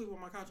 shit, you sleep on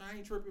my couch. I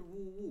ain't tripping.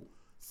 Woo woo.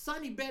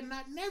 Sonny better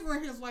not never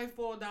in his life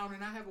fall down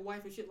and I have a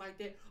wife and shit like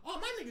that. Oh,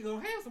 my nigga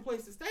gonna have some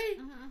place to stay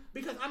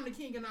because I'm the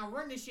king and I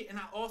run this shit and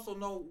I also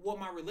know what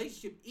my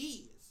relationship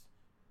is.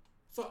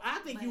 So I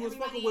think you was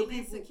fucking with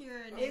people. It's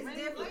different.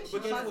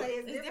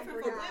 It's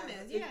different for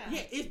women. Yeah,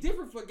 it's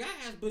different for guys,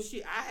 but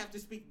shit, I have to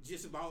speak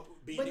just about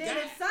being a guy. But then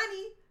if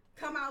Sonny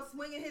come out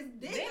swinging his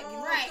dick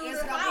right,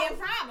 it's gonna be a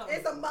problem.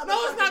 It's a motherfucking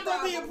No, it's not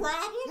gonna be a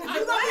problem. You gonna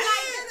be like,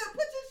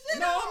 put your shit on.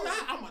 No, I'm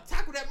not. I'm gonna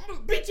tackle that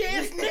bitch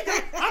ass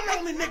nigga. I'm the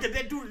only nigga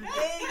that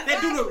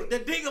do the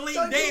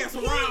ding-a-ling dance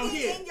around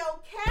here. In your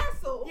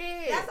castle.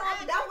 Yeah. That's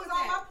all. That was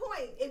all my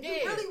point. If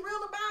you really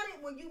real about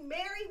it, when you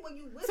married, when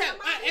you with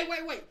somebody, hey,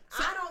 wait.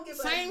 I don't give a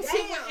same damn.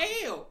 shit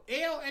with L.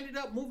 L ended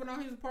up moving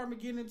out his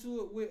apartment, getting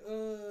into it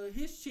with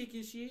his chick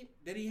and shit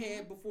that he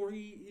had before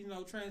he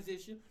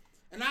transitioned.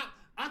 And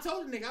I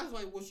told the nigga, I was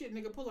like, well, shit,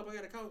 nigga, pull up. I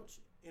got a couch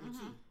and a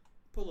key.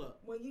 Pull up.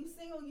 When you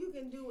single, you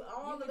can do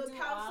all of the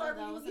couch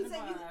surfing. You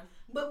said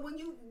but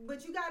you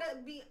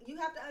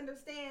have to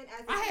understand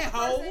as a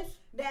person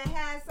that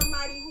has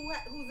somebody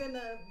who's in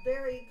a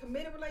very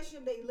committed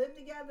relationship, they live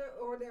together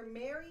or they're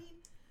married.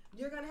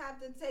 You're gonna have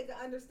to take an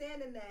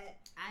understanding that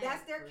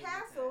that's their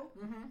castle,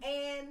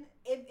 and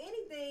if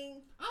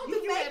anything,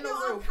 you make them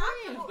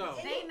uncomfortable.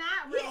 They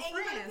not real friends.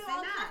 You're gonna feel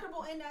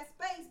uncomfortable in that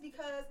space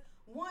because.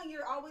 One,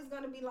 you're always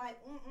gonna be like,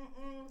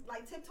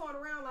 like tiptoeing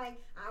around, like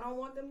I don't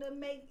want them to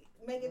make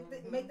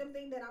them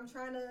think that I'm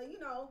trying to,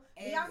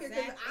 be out here.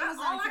 Because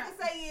all I can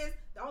say is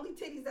the only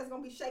titties that's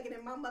gonna be shaking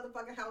in my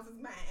motherfucking house is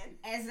mine.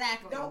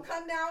 Exactly. Don't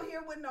come down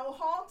here with no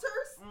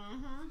halters.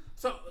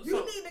 So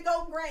you need to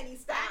go granny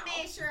style.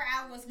 I made sure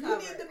I was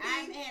covered. You need to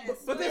be.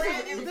 But this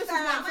is what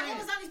I'm saying. It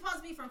was only supposed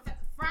to be from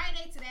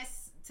Friday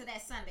to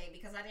that Sunday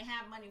because I didn't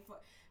have money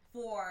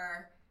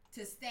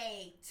to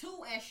stay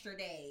 2 extra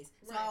days.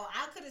 So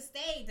I could have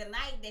stayed the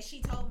night that she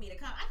told me to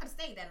come. I could have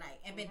stayed that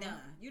night and been done.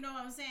 You know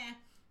what I'm saying?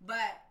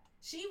 But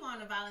she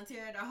wanted to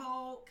volunteer the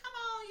whole, come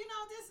on,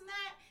 this and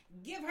that.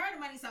 Give her the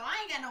money. So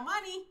I ain't got no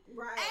money.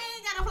 Right. I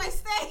ain't got no place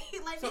to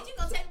stay. Like, bitch, you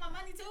gonna take my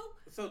money too?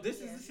 So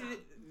this is the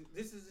shit.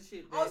 This is the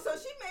shit. So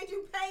she made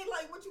you pay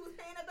like what you was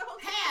paying at the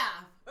hotel?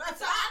 Half.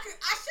 So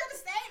I should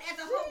have stayed at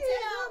the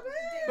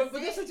hotel.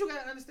 But this is what you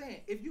gotta understand.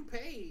 If you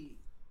paid,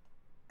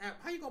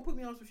 how you gonna put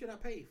me on some shit I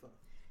paid for?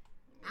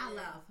 I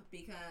love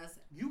because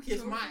you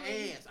kiss my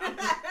ass.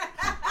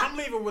 I'm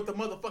leaving with the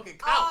motherfucking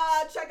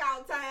couch.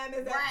 Checkout time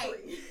is at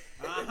 3.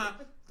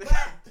 The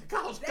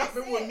couch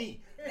coming with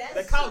me. That's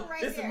the couch.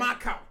 Right this there. is my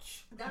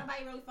couch.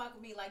 Nobody really fuck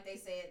with me like they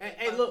said.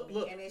 Hey, look.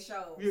 And it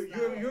shows.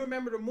 You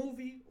remember the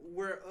movie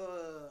where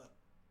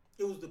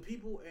it was the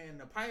people and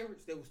the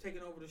pirates that was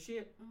taking over the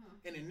ship,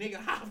 and the nigga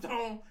hopped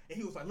on and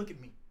he was like, "Look at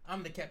me,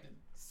 I'm the captain."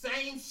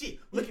 Same shit.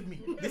 Look at me.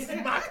 This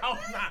is my couch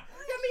now.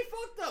 Get me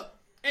fucked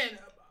up. And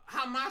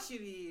how my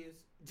shit is,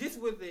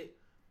 just with it,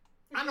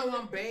 I know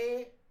I'm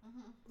bad.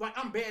 Like,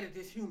 I'm bad at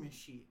this human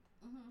shit.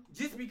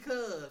 Just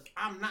because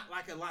I'm not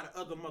like a lot of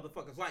other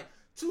motherfuckers. Like,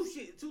 two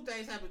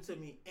things happened to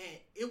me, and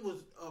it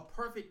was a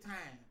perfect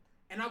time.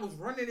 And I was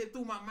running it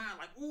through my mind,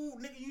 like, ooh,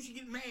 nigga, you should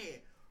get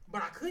mad.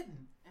 But I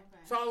couldn't.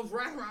 Okay. So I was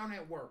riding around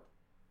at work.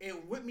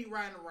 And with me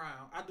riding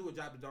around, I do a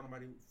job that don't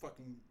nobody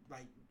fucking,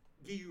 like,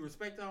 give you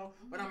respect on.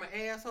 But I'm an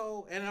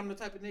asshole, and I'm the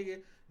type of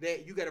nigga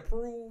that you gotta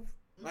prove.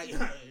 Like,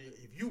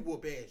 if you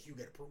whoop ass, you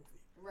gotta prove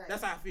it. Right.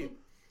 That's how I feel.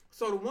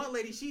 So the one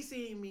lady, she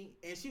seen me,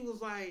 and she was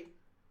like,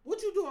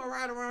 what you doing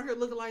riding around here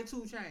looking like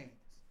 2 Chainz?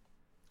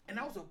 And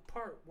that was a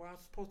part where I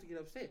was supposed to get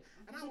upset.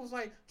 And I was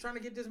like, trying to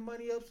get this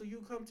money up so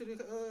you come to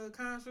the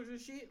concert and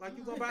shit? Like,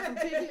 you gonna buy some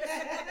tickets?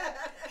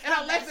 And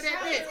I left it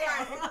at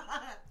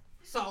that.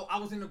 So I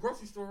was in the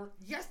grocery store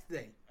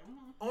yesterday,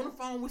 on the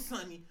phone with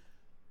Sonny,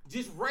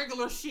 just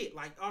regular shit.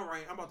 Like, all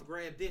right, I'm about to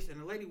grab this.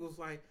 And the lady was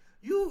like,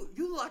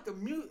 You like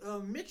a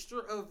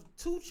mixture of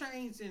 2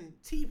 Chainz and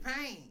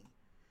T-Pain.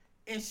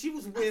 And she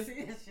was with...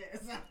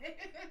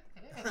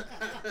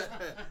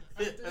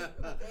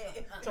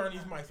 Turn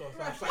these mics off.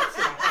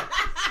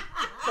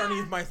 Turn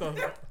these mics off.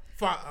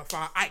 If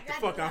I Ike the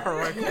fuck out her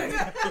right quick. You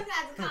got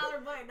the collar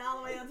button all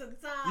the way up to the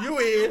top. You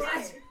is.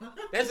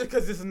 That's just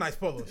because it's a nice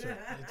polo shirt.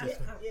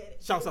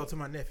 Shouts out to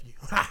my nephew.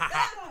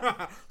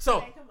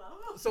 So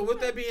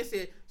with that being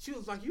said, she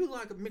was like, you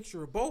like a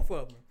mixture of both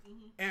of them.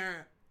 And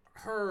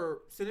her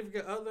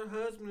significant other,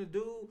 husband, the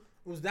dude,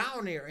 was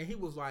down there, and he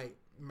was like,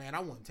 man, I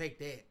want to take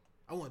that.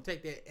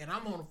 And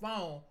I'm on the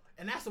phone,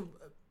 and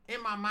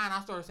in my mind,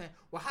 I started saying,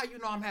 well, how you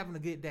know I'm having a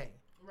good day?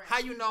 Right. How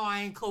you know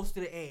I ain't close to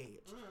the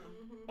edge?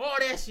 All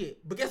that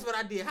shit. But guess what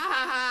I did?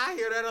 I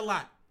hear that a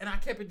lot. And I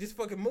kept it just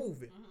fucking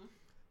moving.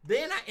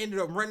 Then I ended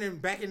up running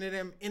back into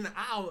them in the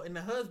aisle, and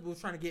the husband was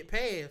trying to get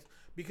past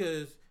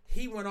because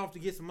he went off to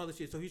get some other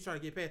shit, so he's trying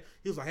to get past.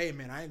 He was like, hey,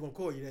 man, I ain't going to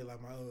call you that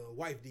like my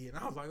wife did. And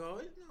I was like, oh,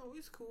 no,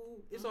 it's cool.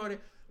 It's all that. Right.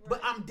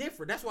 But I'm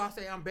different. That's why I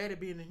say I'm bad at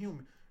being a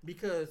human,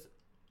 because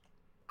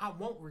I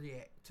won't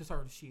react to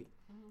certain shit.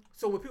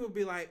 So when people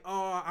be like,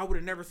 oh, I would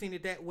have never seen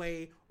it that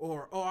way,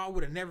 or, oh, I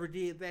would have never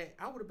did that,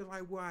 I would have been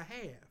like, well, I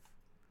have.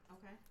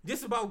 Okay.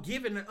 Just about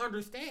giving and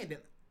understanding.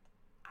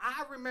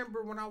 I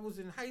remember when I was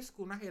in high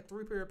school and I had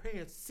 3 pair of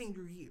pants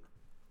senior year.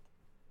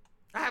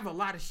 I have a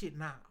lot of shit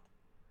now.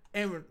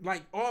 And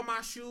like all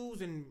my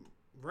shoes, and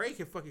Ray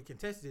can fucking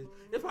contest this,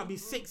 there's probably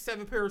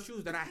 6-7 pair of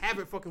shoes that I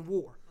haven't fucking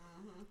wore.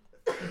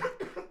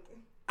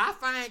 I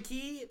find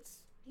kids.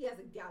 He has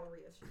a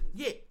gallery of shoes.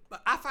 Yeah,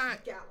 but I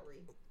find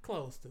Gallery.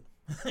 clothes too.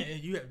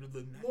 You have to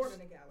look nice. More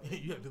than a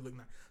gallery. You have to look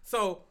nice.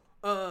 So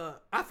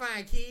I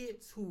find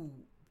kids who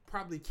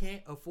probably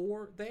can't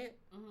afford that,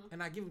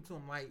 and I give them to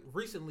them. Like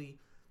recently,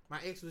 my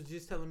ex was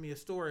just telling me a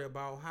story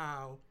about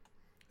how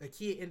a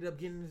kid ended up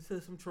getting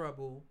into some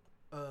trouble.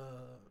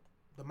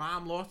 The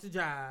mom lost a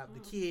job. The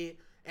kid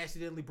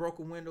accidentally broke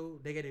a window.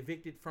 They got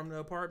evicted from the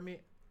apartment.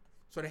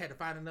 So they had to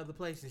find another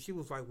place. And she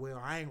was like,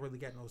 well, I ain't really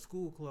got no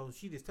school clothes.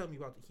 She just told me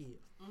about the kid.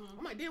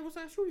 I'm like, damn, what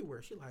size shoe you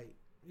wear? She like,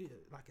 yeah,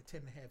 like a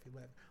 10 and a half,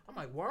 11. I'm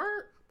like,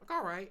 word? Like,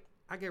 all right.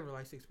 I gave her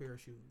like 6 pair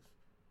of shoes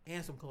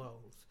and some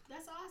clothes.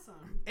 That's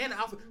awesome. And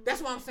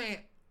that's why I'm saying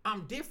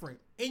I'm different.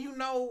 And you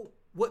know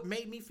what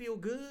made me feel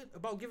good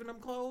about giving them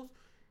clothes?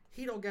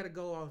 He don't got to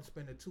go out and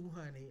spend the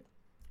 $200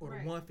 or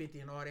the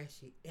 $150 and all that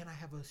shit. And I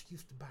have an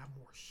excuse to buy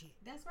more shit.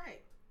 That's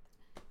right.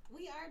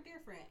 We are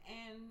different,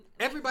 and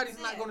like everybody's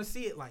not going to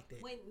see it like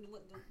that.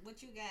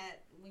 What you got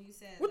when you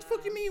said? What the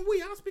fuck you mean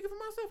we? I'm speaking for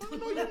myself. I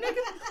don't know you,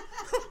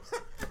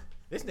 nigga.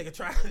 This nigga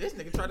try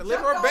to live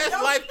her best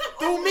life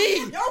through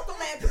me. Your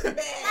philanthropy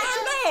bad.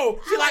 I know.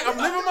 She like, I'm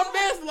living my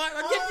best life.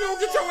 I get you don't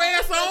get your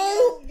ass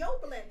on. Your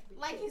philanthropy.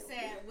 Like you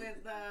said,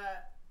 with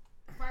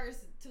the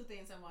first 2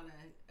 things I want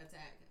to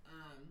attack.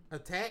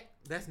 Attack?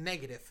 That's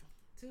negative.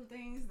 2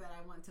 things that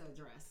I want to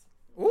address.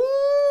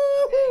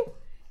 Ooh. Okay.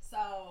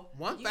 So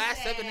 1 5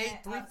 7 8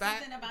 3 5.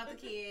 Something about the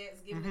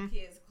kids, giving the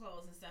kids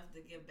clothes and stuff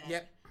to give back.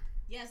 Yep.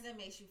 Yes, that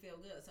makes you feel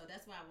good. So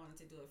that's why I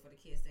wanted to do it for the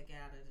kids that get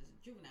out of the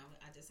juvenile.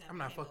 I just haven't. I'm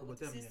not fucking with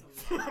them yet.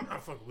 I'm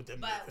not fucking with them.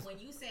 But when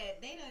you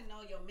said they didn't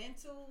know your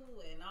mental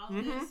and all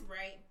of this,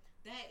 right?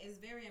 That is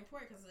very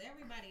important because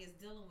everybody is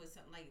dealing with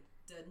something. Like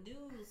the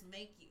news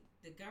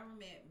the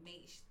government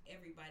makes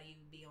everybody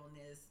be on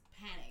this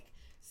panic,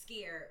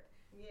 scared.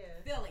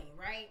 Feeling,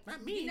 right?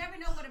 Not me. You never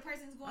know what a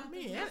person's going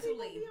through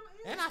mentally.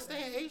 And I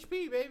stay in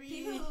HP, baby.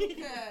 People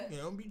could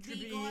don't be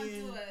tripping. Be going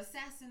through an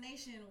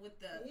assassination with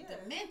the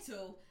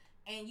mental,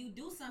 and you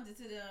do something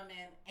to them,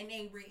 and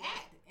they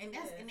react, and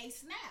they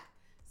snap.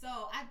 So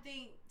I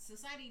think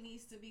society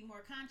needs to be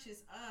more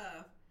conscious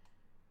of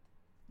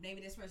maybe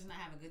this person not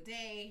having a good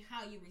day,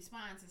 how you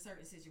respond to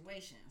certain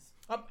situations.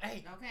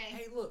 Hey,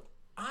 look,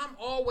 I'm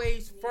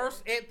always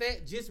first at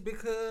that just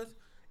because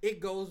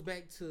it goes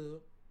back to.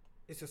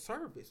 It's a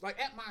service. Like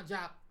at my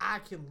job, I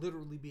can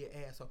literally be an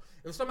asshole.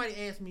 If somebody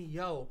asks me,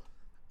 yo,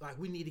 like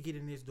we need to get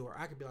in this door,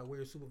 I could be like, where's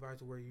your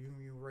supervisor, where your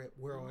union rep,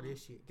 where all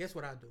this shit. Guess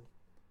what I do?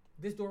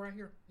 This door right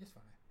here, it's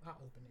fine. I'll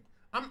open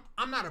it.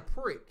 I'm not a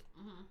prick.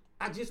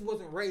 I just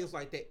wasn't raised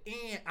like that.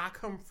 And I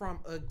come from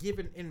a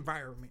given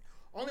environment.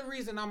 Only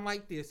reason I'm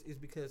like this is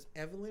because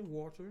Evelyn,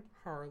 Walter,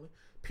 Harlan,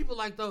 people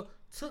like those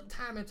took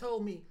time and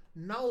told me,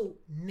 no,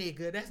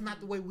 nigga, that's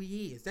not the way we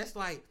is. That's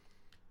like,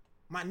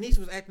 my niece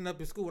was acting up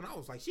in school, and I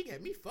was like, she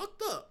got me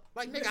fucked up.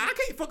 Like, nigga, I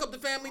can't fuck up the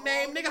family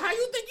name. Nigga, how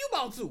you think you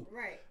about to?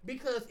 Right.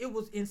 Because it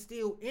was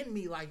instilled in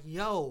me, like,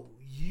 yo,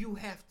 you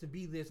have to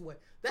be this way.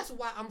 That's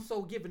why I'm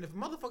so giving. If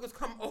motherfuckers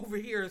come over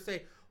here and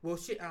say, well,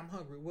 shit, I'm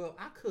hungry. Well,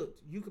 I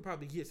cooked. You could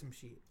probably get some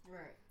shit.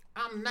 Right.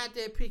 I'm not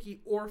that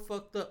picky or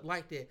fucked up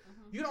like that.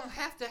 You don't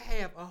have to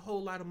have a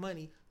whole lot of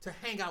money to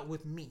hang out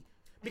with me.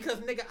 Because,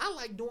 nigga, I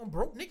like doing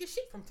broke nigga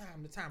shit from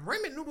time to time.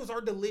 Ramen noodles are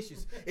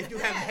delicious if you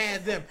haven't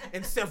had them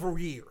in several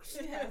years.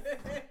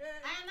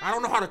 I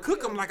don't know how to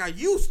cook them like I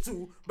used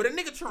to, but a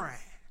nigga trying.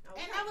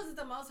 And that was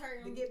the most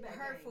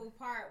hurtful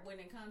part when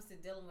it comes to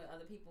dealing with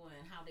other people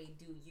and how they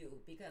do you.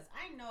 Because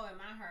I know in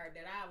my heart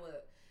that I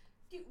would,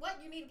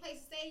 you need a place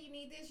to stay, you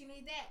need this, you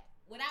need that,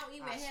 without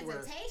even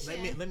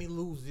hesitation. Let me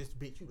lose this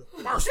bitch. You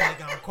the first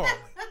nigga I'm calling.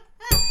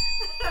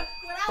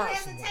 Without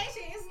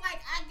hesitation, it's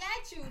like, I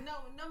got you,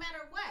 no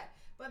matter what.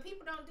 But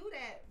people don't do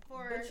that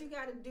But you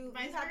gotta do.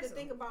 You have to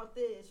think about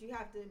this. You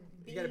have to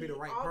be, be the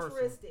right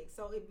altruistic. person.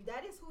 So if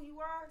that is who you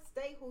are,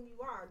 stay who you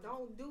are.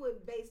 Don't do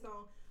it based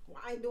on,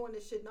 well, I ain't doing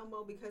this shit no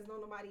more because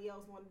nobody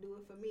else want to do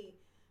it for me.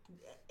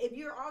 If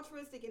you're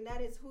altruistic and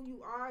that is who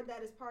you are,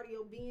 that is part of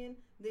your being,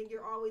 then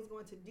you're always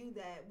going to do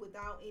that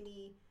without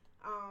any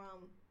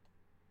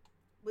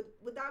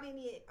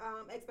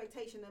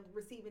expectation of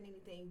receiving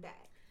anything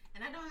back.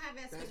 And I don't have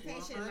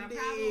expectation. My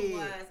problem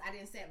was I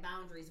didn't set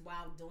boundaries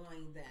while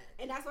doing that.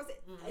 And that's what I said.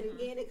 And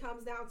again, it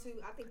comes down to,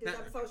 I think this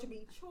episode should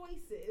be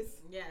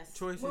choices. Yes.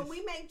 Choices. When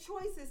we make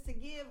choices to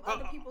give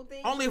other people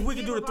things. Only if we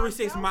can do the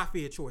 3-6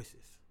 Mafia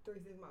choices.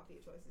 3-6 Mafia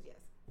choices, yes.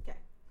 Okay.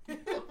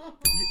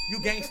 You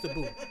gangsta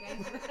boo.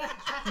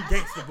 You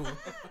gangsta boo.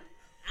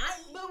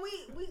 But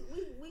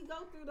we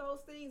go through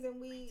those things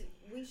and we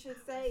should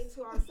say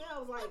to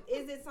ourselves, like,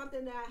 is it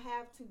something that I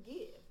have to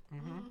give?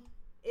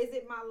 Is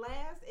it my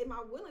last? Am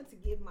I willing to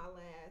give my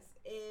last?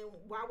 And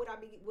why would I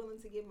be willing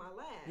to give my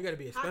last? You got to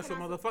be a special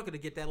motherfucker to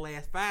get that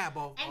last 5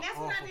 off. And that's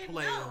off what I didn't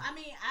know. I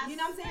mean, you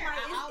know what I'm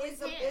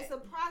saying? Like it's a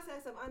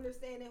process of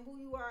understanding who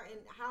you are and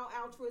how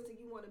altruistic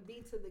you want to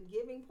be to the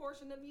giving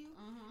portion of you,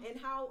 and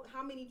how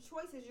many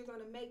choices you're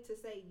going to make to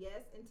say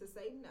yes and to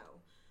say no.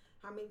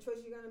 How many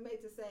choices you're going to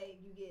make to say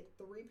you get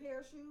 3 pair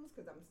of shoes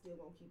because I'm still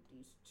going to keep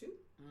these 2,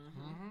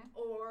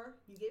 or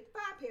you get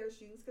 5 pair of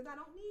shoes because I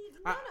don't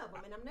need none of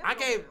them and I'm never.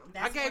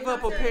 I gave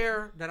up a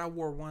pair that I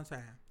wore one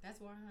time.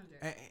 That's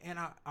 100. And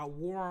I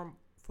wore them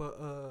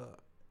for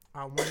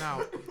I went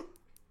out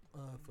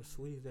for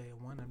Sweeties Day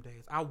one of them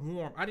days. I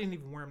didn't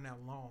even wear them that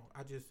long.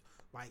 I just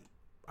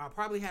I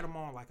probably had them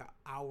on like an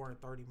hour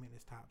and 30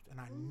 minutes tops, and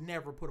I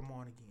never put them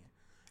on again.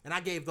 And I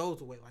gave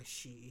those away. Like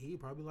shit, he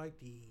probably like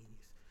these.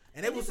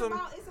 And it was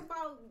it's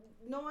about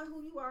knowing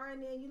who you are,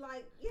 and then you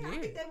like, I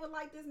think they would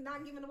like this,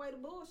 not giving away the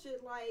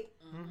bullshit. Like,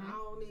 I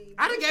don't need.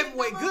 I done gave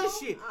away good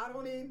shit. I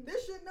don't need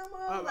this shit no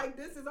more. Like,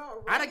 this is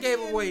all. I done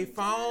gave away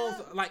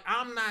phones. Like,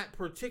 I'm not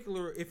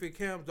particular if it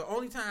comes. The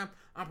only time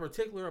I'm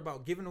particular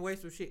about giving away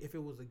some shit if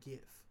it was a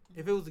gift.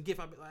 If it was a gift,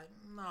 I'd be like,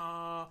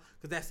 nah,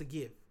 because that's a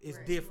gift. It's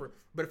different.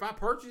 But if I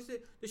purchase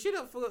it, the shit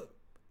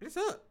it's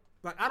up.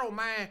 Like, I don't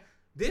mind.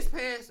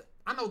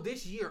 I know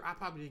this year I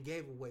probably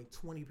gave away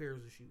 20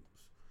 pairs of shoes.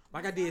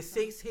 Like I did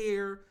 6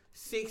 here,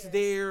 6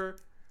 there.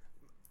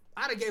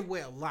 I done gave away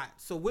a lot.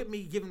 So with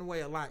me giving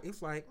away a lot,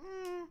 it's like,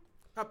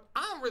 I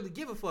don't really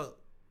give a fuck.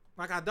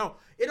 Like I don't.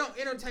 It don't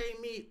entertain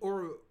me,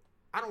 or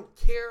I don't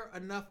care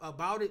enough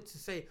about it to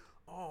say,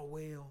 oh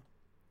well,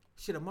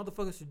 shit, a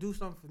motherfucker should do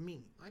something for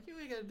me. Like you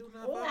ain't gotta do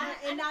nothing for me.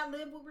 And not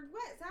live with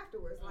regrets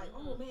afterwards. Like,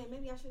 oh man,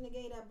 maybe I shouldn't have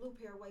gave that blue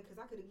pair away because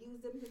I could have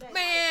used them today.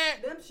 Man,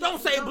 like, don't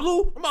say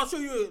blue. I'm about to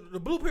show you the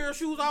blue pair of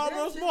shoes I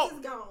almost bought. It's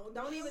gone.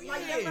 Don't even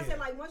like that's what I said.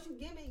 Like once you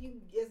give it,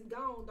 it's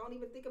gone. Don't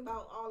even think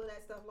about all of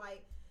that stuff.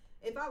 Like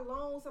if I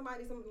loan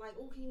somebody something like,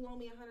 oh, can you loan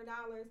me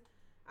 $100?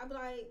 I'd be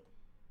like,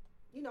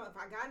 you know, if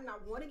I got it and I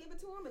want to give it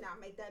to him and I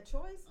make that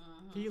choice.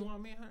 Can you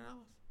loan me $100?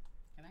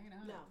 Can I get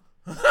 $100? No.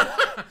 Not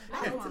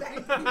today.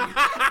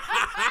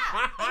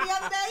 Any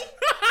other day?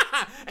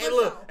 Hey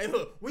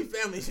look, we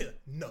family shit.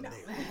 No.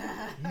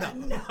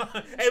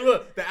 Hey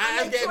look, the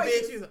eyes get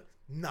big. She's like,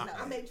 no.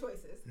 I make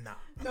choices. No.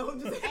 No,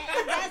 just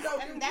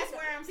and that's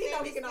where I'm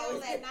standing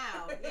still at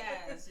now.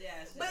 Yes.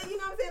 But you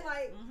know what I'm saying?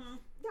 Like,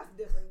 that's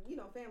different. You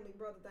know, family,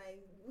 brother thing.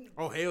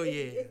 Hell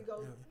yeah. It can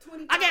go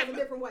 20,000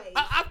 different ways.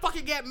 I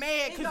fucking got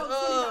mad because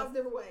 20,000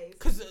 different ways.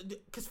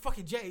 Cause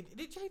fucking Jay.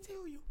 Did Jay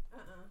tell you?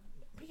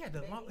 He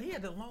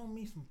had to loan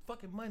me some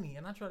fucking money,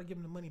 and I tried to give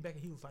him the money back,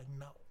 and he was like,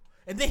 no.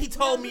 And then he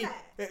told me,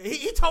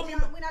 he told me,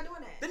 we're not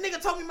doing that. The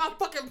nigga told me my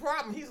fucking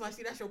problem. He's like,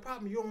 see, that's your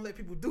problem. You don't let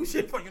people do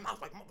shit for you. And I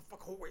was like, motherfucker,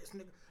 whole ass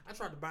nigga. I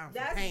tried to buy him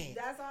some pain.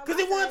 Because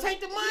he wouldn't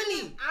take the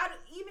money.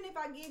 Even if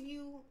I give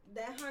you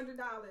that $100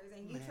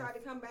 and you try to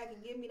come back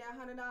and give me that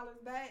 $100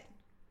 back,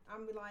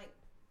 I'm be like,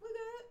 we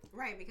good.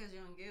 Right, because you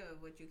don't give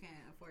what you can't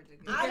afford to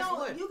give. I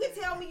don't. You can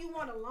tell me you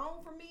want a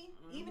loan from me.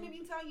 Even if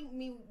you tell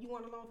me you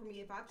want a loan from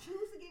me, if I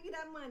choose to give you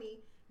that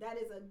money, that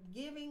is a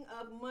giving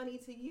of money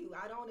to you.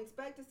 I don't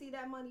expect to see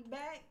that money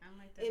back.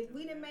 If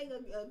we didn't make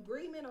an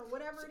agreement or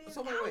whatever it is,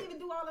 I don't even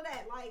do all of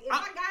that. Like, if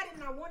I got it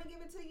and I want to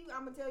give it to you,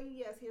 I'm going to tell you,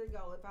 yes, here you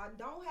go. If I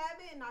don't have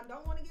it and I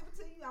don't want to give it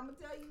to you, I'm going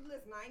to tell you,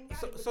 listen, I ain't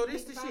got it. So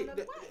this the shit.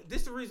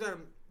 This the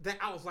reason that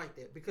I was like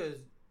that,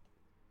 because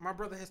my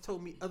brother has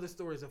told me other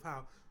stories of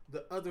how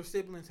the other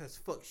siblings has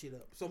fucked shit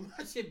up. So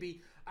my shit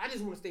be, I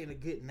just want to stay in a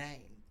good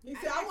name. He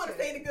said, I want to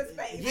stay in a good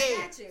space.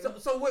 Yeah.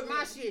 So with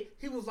my shit,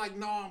 he was like,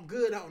 no, I'm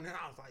good on it.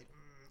 I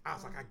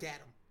was like, I got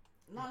him.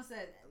 Mom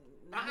said,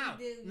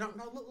 no,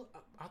 look,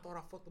 I thought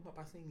I fucked him up.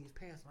 I seen these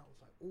pants, and I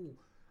was like, ooh,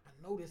 I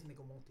know this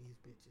nigga want these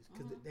bitches,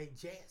 because they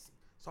jazzy.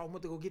 So I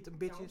went to go get them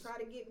bitches. Don't try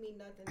to get me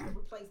nothing to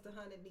replace the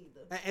 100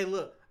 either. And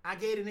look, I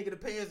gave the nigga the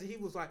pants, and he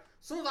was like,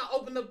 as soon as I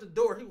opened up the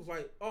door, he was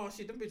like, oh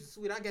shit, them bitches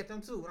sweet. I got them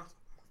too. And I was like,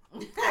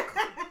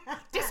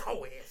 this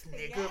whole ass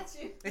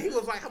nigga. And he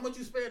was like, how much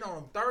you spend on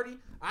them? 30?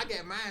 I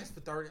got mine for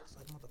 30. I was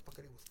like,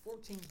 motherfucker, it was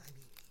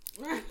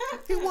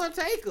 $14.98. He wouldn't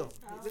take them.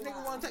 The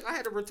nigga wouldn't take. I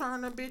had to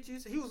return them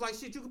bitches. He was like,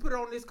 shit, you can put it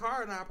on this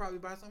card and I'll probably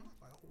buy something. I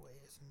was like, whole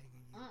ass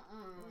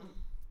nigga.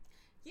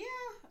 Yeah.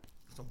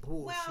 Some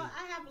bullshit. Well,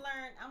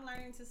 I'm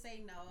learning to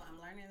say no. I'm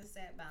learning to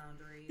set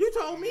boundaries. You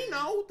told me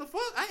no. What the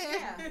fuck? I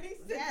asked.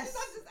 Yes.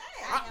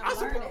 I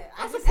support.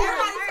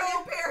 Everybody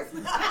told Paris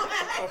no.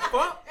 The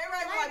fuck?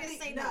 Everybody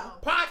like say no.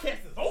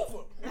 Podcast is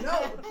over. No.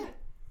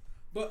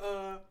 But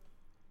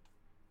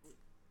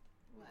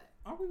what?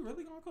 are we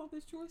really gonna call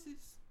this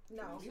choices?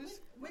 No,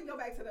 we can go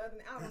back to the other.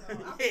 I don't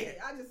know.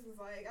 I just was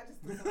like, I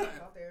just threw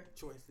something out there.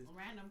 Choices.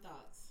 Random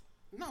thoughts.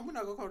 No, we're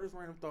not gonna call this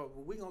random thought,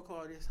 but we're gonna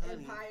call this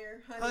honey.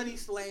 Honey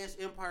 /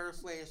 Empire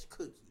 /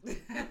 cookie.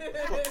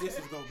 What this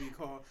is gonna be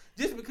called.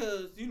 Just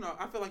because, you know,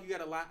 I feel like you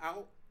got a lot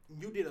out.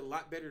 You did a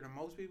lot better than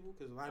most people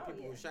because a lot of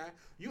people were shy.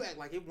 You act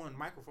like it wasn't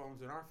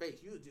microphones in our face.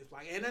 You was just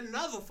like, and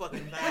another fucking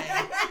thing.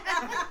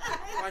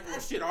 Like, well,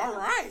 shit, all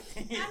right.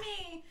 I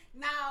mean,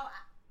 now,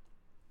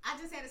 I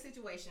just had a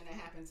situation that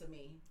happened to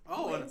me.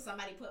 Oh, when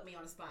somebody put me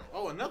on the spot.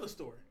 Oh, another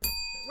story.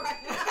 Right.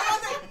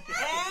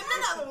 And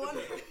another one.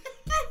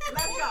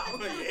 Let's go.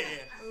 Oh,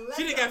 yeah.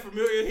 She done got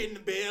familiar hitting the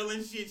bell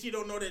and shit. She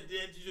don't know that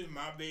that's just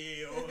my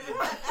bell.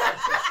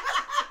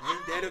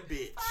 Ain't that a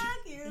bitch?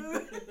 Fuck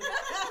you.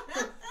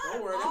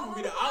 Don't worry, that's gonna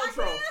be the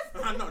outro.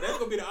 I know, that's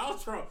gonna be the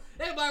outro.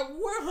 They be like,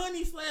 where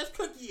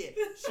Honey/Cookie at?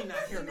 She not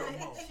here no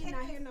more. She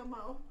not here no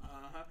more.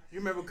 Uh-huh. You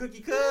remember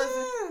Cookie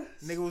Cousin?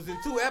 Nigga was in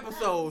 2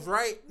 episodes,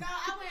 right? No,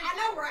 I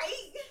know,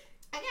 right?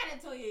 I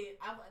gotta tell you,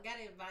 I got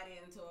invited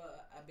into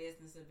a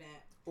business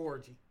event.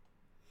 Orgy.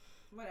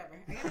 Whatever.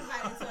 I got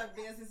invited to a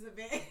business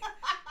event.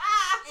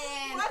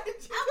 And What did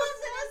you I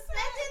wasn't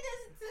expecting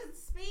this to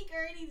speak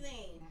or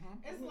anything.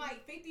 Mm-hmm. It's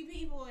like 50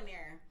 people in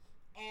there.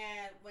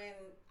 And when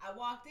I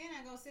walked in,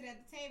 I go sit at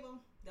the table.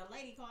 The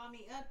lady called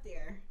me up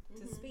there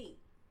to speak.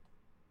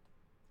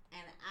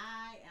 And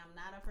I am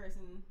not a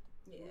person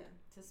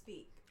to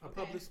speak. A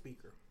public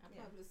speaker. A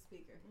public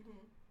speaker.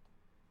 Mm-hmm.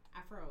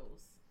 I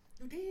froze.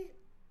 You did?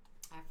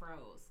 I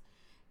froze.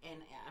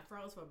 And I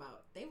froze for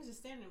about, they was just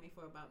staring at me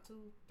for about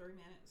 2-3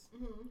 minutes.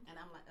 Mm-hmm. And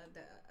I'm like,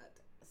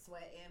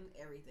 sweating,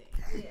 everything.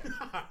 Yeah.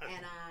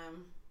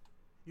 And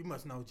You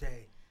must know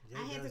Jay.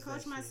 I had to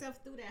coach myself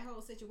through that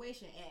whole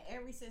situation. And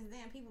ever since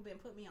then, people been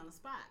putting me on the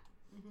spot.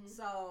 Mm-hmm.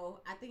 So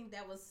I think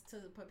that was to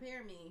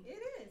prepare me. It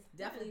is.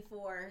 Definitely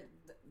for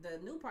the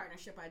new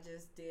partnership I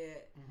just did.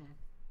 Mm-hmm.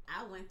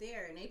 I went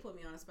there and they put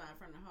me on the spot in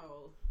front of the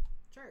whole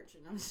church.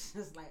 And I'm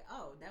just like,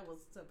 oh, that was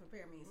to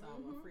prepare me so I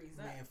won't freeze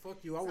up. Man,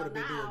 fuck you. I So would have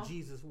been now- doing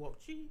Jesus walk.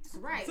 Jesus.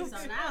 Right. So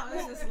now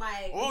it's just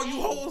like, All you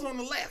dang. hoes on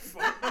the left.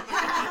 Y'all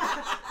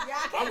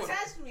can't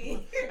touch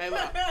me. Hey,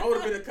 look, I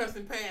would have been a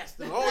cussing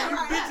pastor. All you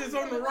bitches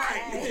on the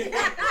right.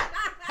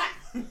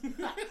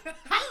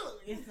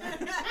 You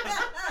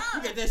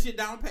got that shit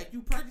down pat.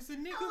 You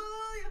practicing, nigga?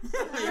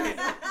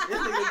 This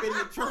nigga been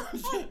in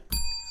church.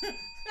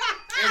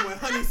 And when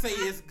Honey say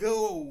it's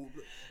gold,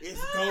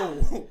 it's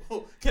gold.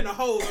 Can the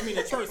hoes,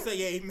 the church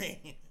say amen?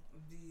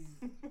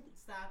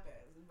 Stop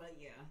it. But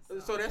yeah.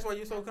 So that's why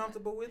you're so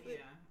comfortable with it?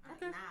 Yeah.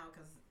 Okay. Now,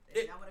 because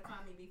if y'all would have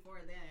called me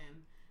before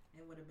then,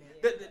 it would have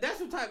been. That's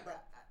the type.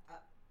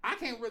 I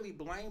can't really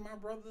blame my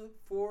brother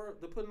for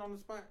the putting on the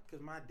spot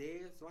because my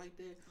dad's like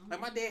that. Mm-hmm.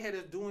 Like my dad had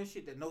us doing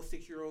shit that no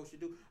 6-year-old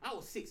should do. I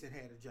was 6 and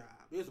had a job.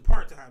 It was a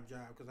part-time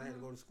job because I had to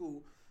go to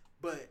school.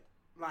 But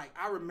like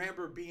I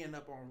remember being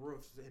up on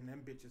roofs and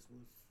them bitches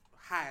was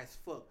high as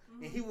fuck.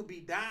 And he would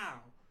be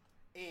down.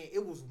 And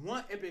it was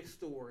one epic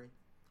story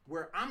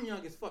where I'm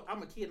young as fuck.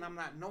 I'm a kid and I'm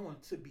not knowing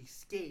to be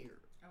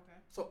scared. Okay.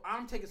 So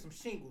I'm taking some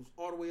shingles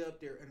all the way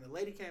up there, and the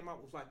lady came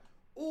out was like,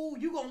 "Ooh,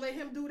 you gonna let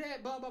him do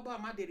that?" Blah blah blah.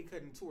 My daddy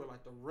cut into her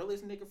like the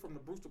realest nigga from the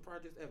Brewster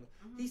Projects ever.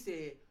 He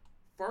said,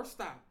 "First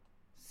stop,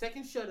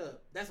 second shut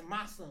up. That's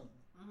my son.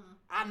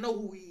 I know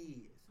who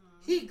he is.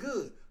 He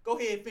good. Go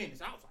ahead and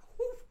finish." I was like,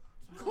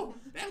 "Whew."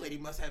 That lady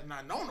must have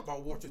not known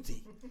about Water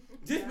Tea.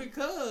 Just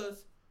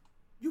because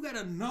you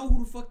gotta know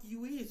who the fuck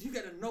you is. You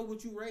gotta know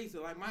what you raised.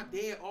 Like my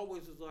dad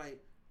always was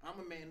like, I'm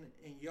a man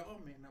and y'all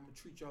man. I'm gonna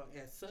treat y'all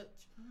as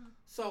such.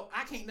 So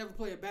I can't never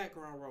play a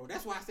background role.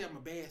 That's why I say I'm a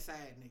bad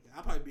side nigga.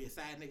 I'll probably be a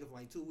side nigga for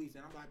like 2 weeks,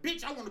 and I'm like,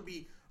 bitch, I want to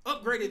be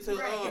upgraded to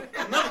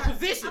another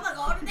position. I'm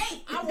gonna go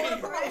today. I want a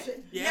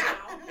promotion. Yeah.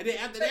 Now. And then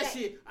after that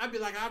shit, I'd be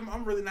like,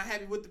 I'm really not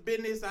happy with the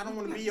business. I don't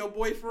want to be your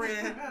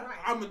boyfriend.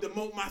 I'm gonna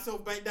demote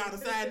myself back down to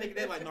side nigga.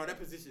 They're like, no, that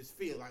position's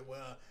filled. Like,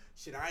 well,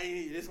 shit,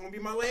 this gonna be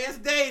my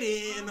last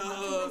day then.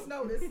 2 weeks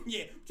notice.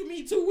 Yeah. What you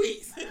mean 2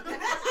 weeks?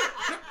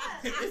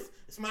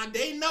 It's my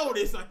day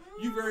notice. Like,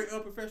 you very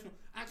unprofessional.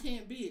 I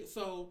can't be it.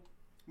 So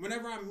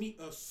whenever I meet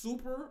a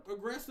super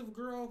aggressive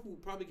girl who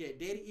probably got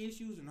daddy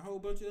issues and a whole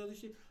bunch of other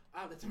shit,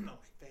 I let them know,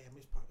 like, fam,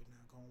 it's probably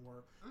not gonna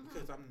work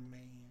because I'm the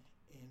man.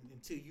 And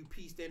until you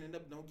pee standing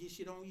up, don't get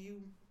shit on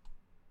you.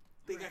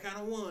 Think I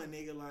kind of won,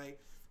 nigga. Like,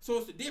 so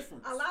it's the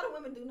difference. A lot of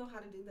women do know how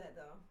to do that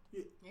though.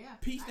 Yeah.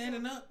 Pee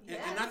standing up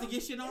and not to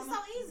get shit on It's them.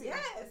 so easy.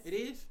 Yes. It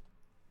is.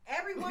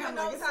 Every woman Like,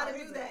 knows it's how so to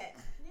do easy. that.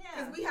 Yeah.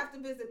 Because we have to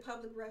visit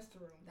public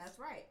restrooms. That's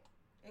right.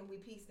 And we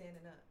pee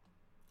standing up.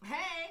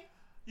 Hey.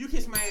 You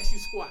kiss my ass, you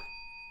squat.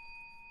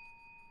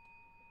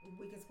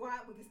 We can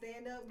squat, we can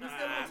stand up, we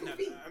still on 2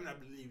 feet. I'm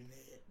not believing that.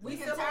 We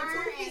can still turn on 2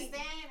 and feet.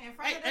 stand in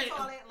front of the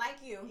toilet like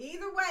you.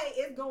 Either way,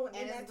 it's going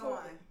in And that it's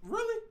toilet. going.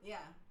 Really? Yeah.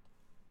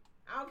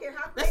 I don't care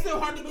how That's crazy still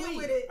hard to you get believe.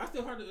 with it. That's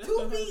still hard to. That's 2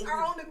 still hard feet to are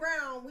believe. on the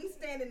ground. We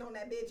standing on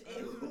that bitch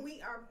and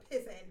we are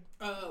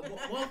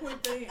pissing. One quick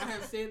thing, I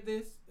have said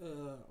this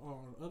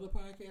on other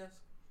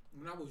podcasts.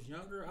 When I was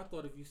younger, I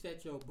thought if you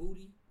set your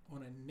booty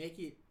on a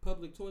naked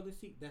public toilet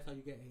seat, that's how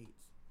you get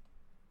AIDS.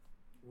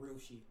 Real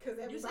shit. Because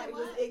said everybody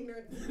was what?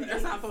 ignorant.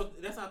 That's how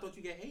I thought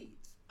you get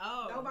AIDS.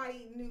 Oh.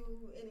 Nobody knew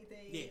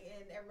anything Yeah.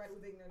 and everybody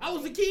was ignorant. I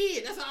was a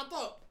kid. That's how I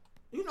thought.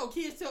 You know,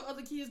 kids tell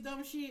other kids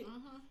dumb shit.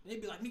 They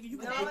be like, "Nigga, you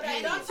No, can get that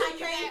AIDS." dumb shit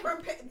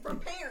That's came from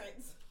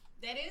parents.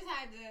 That is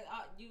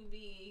how you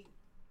be.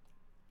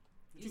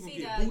 You You gonna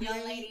see get the booty young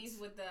AIDS? ladies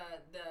with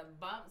the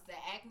bumps, the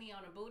acne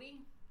on the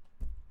booty.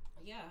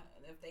 Yeah,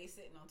 if they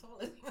sitting on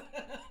toilet.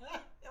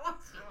 I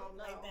don't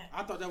like that.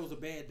 I thought that was a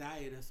bad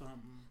diet or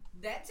something.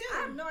 That too. I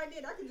have no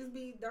idea. That could just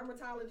be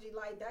dermatology.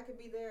 Like that could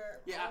be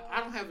their I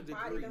don't have a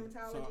body degree,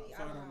 dermatology. so I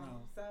don't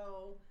know.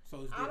 So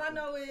it's all I different.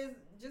 know is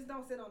just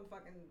don't sit on the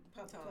fucking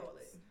public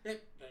toilet.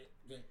 Shit.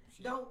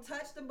 Don't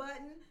touch the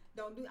button.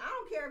 Don't do. I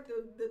don't care if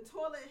the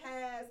toilet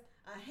has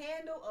a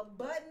handle, a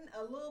button,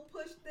 a little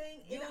push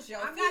thing. Use your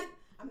I'm feet.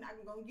 not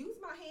gonna use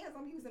my hands.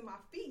 I'm using my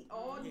feet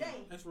all Yeah,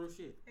 day. that's real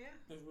shit. Yeah.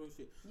 That's real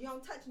shit. You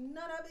don't touch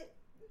none of it.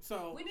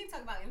 So We need to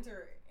talk about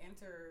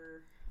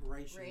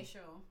interracial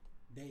racial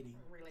dating.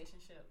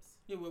 relationships.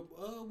 Yeah,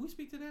 well, we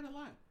speak to that a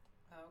lot.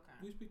 Oh, okay.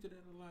 We speak to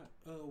that a lot.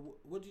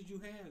 What did you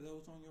have that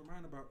was on your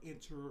mind about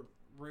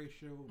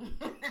interracial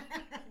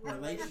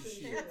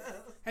relationships?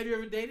 Have you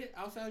ever dated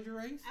outside your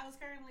race? I was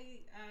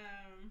currently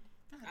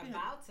Goddamn.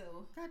 about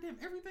to. Goddamn,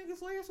 everything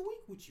is last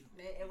week with you.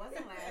 It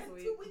wasn't last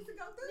week. 2 weeks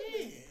ago, 3 Yeah.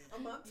 weeks, a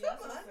month, 2 Yes,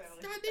 months.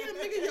 necessarily. Goddamn,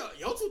 nigga,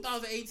 your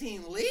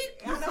 2018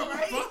 lit. I know,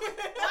 right? Well,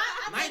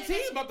 I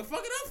 19 about to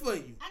fuck it up for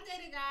you. I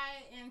dated a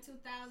guy in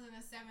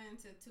 2007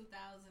 to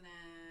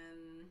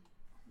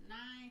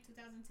 2009,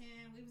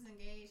 2010. We was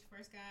engaged.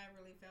 First guy I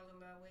really fell in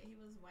love with. He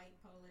was white,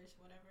 Polish,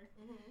 whatever.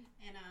 Mm-hmm.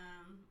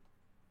 And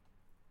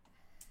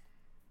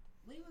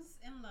we was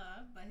in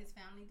love, but his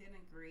family didn't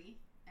agree.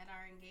 At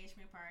our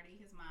engagement party,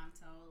 his mom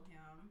told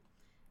him,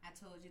 I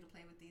told you to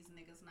play with these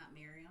niggas, not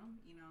marry them,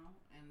 you know,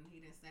 and he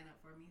didn't stand up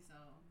for me, so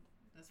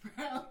that's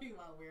probably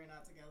why we're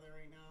not together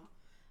right now.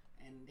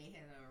 And they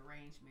had an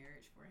arranged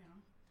marriage for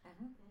him.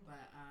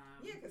 But,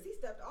 Yeah, because he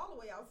stepped all the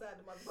way outside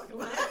the motherfucking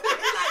line.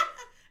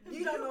 Like,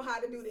 you don't know how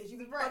to do this. You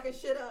be fucking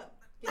shit up.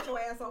 Get your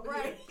ass over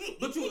right. here.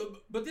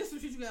 But this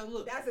is what you gotta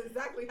look. That's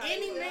exactly how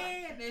Any it is.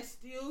 man that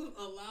still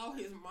allow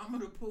his mama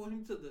to pull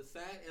him to the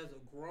side as a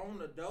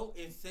grown adult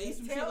and say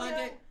some shit Tell like him,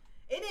 that.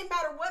 it didn't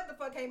matter what the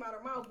fuck came out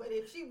her mouth, but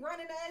if she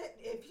running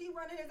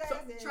his ass,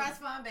 then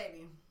Trust fund,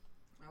 baby.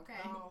 Okay.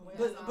 Oh, well,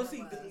 That's all But it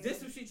see, was.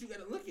 this is shit you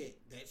gotta look at.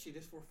 That shit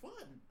is for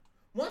fun.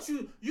 Once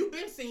you've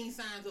been seeing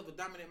signs of a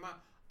dominant mind,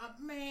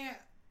 man.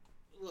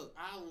 Look,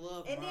 I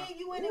love. and my, then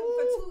you in it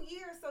for 2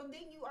 years, so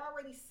didn't you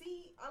already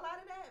see a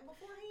lot of that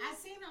beforehand? I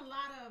seen a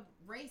lot of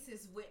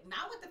races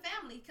not with the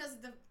family, because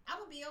I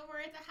would be over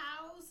at the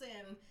house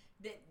and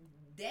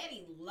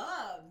daddy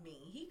loved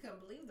me. He couldn't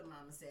believe the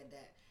mama said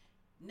that.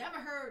 Never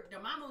heard, the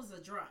mama was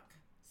a drunk,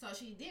 so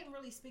she didn't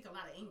really speak a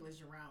lot of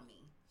English around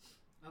me.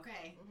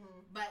 Okay,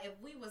 but if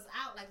we was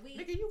out, like we,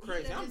 nigga, you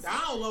crazy? I'm lived in-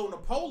 downloading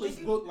a Polish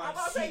book like I'm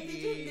about to say, shit.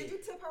 did you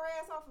tip her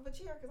ass off of a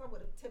chair? Because I would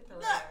have tipped her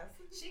Look, ass.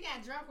 she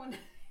got drunk one night.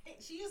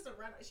 She used to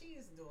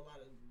do a lot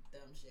of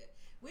dumb shit.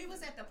 We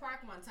was at the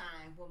park one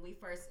time when we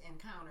first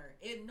encountered.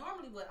 It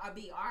normally would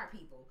be our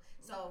people.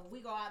 So we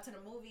go out to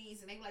the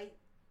movies and they like,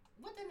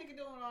 what that nigga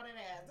doing with all that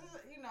ass?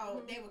 You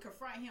know, they would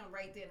confront him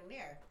right then and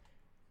there.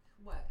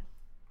 What?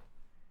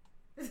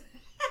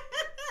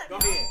 Go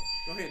ahead,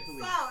 please.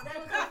 So they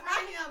would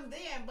confront him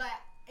then, but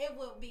it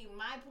would be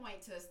my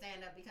point to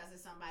stand up because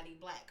it's somebody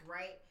black,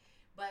 right?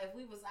 But if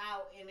we was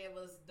out and it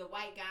was the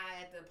white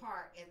guy at the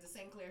park, at the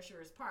St. Clair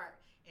Shores Park,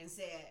 and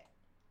said,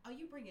 "Oh,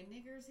 you bringing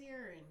niggers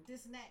here and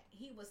this and that,"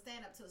 he would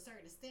stand up to a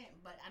certain extent,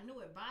 but I knew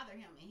it bothered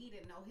him and he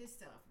didn't know his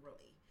stuff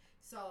really.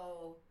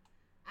 So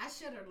I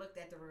should have looked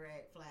at the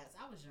red flags.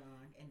 I was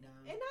young and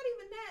dumb. And not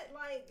even that,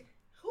 like,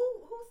 who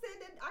said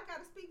that I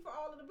got to speak for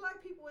all of the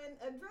black people and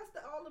address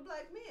all the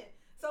black men?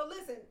 So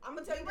listen, I'm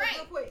gonna tell you this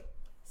real quick.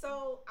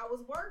 So I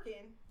was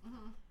working,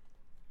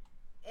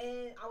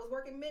 and I was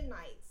working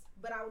midnights,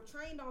 but I was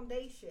trained on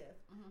day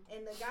shift,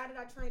 and the guy that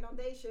I trained on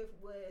day shift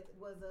with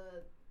was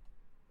a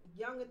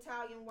young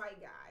Italian white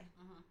guy.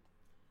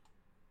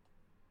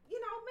 You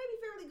know, maybe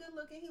fairly good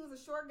looking. He was a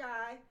short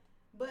guy,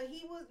 but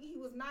he was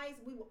nice.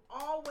 We would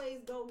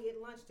always go get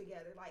lunch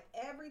together. Like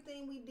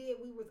everything we did,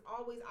 we was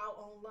always out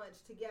on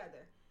lunch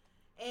together.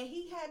 And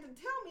he had to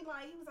tell me,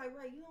 like, he was like,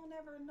 "Ray, you don't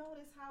ever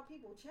notice how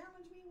people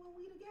challenge me when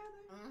we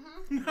together?"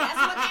 That's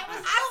what they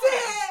was I doing.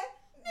 said,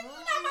 "Nigga,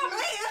 you not my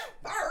man."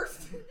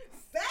 First,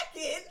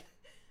 second,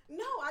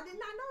 no, I did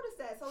not notice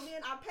that. So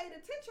then I paid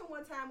attention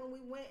one time when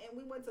we went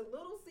to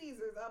Little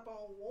Caesars up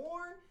on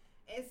Warren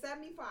and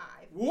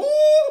 75. Woo!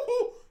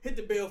 Hit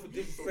the bell for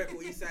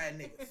disrespectful East Side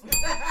niggas.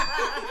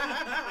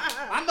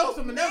 I know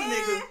some of them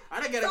niggas.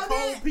 I done got a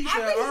cold pizza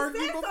and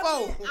argued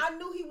before. I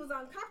knew he was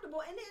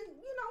uncomfortable, and then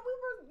we were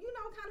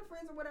kind of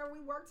friends or whatever. We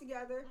worked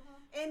together,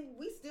 and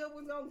we still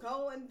was gonna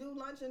go and do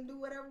lunch and do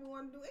whatever we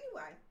want to do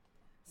anyway.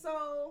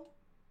 So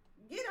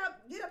get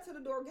up to the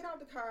door, get out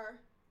the car,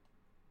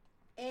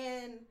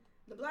 and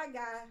the black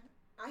guy,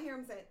 I hear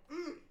him say,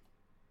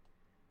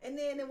 and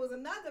then there was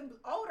another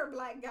older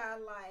black guy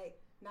like,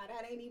 "Nah,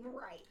 that ain't even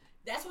right."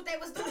 That's what they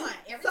was doing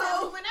every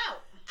time we went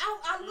out.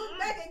 I looked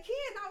back at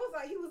Ken.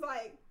 He was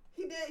like,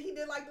 he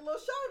did like the little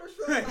shoulder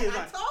shrug. Like,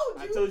 I told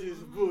you. I told you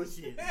it's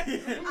bullshit.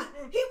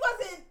 He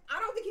wasn't. I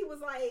don't think he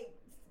was like,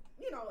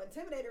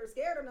 intimidated or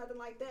scared or nothing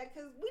like that.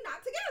 Cause we not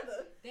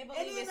together. They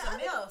believe it's a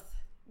myth.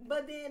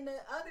 But then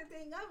the other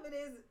thing of it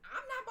is,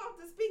 I'm not about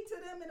to speak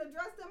to them and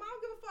address them. I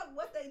don't give a fuck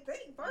what they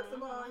think. First of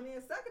all, and then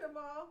second of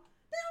all,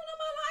 they don't know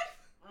my life.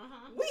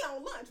 We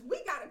on lunch.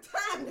 We got a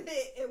time to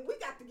hit, and we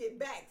got to get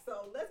back.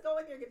 So let's go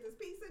in here and get this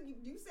pizza.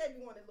 You said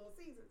you wanted Little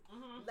Caesars.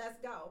 Let's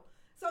go.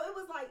 So it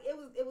was like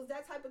it was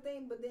that type of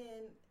thing. But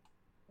then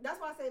that's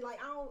why I say like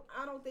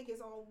I don't think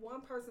it's on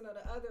one person or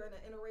the other in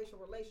an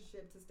interracial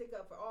relationship to stick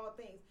up for all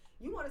things.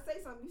 You want to say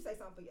something, you say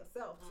something for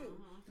yourself too,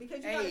 because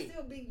you gotta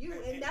still be you,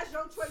 and that's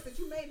your choice that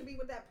you made to be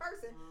with that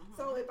person.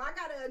 So if I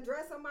gotta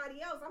address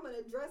somebody else, I'm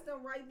gonna address them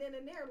right then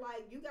and there.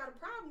 Like, you got a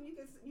problem, you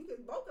can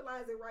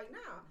vocalize it right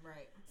now.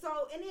 Right.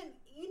 So and then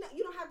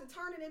you don't have to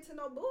turn it into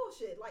no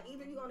bullshit. Like,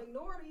 either you're gonna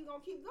ignore it or you're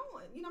gonna keep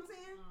going. You know what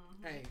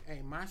I'm saying?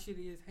 Hey, my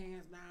shit is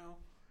hands down,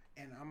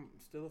 and I'm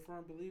still a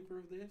firm believer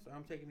of this.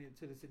 I'm taking it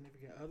to the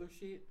significant other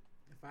shit.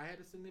 If I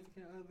had a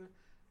significant other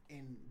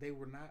and they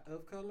were not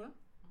of color,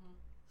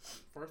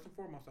 first and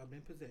foremost, I've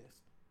been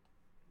possessed.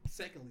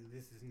 Secondly,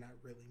 this is not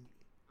really me.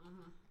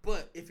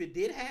 But if it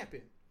did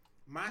happen,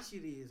 my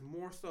shit is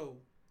more so,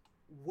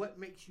 what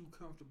makes you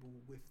comfortable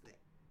with that?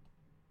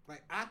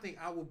 Like, I think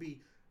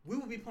we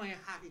would be playing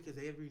hockey because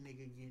every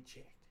nigga get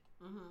checked.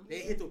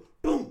 They hit the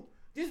boom.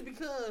 Just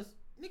because,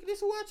 nigga, this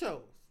is who I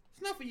chose.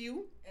 It's not for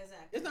you.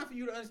 Exactly. It's not for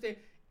you to understand.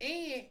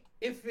 And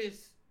if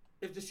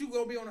the shoe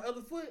gonna be on the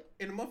other foot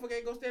and the motherfucker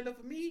ain't gonna stand up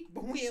for me,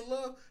 but we in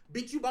love,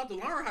 bitch, you about to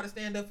learn how to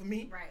stand up for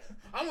me. Right.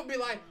 I'm gonna be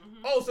like,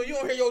 oh, so you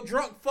don't hear your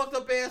drunk, fucked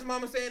up ass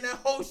mama saying that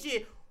whole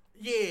shit?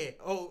 Yeah.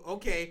 Oh,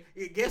 okay.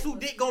 Guess who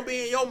dick gonna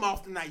be in your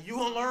mouth tonight? You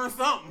gonna learn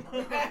something.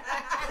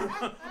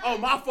 Oh,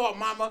 my fault,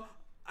 mama.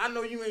 I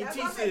know you ain't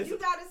Jesus. You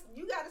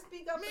gotta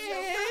speak up for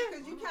yourself,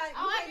 because you can't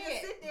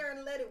just sit there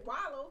and let it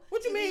wallow.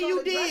 What you mean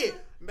you did?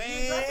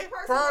 Man,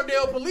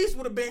 Ferndale police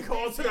would have been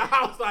called to the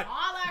house. Like,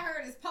 all I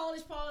heard is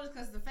Polish,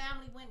 because the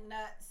family went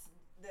nuts,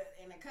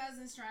 and the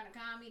cousins trying to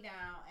calm me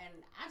down,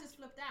 and I just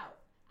flipped out.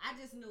 I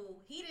just knew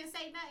he didn't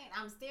say nothing.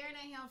 I'm staring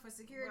at him for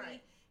security.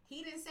 Right.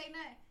 He didn't say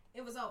nothing.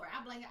 It was over.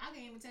 I can't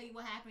even tell you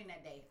what happened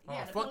that day.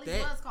 Yeah, the police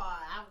was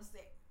called. I was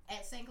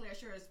at St. Clair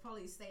Shores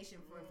police station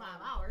for 5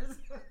 hours.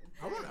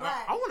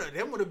 I wanted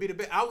them would have been the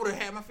best. I would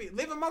have had my feet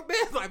living my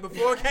best life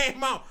before it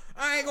came out.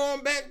 I ain't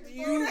going back to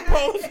you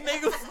post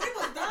niggas. We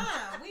was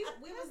done.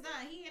 We was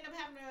done. He ended up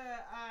having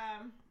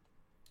to.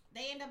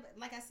 They end up,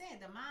 like I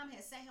said, the mom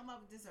had set him up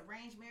with this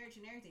arranged marriage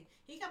and everything.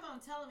 He kept on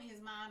telling me his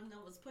mom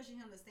was pushing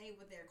him to stay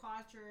with their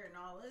culture and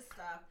all this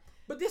stuff.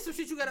 But this is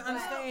shit you gotta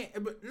understand.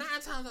 But 9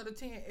 times out of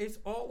 10, it's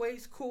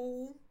always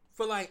cool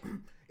for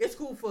it's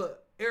cool for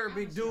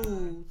Arabic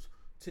dudes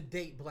to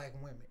date black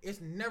women.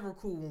 It's never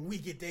cool when we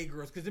get day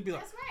girls, because it'd be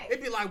like,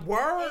 it'd be like,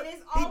 word,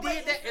 he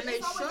did that, and they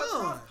shun. It's always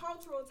a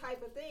cross-cultural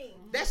type of thing.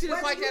 That shit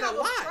is like that a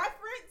lot.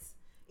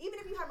 Even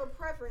if you have a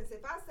preference,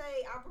 if I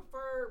say I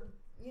prefer,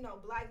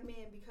 black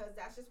men because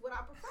that's just what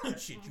I prefer.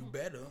 Shit, you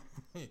better.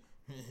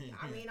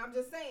 I mean, I'm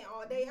just saying,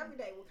 all day, every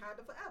day,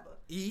 Wakanda forever.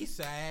 East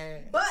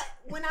side. But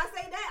when I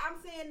say that, I'm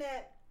saying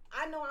that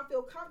I know I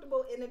feel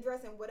comfortable in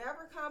addressing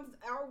whatever comes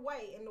our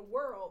way in the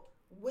world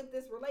with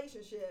this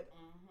relationship.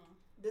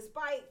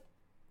 Despite,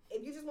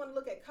 if you just want to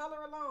look at color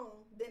alone,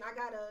 then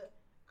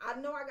I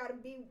know I gotta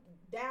be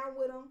down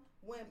with them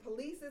when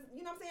police is,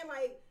 you know what I'm saying?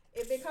 Like,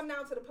 if they come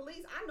down to the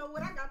police, I know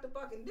what I got to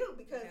fucking do,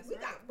 because we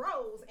got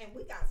bros and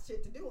we got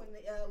shit to do, and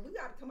we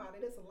got to come out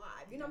of this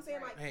alive. You know what I'm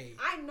saying? Like,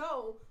 I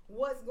know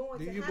what's going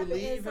to happen in certain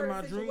situations. Do you believe in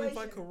my dreams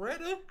like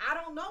Coretta? I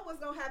don't know what's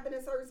going to happen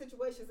in certain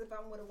situations if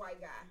I'm with a white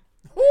guy.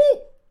 Woo!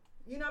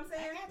 You know what I'm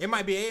saying? It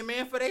might be a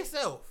man for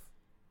theyself.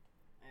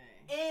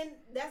 And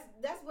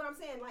that's what I'm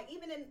saying. Like,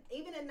 even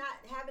in not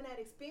having that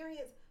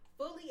experience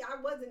fully, I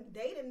wasn't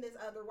dating this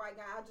other white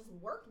guy. I just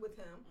worked with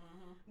him.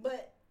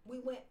 But we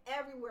went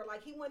everywhere.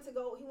 Like, he wanted to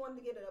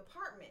get an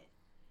apartment,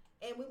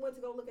 and we went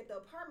to go look at the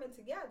apartment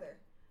together.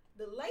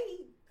 The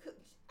lady,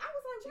 I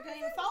was like, she couldn't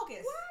even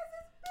focus. Why is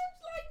this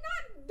bitch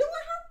not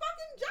doing her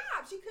fucking job?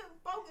 She couldn't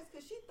focus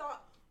because she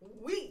thought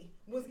we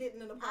was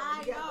getting an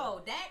apartment together. I know,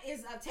 that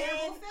is a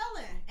terrible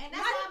feeling, and that's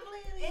why I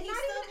believe he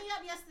stood me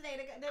up yesterday.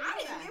 I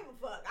didn't give a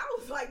fuck. I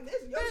was like,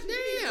 this your shit,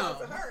 you need to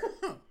talk to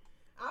her.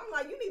 I'm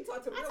like, you need to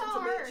talk to me,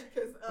 bitch,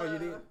 because you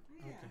did.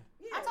 Yeah. Okay.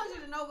 Yeah. I told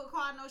you the No Good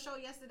Car No Show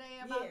yesterday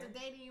about the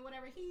dating and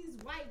whatever. He's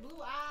white,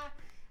 blue eye.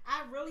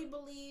 I really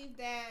believe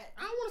that.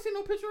 I don't want to see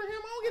no picture of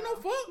him. I don't get no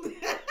fuck.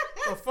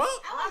 The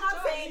fuck? All I'm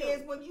saying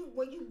is when you.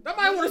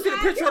 Nobody want to see the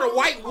picture of the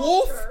white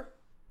wolf.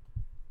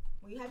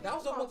 That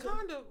was a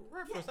Wakanda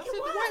reference. I said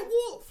the white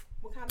wolf.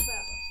 Wakanda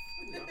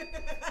forever.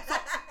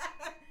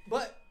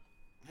 But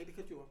I hate to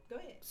cut you off. Go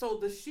ahead. So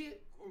the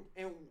shit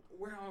and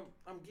where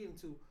I'm getting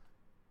to,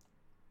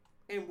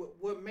 and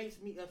what makes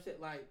me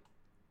upset, like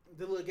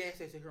the little gas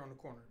station here on the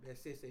corner that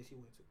sis said she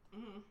went to.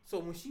 So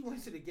when she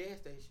went to the gas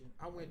station,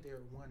 I went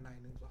there one night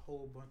and there was a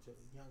whole bunch of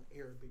young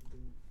Arabic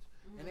dudes,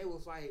 and they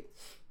was like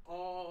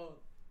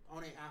all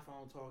on their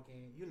iPhone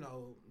talking.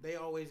 They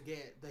always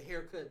get the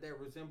haircut that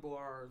resemble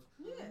ours,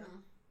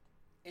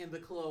 and the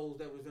clothes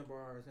that resemble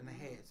ours, and the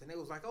hats, and they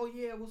was like, "Oh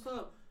yeah, what's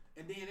up?"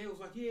 And then they was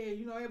like, "Yeah,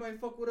 everybody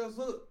fuck with us,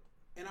 look."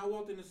 And I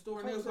walked in the store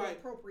and they was like,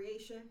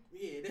 appropriation.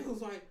 Yeah, they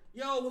was like,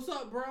 "Yo, what's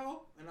up,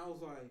 bro?" And I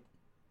was like,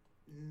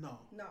 No.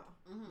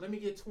 Let me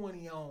get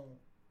 20 on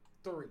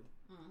 3.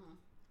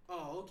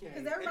 Oh, okay.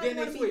 Because everybody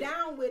want to be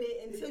down with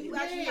it until you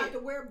actually have to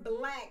wear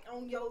black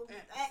on your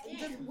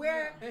just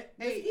wear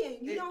the skin.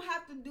 You don't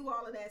have to do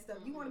all of that stuff.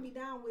 You want to be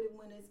down with it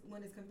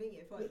when it's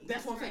convenient for you.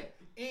 That's what I'm saying.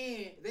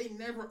 And they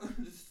never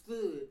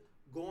understood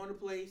going to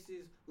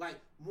places. Like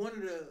one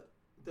of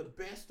the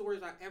best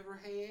stories I ever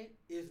had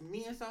is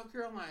me in South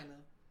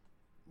Carolina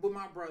with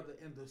my brother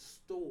in the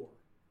store.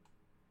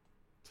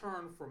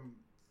 Turned from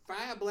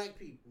 5 black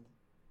people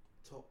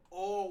to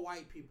all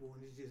white people,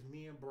 and it's just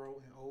me and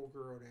bro and old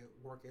girl that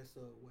work at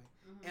Subway.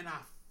 And I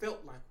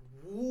felt like,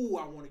 woo,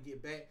 I want to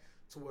get back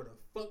to where the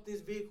fuck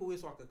this vehicle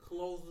is so I could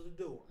close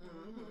the door.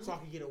 So I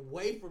could get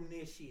away from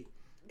this shit.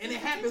 And it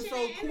happened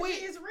so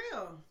quick. It's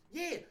real.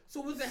 Yeah.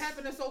 So was it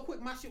happening so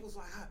quick? My shit was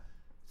like,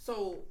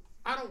 so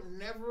I don't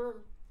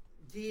never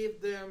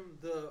give them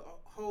the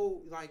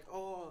whole, like,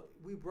 oh,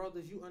 we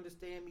brothers, you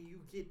understand me, you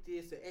get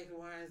this, and X,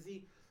 Y, and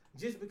Z,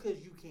 just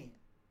because you can.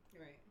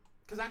 Right.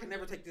 Because I can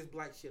never take this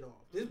black shit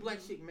off. This black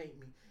shit make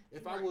me.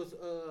 If I was,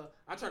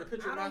 I try to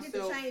picture I don't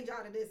myself get to change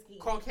out of this skin.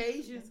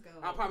 Caucasian,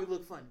 I'll probably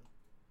look funny.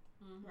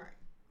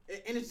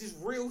 Right. And it's just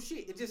real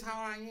shit. It's just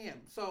how I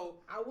am. So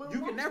you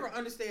can never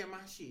understand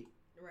my shit.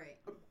 Right.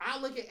 I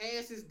look at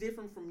asses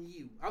different from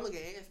you. I look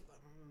at ass like,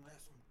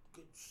 that's some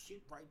good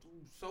shit right there.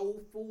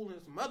 Soulful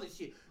and some other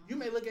shit. You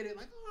may look at it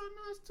like, oh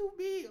no, it's too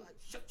big. Like,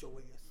 shut your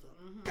ass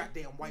up.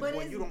 Goddamn white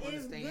boy, you don't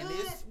understand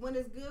this. When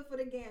it's good for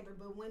the gander,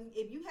 but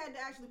if you had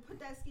to actually put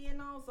that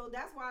skin on, so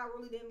that's why I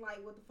really didn't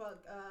like what the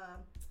fuck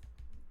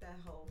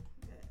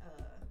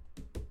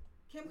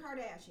Kim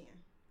Kardashian.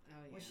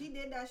 Oh, yeah. When she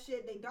did that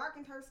shit, they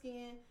darkened her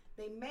skin.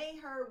 They made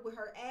her with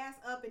her ass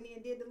up and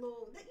then did the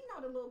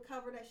little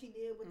cover that she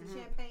did with the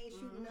champagne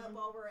shooting up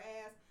over her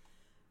ass.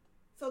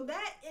 So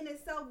that in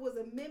itself was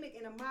a mimic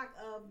and a mock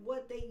of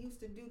what they used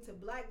to do to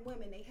black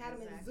women. They had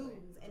them in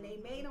zoos and they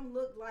made them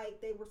look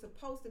like they were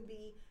supposed to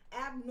be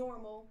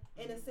abnormal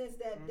in a sense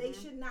that they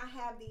should not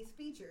have these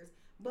features.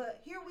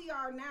 But here we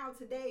are now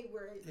today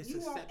where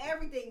you want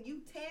everything.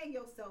 You tan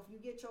yourself. You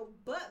get your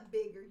butt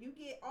bigger. You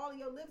get all of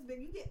your lips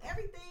bigger. You get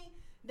everything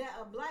that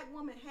a black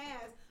woman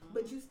has,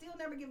 but you still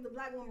never give the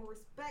black woman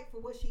respect for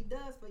what she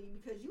does for you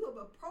because you have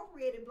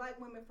appropriated black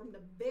women from the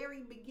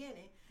very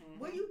beginning.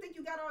 Where you think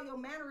you got all your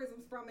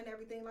mannerisms from and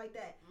everything like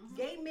that?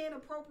 Gay men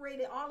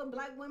appropriated all of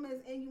black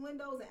women's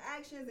innuendos and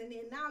actions, and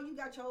then now you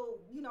got your,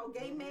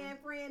 gay man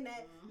friend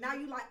that now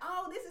you like,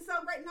 oh, this is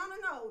so great.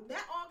 No.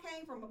 That all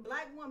came from a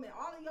black woman.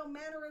 All of your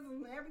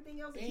mannerisms and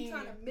everything else that you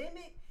trying to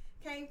mimic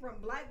came from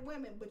black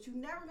women, but you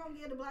never gonna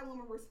give the black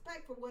woman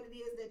respect for what it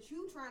is that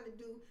you trying to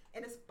do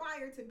and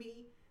aspire to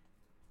be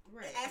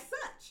as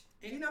such.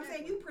 You know what I'm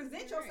saying? You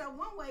present yourself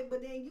one way,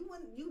 but then you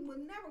would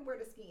never wear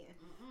the skin.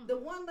 The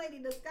one lady,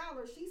 the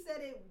scholar, she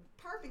said it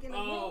perfect in a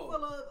room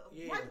full of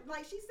white,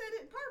 like she said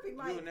it perfect.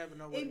 Like you'll never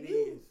know what it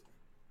is.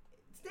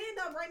 Stand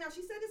up right now.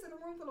 She said this in a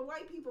room full of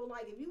white people.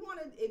 Like if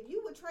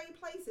you would trade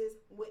places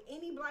with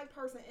any black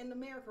person in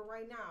America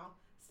right now,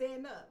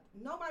 stand up.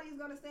 Nobody's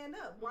gonna stand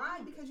up.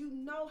 Why? Because you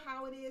know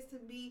how it is to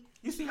be.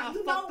 You see how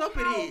fucked up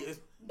it is.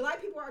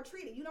 Black people are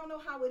treated. You don't know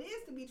how it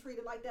is to be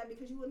treated like that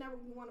because you would never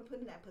want to put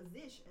in that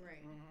position.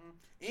 Right.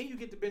 And you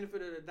get the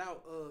benefit of the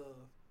doubt of,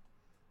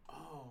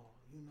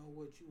 you know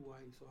what, you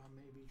white, so I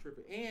may be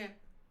tripping. And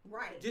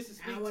just to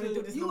speak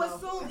to you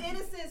assume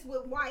innocence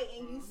with white,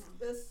 and you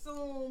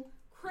assume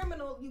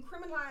you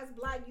criminalize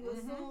black. You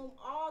assume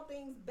all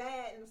things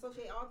bad and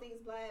associate all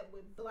things bad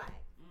with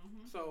black.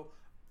 So.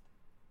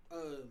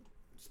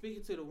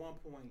 Speaking to the one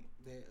point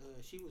that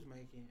she was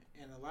making,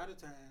 and a lot of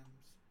times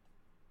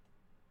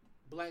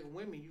black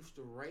women used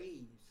to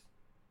raise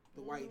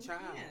the white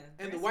child,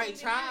 and the white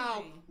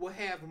child will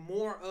have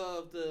more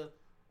of the,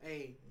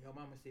 hey, your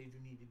mama said you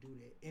need to do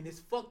that, and it's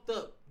fucked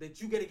up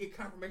that you got to get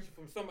confirmation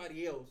from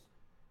somebody else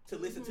to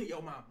listen to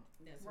your mama.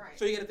 That's right.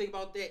 So you got to think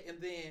about that,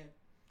 and then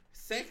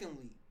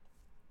secondly,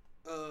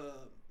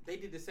 they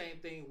did the same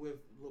thing with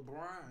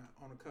LeBron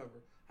on the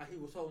cover. How he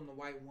was holding the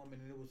white woman,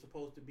 and it was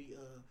supposed to be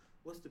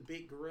what's the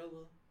big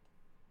gorilla?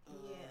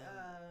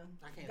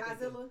 I can't.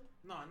 Godzilla?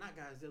 No, not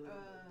Godzilla.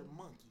 The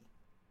monkey.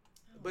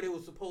 But it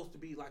was supposed to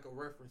be like a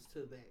reference to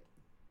that.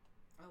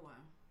 Oh wow.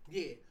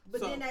 Yeah.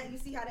 But then you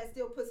see how that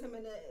still puts him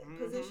in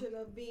a position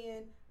of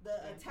being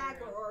the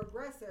attacker or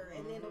aggressor,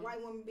 and then the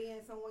white woman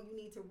being someone you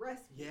need to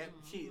rescue.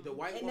 Yeah, the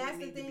white woman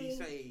needs to be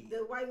saved. The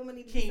white woman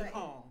needs to be saved. King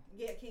Kong.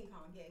 Yeah, King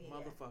Kong. Yeah.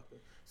 Motherfucker.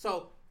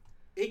 So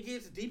it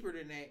gets deeper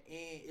than that,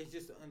 and it's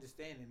just an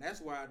understanding. That's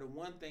why the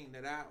one thing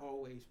that I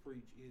always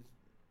preach is,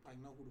 like,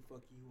 know who the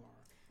fuck you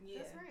are. Yeah.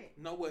 That's right.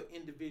 Know what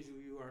individual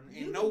you are,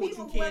 and know what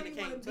you can and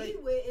can't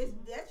take.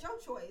 That's your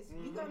choice.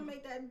 You gotta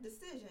make that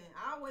decision.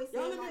 I always say,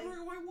 y'all let me bring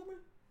a white woman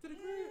to the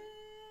crib.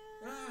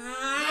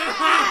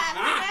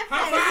 High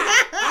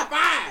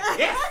five!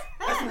 Yes,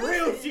 that's some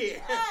real shit.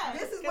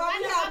 This is why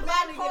we have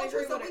black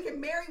culture, so we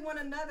can marry one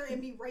another and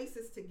be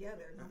racist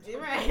together.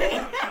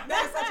 Right.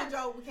 That's such a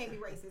joke. We can't be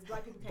racist.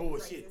 Black people can't be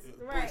racist.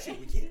 Right. Bullshit.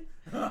 We can't.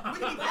 We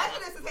can be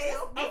prejudiced as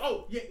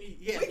hell. Yeah.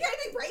 We can't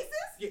be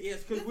racist.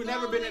 Yes, because we've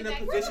never been in a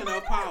position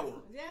of power.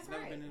 That's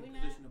never right. been in a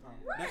position of power.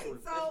 Right.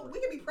 So we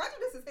can be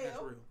prejudiced as hell.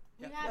 That's real.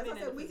 We have been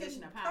in a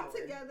position of power.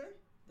 Come together.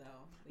 No.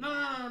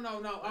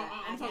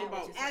 I'm talking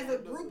about as a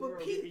group of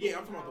people. Yeah,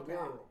 I'm talking about the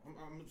world.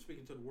 I'm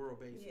speaking to the world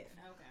basically. Yeah.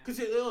 Okay.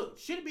 Because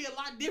should it be a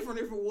lot different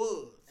if it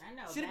was? I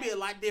know. Should it be a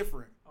lot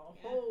different?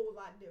 A whole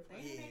lot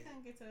different. They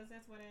couldn't get to us.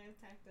 That's why they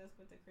attacked us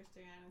with the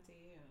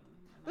Christianity and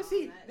but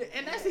see, that.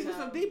 and that's even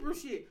some deeper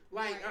shit.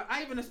 Like,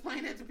 I even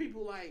explain that to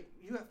people. Like,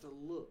 you have to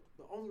look.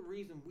 The only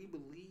reason we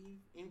believe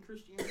in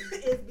Christianity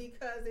is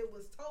because it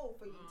was told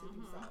for you to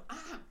do so.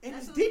 And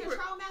that's it's deeper.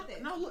 Control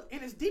method. No, look,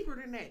 and it's deeper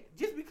than that.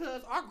 Just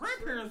because our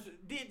grandparents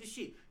did the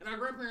shit, and our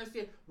grandparents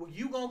said, "Well,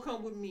 you gonna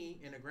come with me,"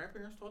 and the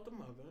grandparents taught the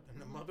mother,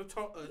 and the mother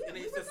taught us, and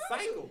it's a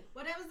cycle.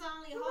 Well, that was the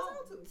only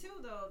hope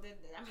too, though.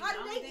 How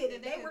did they get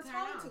it? They were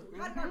told to.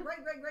 How did our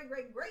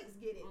greats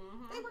get it?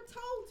 They were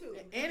told to.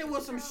 And it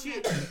was some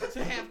shit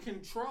to have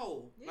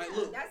control. Yeah, like,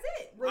 look, that's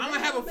it. I'm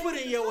gonna have a foot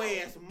in your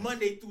ass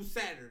Monday through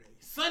Saturday.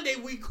 Sunday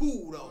we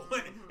cool though.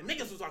 And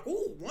niggas was like,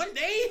 ooh, one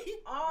day.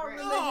 All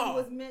religion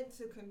was meant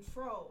to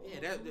control. Yeah,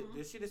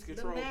 that shit is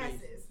control. The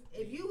masses.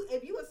 If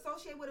you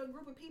associate with a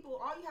group of people,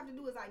 all you have to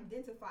do is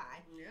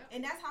identify. Yeah.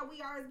 And that's how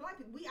we are as black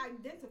people. We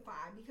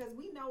identify because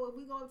we know if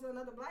we go up to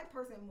another black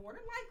person, more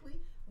than likely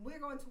we're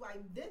going to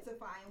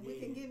identify, and we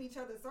can give each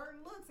other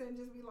certain looks and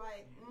just be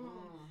like,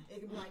 it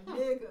can be like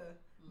nigga.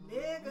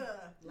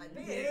 Like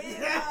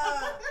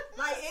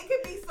like it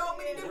could be so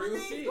many different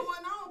things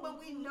going on, but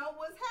we know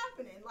what's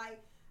happening.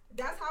 Like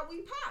that's how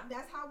we pop.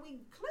 That's how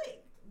we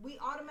click. We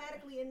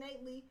automatically,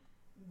 innately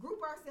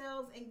group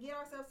ourselves and get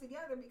ourselves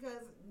together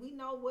because we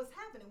know what's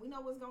happening. We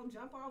know what's gonna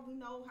jump off. We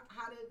know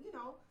how to,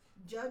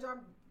 judge our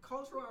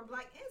cultural or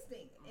black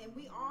instinct, and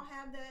we all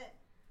have that.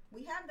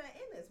 We have that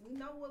in us. We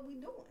know what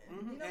we're doing.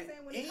 You know what I'm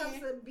saying? When it comes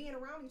to being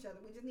around each other,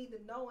 we just need to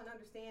know and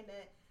understand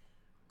that.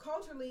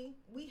 Culturally,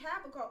 we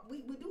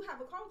do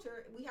have a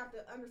culture. We have to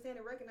understand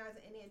and recognize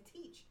it, and then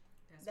teach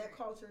that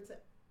culture to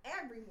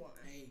everyone.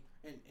 Hey,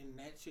 and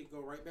that shit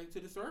go right back to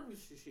the service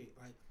shit.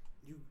 Like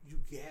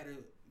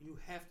you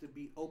have to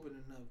be open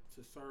enough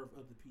to serve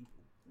other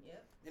people.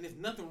 Yep. And there's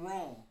nothing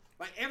wrong.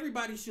 Like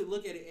everybody should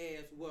look at it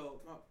as,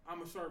 well,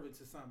 I'm a servant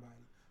to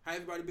somebody. How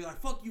everybody be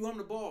like, fuck you, I'm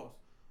the boss.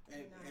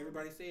 And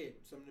everybody said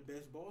some of the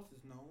best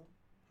bosses know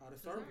how to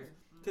service.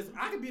 Because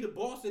I could be the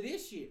boss of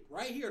this shit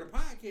right here, the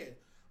podcast.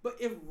 But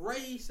if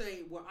Ray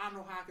say, well, I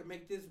know how I can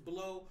make this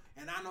blow,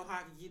 and I know how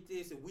I can get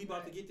this, and we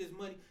about to get this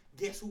money,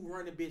 guess who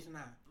run the bitch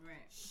now?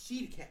 Right.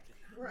 She the captain.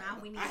 Right.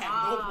 Now we need I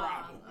have no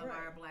problem of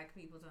our black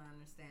people to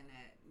understand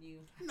that.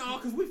 No,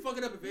 because we fuck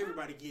it up if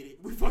everybody get it.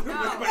 We fuck it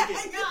up if everybody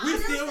get it. We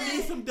still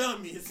need some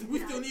dummies. We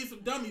still need some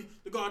dummies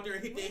to go out there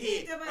and hit their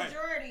head. The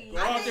majority. Go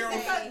out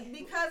there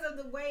because of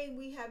the way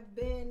we have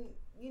been,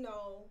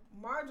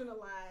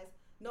 marginalized.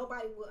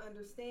 Nobody will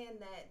understand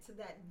that to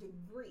that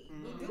degree.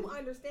 We do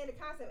understand the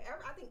concept.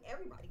 I think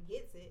everybody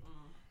gets it.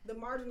 The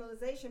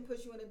marginalization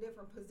puts you in a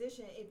different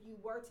position if you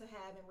were to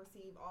have and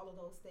receive all of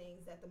those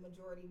things that the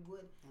majority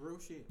would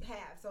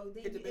have. So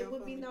then it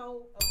would be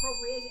no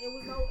appropriation. It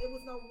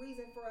was no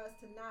reason for us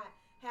to not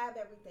have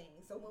everything.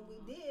 So when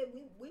we did,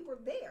 we were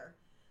there.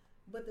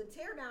 But the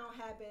tear down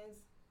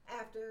happens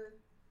after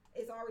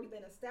it's already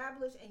been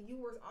established, and you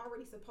were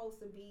already supposed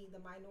to be the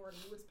minority.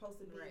 You were supposed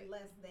to be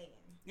less than.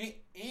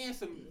 And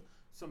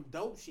some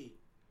dope shit.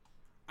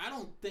 I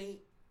don't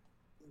think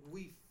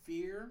we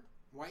fear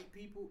white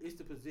people. It's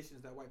the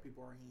positions that white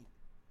people are in.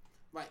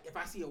 Like, if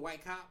I see a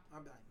white cop,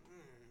 I'm like,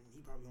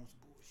 he probably on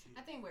some bullshit.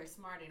 I think we're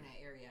smart in that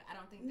area. I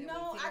don't think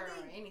that we fear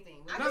or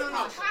anything.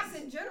 No. Cops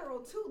in general,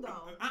 too,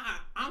 though.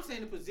 I'm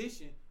saying the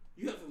position.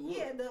 You have to look.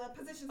 Yeah, the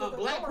positions of the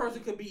black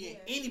person could be in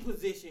any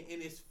position,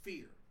 and it's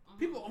fear.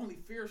 People only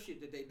fear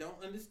shit that they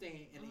don't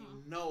understand, and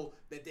they know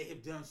that they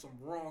have done some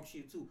wrong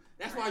shit too.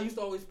 That's why I used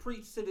to always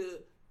preach to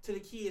the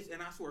kids,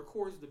 and I swear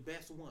Corey's the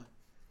best one.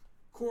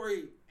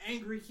 Corey,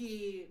 angry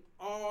kid,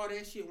 all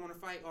that shit, want to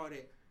fight, all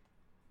that.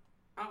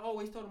 I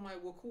always told him,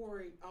 like, well,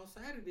 Corey,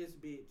 outside of this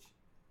bitch,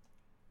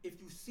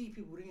 if you see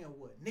people, then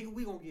what? Nigga,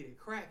 we gonna get it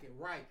cracking,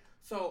 right?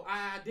 So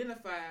I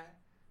identified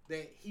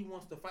that he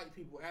wants to fight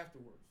people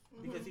afterwards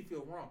because he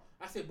feel wrong.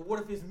 I said, but what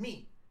if it's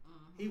me?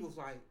 He was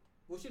like,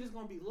 well, shit is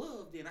gonna be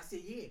love then. I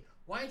said, yeah.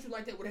 Why ain't you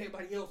like that with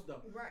everybody else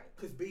though? Right.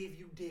 Because babe,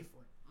 you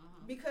different.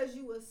 Because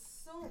you're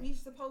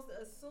supposed to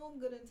assume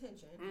good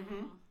intention.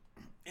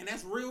 And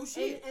that's real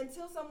shit.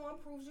 Until someone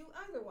proves you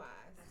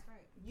otherwise. That's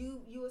right.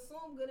 You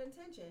assume good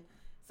intention.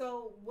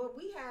 So what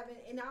we have,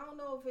 and I don't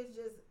know if it's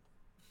just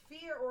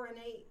fear or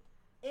innate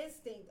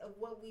instinct of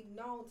what we've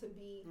known to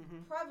be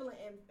prevalent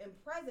and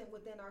present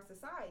within our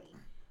society.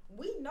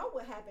 We know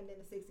what happened in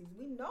the 60s.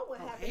 We know what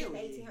happened in the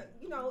 1800s.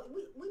 We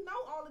know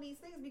all of these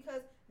things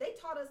because they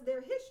taught us their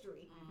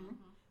history.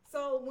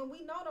 So when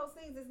we know those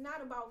things, it's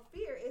not about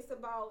fear. It's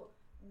about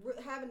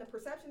having the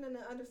perception and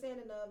the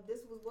understanding of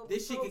this was what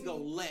this shit can go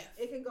left.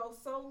 It can go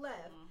so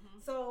left.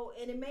 So,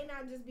 and it may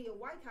not just be a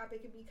white cop.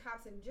 It could be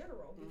cops in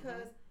general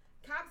because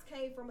cops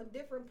came from a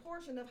different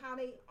portion of how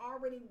they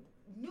already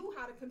knew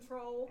how to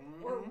control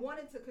or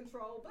wanted to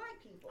control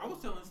black people. I was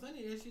telling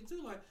Sonny that shit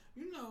too. Like,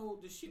 you know,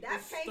 the shit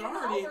that came started,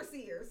 from the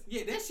overseers.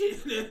 Yeah, that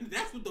shit.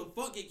 That's what the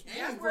fuck it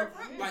came from.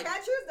 Like,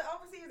 catchers, the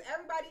overseers,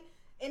 everybody.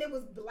 And it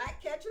was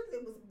black catchers.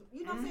 It was,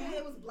 you know what I'm saying?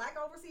 It was black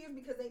overseers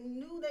because they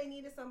knew they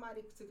needed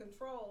somebody to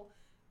control.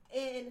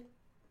 And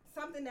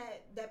something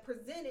that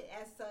presented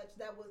as such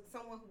that was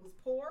someone who was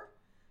poor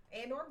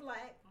and or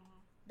black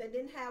that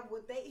didn't have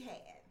what they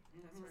had.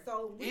 Right.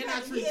 So we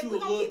I treat you a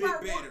little bit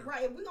better.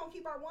 Right. If we're going to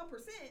keep our 1%,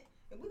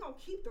 if we're going to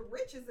keep the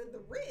riches and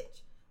the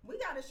rich, we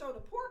got to show the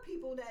poor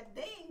people that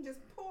they ain't just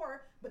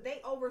poor, but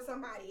they over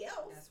somebody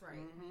else. That's right.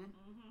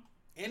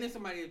 And it's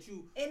somebody that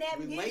you and that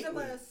relate gives them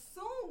with. an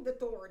assumed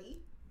authority.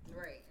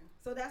 Right.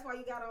 So that's why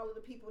you got all of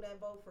the people that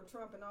vote for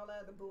Trump and all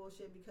that other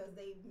bullshit because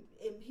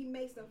he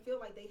makes them feel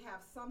like they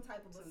have some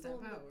type of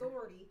assumed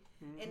authority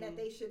and that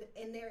they should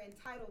and they're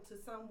entitled to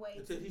some way.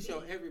 Until he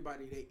showed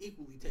everybody they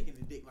equally taking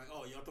the dick. Like,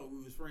 oh, y'all thought we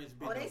was friends.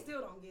 Oh, they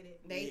still don't get it.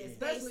 They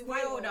especially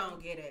white women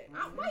don't get it.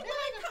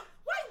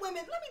 White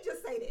women. Let me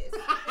just say this: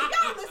 if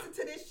y'all listen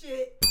to this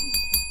shit,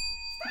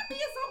 stop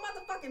being so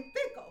motherfucking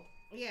fickle.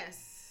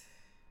 Yes.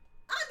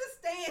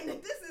 Understand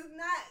that this is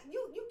not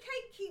you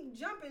can't keep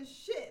jumping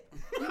ship.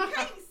 You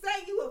can't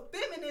say you a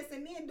feminist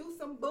and then do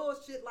some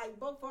bullshit like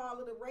vote for all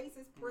of the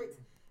racist pricks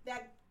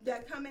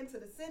that come into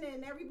the Senate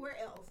and everywhere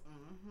else.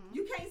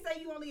 You can't say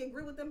you only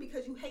agree with them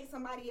because you hate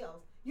somebody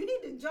else. You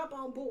need to jump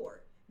on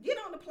board. Get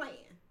on the plan.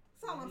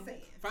 That's all I'm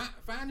saying.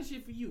 Find the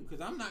shit for you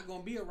because I'm not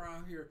gonna be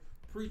around here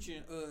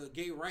preaching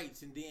gay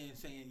rights and then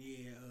saying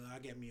I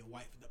got me a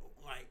wife though.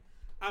 Like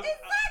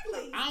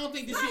exactly. I don't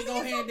think this shit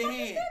go hand in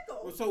hand.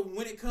 So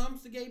when it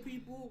comes to gay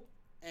people,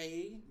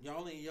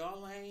 y'all in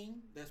y'all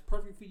lane. That's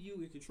perfect for you.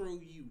 It control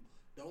you.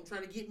 Don't try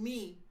to get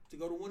me to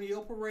go to one of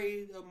your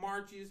parade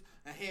marches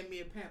and hand me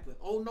a pamphlet.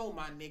 Oh no,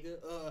 my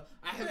nigga.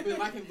 I have been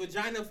liking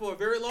vagina for a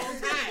very long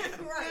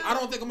time. Right. I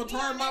don't think I'm gonna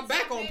turn my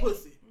back on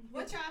pussy.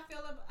 What y'all feel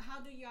about? How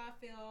do y'all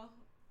feel?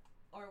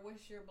 Or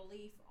what's your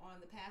belief on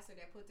the pastor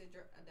that put the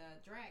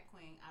drag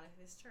queen out of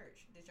his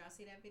church? Did y'all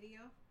see that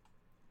video?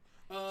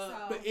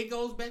 But it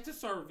goes back to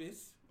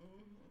service.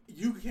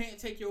 You can't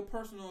take your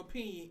personal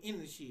opinion in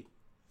the shit.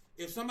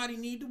 If somebody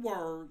need the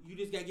word, you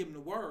just gotta give them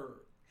the word.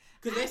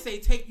 Because they say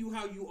take you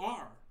how you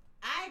are.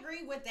 I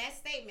agree with that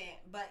statement,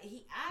 but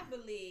I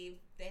believe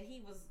that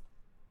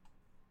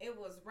it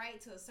was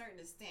right to a certain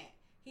extent.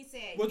 He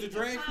said, was the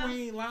drag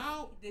queen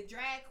loud? The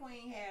drag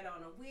queen had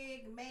on a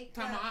wig,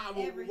 makeup,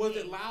 everything. Was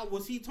it loud?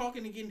 Was he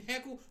talking and getting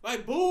heckled?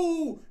 Like,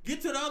 boo,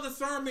 get to the other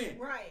sermon.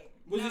 Right.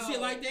 Was it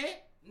shit like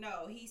that?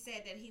 No, he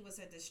said that he was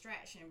a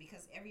distraction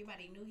because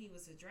everybody knew he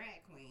was a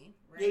drag queen,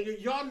 right? Yeah,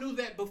 y'all knew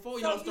that before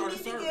y'all started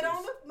service. So you need to get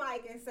on the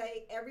mic and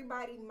say,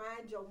 everybody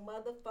mind your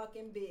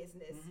motherfucking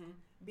business.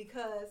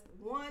 Because,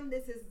 one,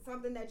 this is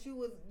something that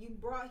you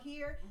brought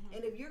here.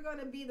 And if you're going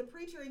to be the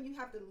preacher and you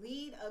have to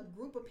lead a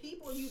group of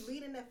people and you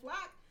lead in that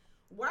flock,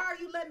 why are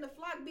you letting the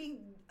flock be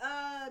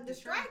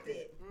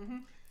distracted?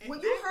 When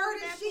you heard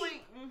his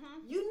sheep,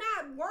 you're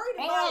not worried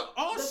about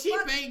all sheep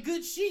ain't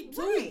good sheep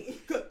too.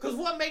 Right. Cause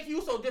what make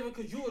you so different?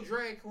 Cause you a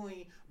drag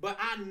queen, but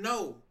I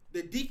know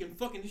the deacon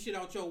fucking the shit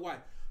out your wife,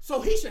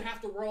 so he should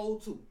have to roll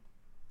too.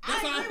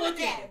 That's I agree with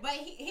that, but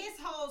his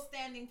whole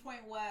standing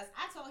point was,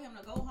 I told him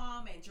to go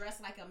home and dress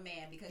like a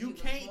man because you he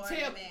was can't born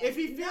tell a man. if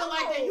he feel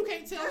like that. You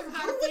can't tell him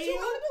how to feel. What you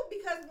want to do?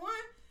 Because one,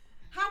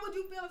 how would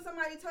you feel if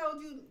somebody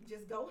told you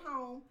just go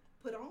home,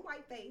 put on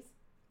white face,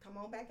 come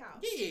on back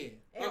out? Yeah,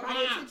 everybody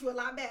will treat you a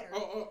lot better.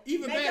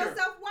 Even Make better.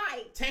 yourself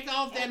white. Take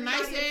off that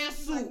nice ass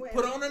suit,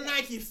 put on a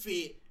Nike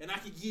fit, and I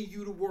can give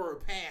you the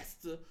word,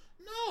 Pastor.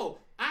 No,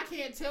 I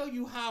can't tell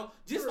you how.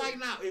 Just like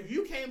now, if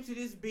you came to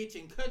this bitch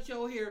and cut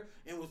your hair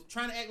and was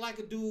trying to act like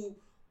a dude,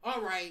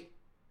 all right,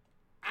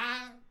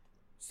 I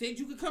said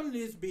you could come to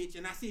this bitch,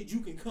 and I said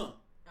you can come.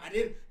 I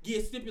didn't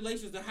give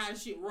stipulations to how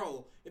shit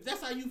roll. If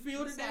that's how you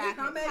feel today,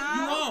 you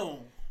on.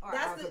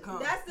 That's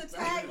the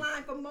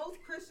tagline for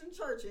most Christian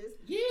churches.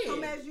 Yeah.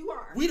 Come as you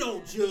are. We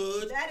don't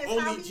judge.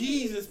 Only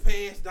Jesus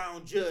passed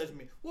down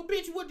judgment. Well,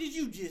 bitch, what did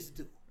you just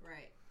do?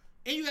 Right.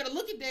 And you got to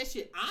look at that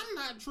shit. I'm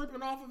not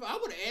tripping off of it. I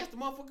would have asked the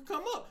motherfucker to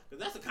come up.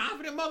 Because that's a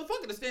confident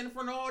motherfucker to stand in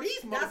front of all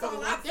these motherfuckers. That's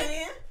all I'm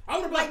saying. I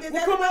would have been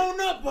like, well, come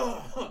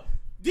on up.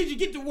 Did you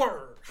get the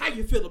word? How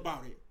you feel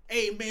about it?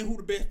 Hey, man, who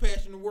the best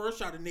pastor in the world?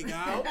 Shout a nigga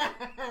out.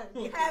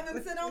 Have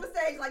him sit on the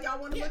stage like, y'all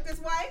want to look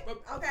this way?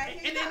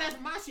 Okay. And then that's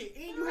my shit.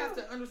 And you have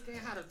to understand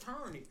how to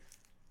turn it.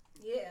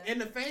 Yeah. And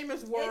the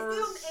famous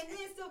words. And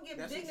then still give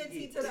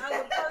dignity to the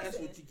other person. That's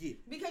what you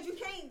get. Because you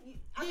can't.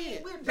 I mean,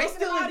 we're they joking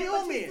still about a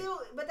human. it,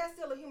 but that's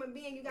still a human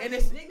being. You got to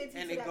give dignity to that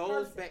person. And it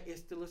goes back. It's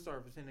still a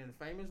service. And in the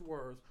famous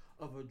words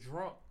of a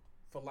drunk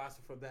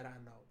philosopher that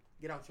I know,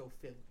 get out your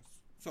feelings.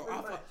 So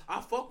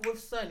I fuck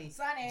with Sonny.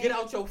 Get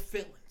out your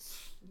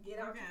feelings. Get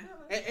out your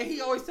feelings. And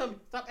he always tell me,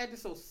 stop acting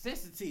so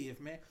sensitive,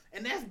 man.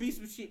 And that's be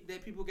some shit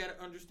that people gotta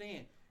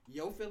understand.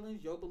 Your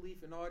feelings, your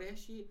belief, and all that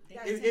shit.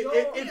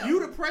 If you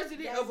the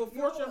president of a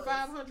Fortune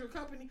 500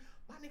 company,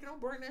 my nigga, don't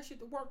bring that shit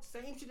to work.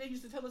 Same shit they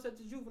used to tell us at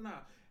the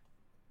juvenile.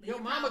 Your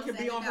mama can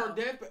be on her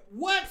deathbed.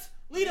 What?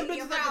 Leave them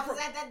bitches at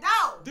the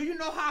door. Do you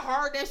know how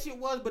hard that shit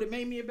was, but it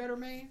made me a better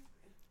man?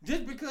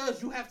 Just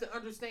because you have to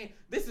understand,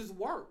 this is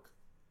work.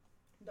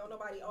 Don't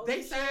nobody owe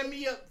They signed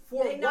me up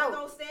for they work. Not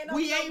gonna stand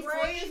We up ain't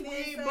friends, we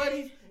ain't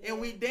buddies, and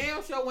we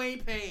damn sure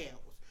ain't pals.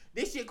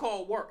 This shit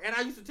called work. And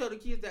I used to tell the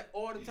kids that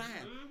all the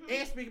time.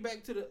 And speaking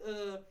back to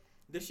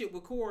the shit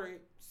with Corey,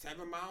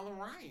 7 Mile and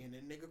Ryan,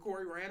 and nigga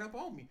Corey ran up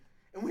on me.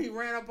 And when he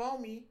ran up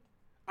on me,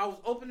 I was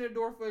opening the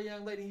door for a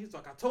young lady. He was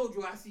like, I told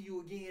you I see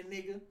you again,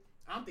 nigga.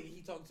 I'm thinking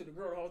he talking to the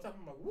girl the whole time.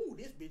 I'm like, woo,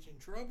 this bitch in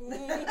trouble.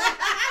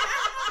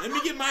 Let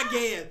me get my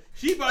gas.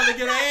 She about to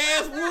get her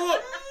ass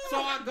whooped. So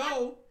I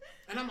go,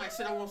 and I'm like,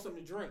 shit, I want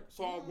something to drink.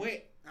 So I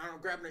went, and I'm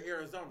grabbing the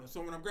Arizona.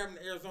 So when I'm grabbing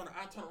the Arizona,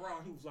 I turn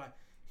around.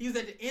 He was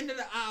at the end of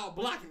the aisle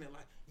blocking it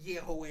like,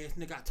 yeah, hoe ass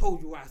nigga, I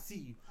told you I see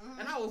you.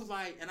 And I was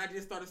like, and I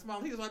just started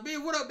smiling. He was like,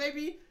 babe, what up,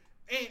 baby?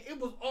 And it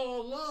was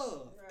all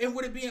love. Right. And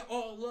with it being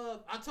all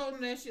love, I told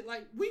him that shit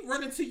like, we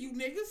run into you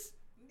niggas.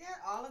 Yeah,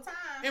 all the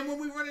time. And when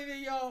we run into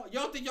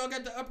y'all think y'all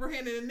got the upper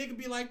hand and the nigga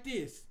be like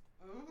this.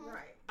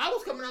 Right. I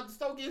was coming out the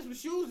store getting some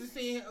shoes and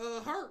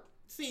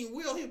seeing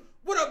Will,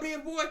 what up,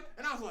 big boy?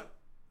 And I was like,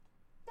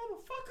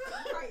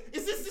 motherfucker, right.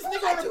 Is this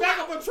nigga on the back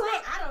of a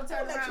truck? I don't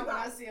turn around when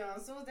I see him.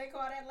 As soon as they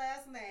call that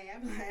last name,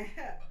 I'm like,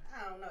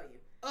 I don't know you.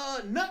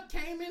 Nut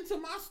came into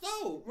my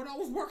store when I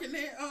was working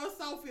there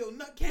Southfield.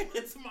 Nut came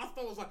into my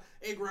store. Was like,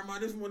 hey grandma,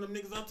 this is one of them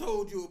niggas I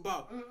told you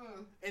about.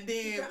 And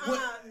then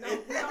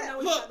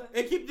look,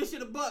 and keep this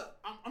shit a buck.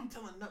 I'm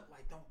telling Nut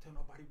like, don't tell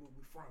nobody where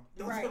we from.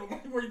 Don't tell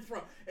nobody where you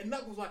from. And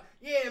Nut was like,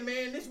 yeah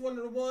man, this one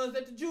of the ones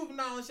at the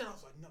juvenile and shit. I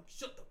was like, no,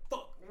 shut the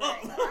fuck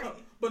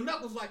up. But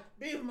Nut was like,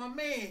 Big my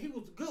man, he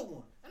was a good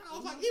one. And I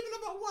was like, even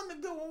if I wasn't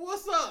a good one,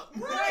 what's up?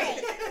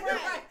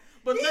 Right.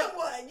 But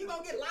what? You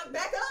gonna get locked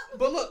back up?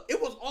 But look,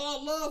 it was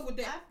all love with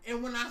that.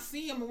 And when I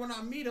see him and when I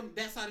meet him,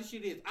 that's how the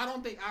shit is. I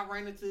don't think I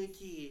ran into a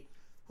kid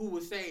who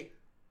would say,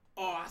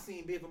 oh, I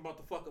seen Biff, I'm about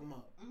to fuck him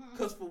up.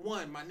 Because for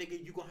one, my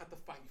nigga, you gonna have to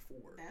fight for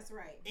it. That's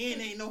right.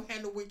 And ain't no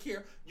handle with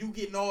care. You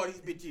getting all these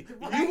bitches.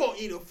 Right. You gonna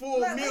eat a full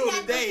meal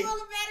today. The full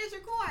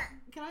advantage court.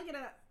 Can I get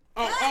a...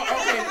 Oh,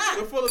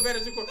 okay. The full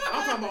advantage of court.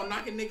 I'm talking about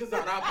knocking niggas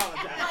out. I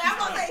apologize. I'm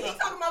gonna say he's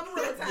talking about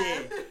gorilla time.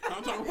 Yeah,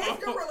 I'm talking about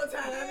gorilla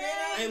time.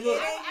 Hey,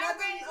 look. It ain't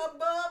nothing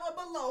above or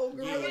below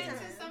gorilla time.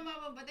 To some of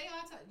them, but they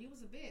all talk. You was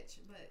a bitch,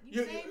 but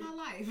you saved my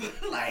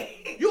life.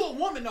 Like you a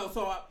woman though,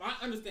 so I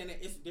understand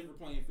that it's a different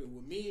playing field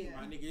with me and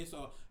my nigga. It's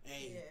all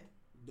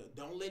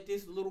don't let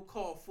this little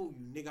car fool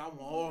you, nigga. I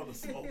want all the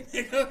smoke,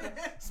 nigga.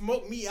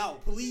 Smoke me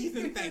out, please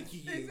and thank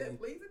you. Please and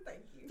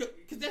thank you.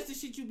 Cause that's the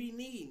shit you be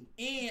needing,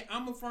 and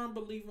I'm a firm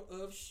believer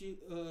of shit.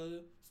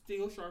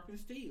 Steel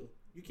sharpens steel.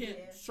 You can't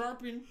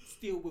sharpen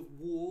steel with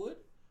wood.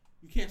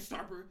 You can't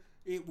sharpen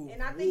it with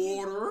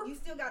water. You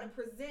still got to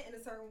present in a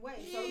certain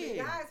way. Yeah. So the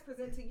guys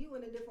present to you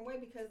in a different way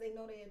because they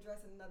know they're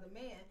addressing another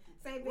man.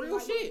 Same thing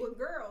like with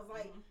girls.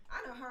 Like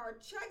I done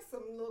hard check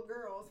some little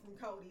girls from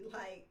Cody.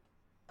 Like,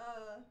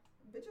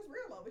 bitch is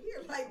real over here.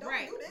 Like,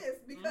 don't do this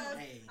because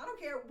I don't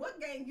care what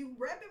game you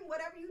repping,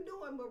 whatever you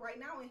doing. But right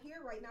now in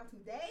here, right now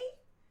today,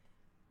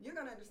 you're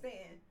gonna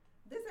understand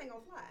this ain't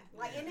gonna fly.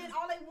 Like, and then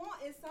all they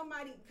want is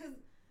somebody because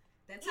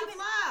that's even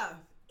love.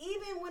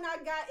 Even when I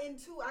got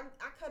into, I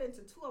cut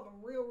into 2 of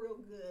them real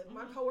good.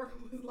 My coworker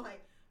was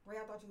like, Ray,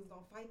 I thought you was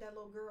gonna fight that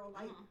little girl.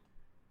 Like,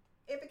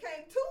 if it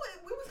came to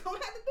it, we was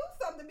gonna have to do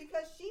something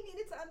because she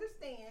needed to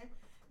understand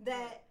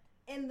that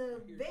in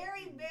the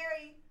very,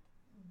 very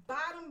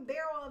bottom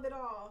barrel of it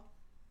all,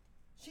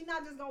 she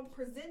not just gonna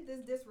present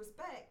this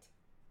disrespect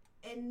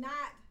and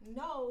not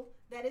know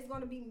that it's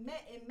going to be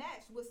met and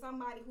matched with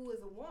somebody who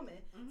is a woman.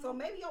 So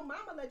maybe your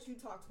mama let you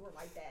talk to her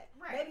like that.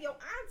 Right. Maybe your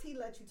auntie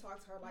let you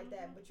talk to her like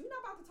that. But you're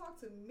not about to talk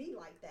to me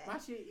like that. My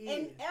shit is.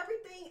 And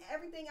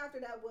everything after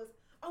that was,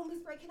 oh, Miss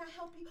Ray, can I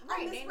help you?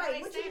 Right. Oh, Miss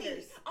Ray, what you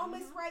need? Oh,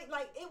 Miss Ray,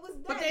 like it was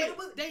that.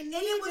 But they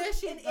needed that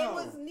shit though.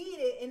 It was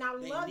needed, and I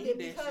loved it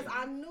because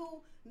I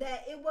knew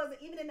that it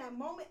wasn't, even in that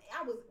moment,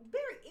 I was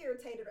very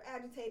irritated or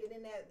agitated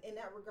in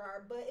that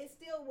regard. But it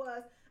still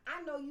was,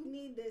 I know you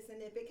need this,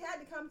 and if it had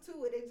to come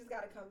to it, it just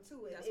got to come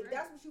to it.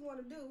 That's what you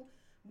want to do.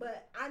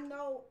 But I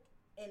know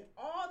in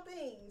all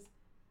things,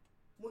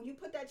 when you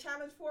put that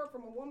challenge forward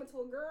from a woman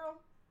to a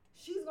girl,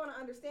 she's going to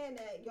understand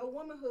that your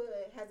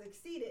womanhood has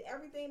exceeded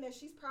everything that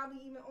she's probably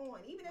even on.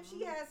 Even if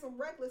she has some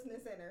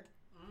recklessness in her,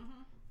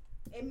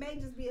 it may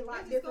just be a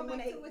lot different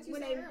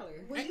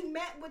when you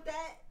met with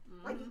that.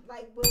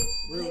 Like when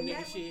real they nigga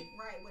met shit.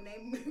 When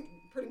they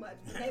pretty much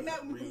when they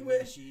met with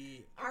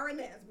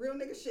RNS, real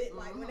nigga shit.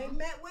 Like when they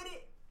met with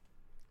it,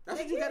 that's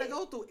what you gotta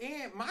go through.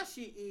 And my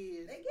shit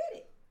is they get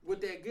it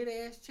with that good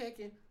ass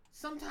checking.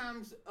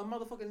 Sometimes a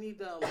motherfucker need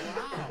to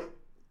allow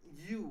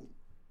you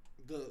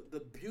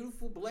the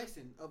beautiful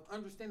blessing of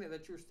understanding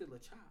that you're still a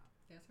child.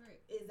 That's right.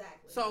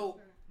 Exactly. So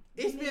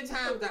it's been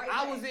times that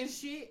I was in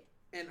shit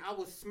and I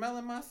was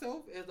smelling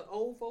myself, as the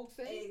old folks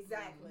say.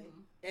 Exactly.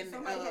 And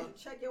somebody had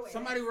to check your ass.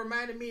 Somebody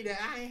reminded me that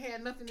I ain't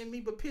had nothing in me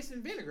but piss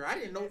and vinegar. I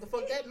didn't know what the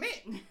fuck that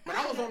meant. But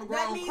I was on the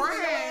ground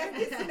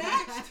crying.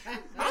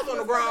 I was on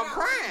the ground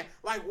crying.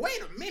 Like,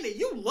 wait a minute,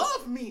 you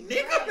love me,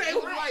 nigga. Right, They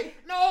was right. like,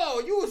 no,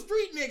 you a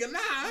street nigga, nah.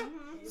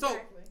 Mm-hmm, So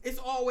exactly. it's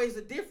always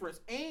a difference.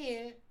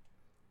 And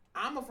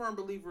I'm a firm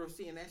believer of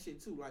seeing that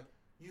shit too. Like,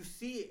 you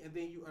see it and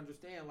then you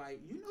understand,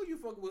 like, you know you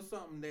fucking with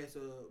something that's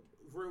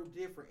real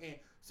different. And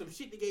some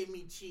shit that gave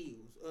me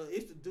chills.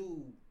 It's the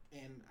dude,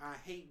 and I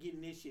hate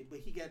getting this shit, but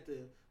he got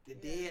the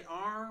dead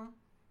arm.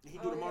 And he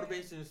do the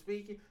motivational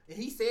speaking. And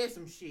he said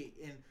some shit.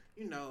 And,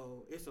 you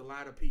know, it's a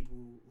lot of people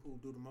who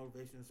do the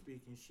motivational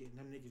speaking shit. And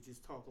them niggas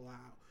just talk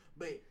loud.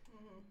 But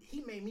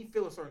he made me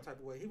feel a certain type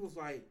of way. He was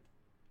like,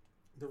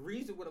 the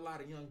reason with a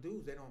lot of young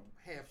dudes, they don't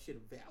have shit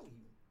of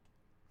value.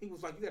 He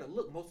was like, you gotta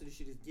look, most of the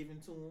shit is given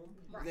to them.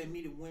 Right. They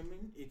meet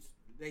women,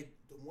 the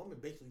woman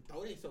basically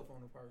throw themselves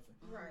on the person.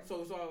 Right.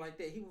 So it's all like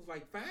that. He was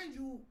like, find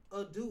you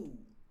a dude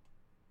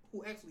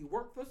who actually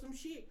worked for some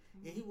shit,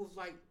 and he was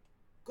like,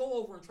 go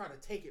over and try to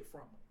take it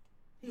from him.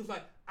 He was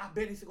like, I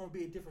bet it's gonna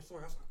be a different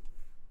story. I was like,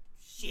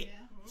 shit.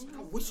 Yeah. Like,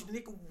 I wish a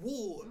nigga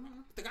would.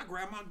 I think I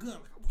grabbed my gun.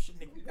 Like, I wish a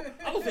nigga would.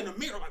 I was in the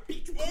mirror like,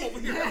 bitch, you come over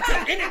here.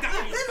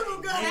 This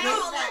little gun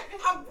out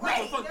like, I'm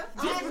ready.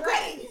 I'm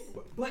ready.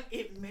 But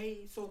it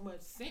made so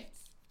much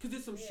sense. Because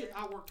it's some shit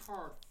I worked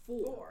hard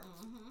for.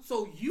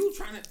 So you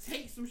trying to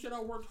take some shit I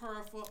worked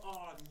hard for,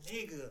 oh,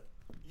 nigga.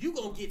 You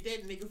gonna get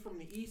that nigga from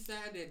the east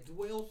side that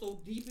dwells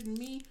so deep in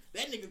me.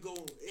 That nigga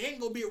ain't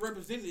gonna be a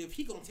representative.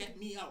 He gonna tap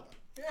me out.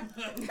 That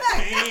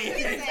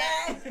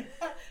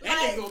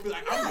nigga gonna be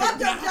like, fuck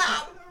your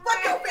job,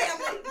 fuck your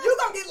family. You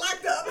gonna get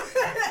locked up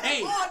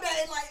all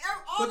day. Like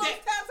all those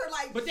taps are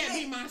like. But that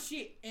be my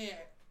shit. And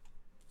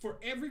for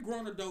every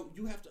grown adult,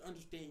 you have to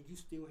understand you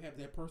still have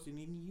that person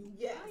in you.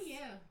 Yes. Oh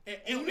yeah.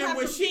 And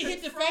when shit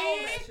hit the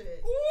fan,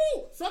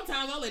 ooh,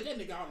 sometimes I let that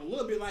nigga out a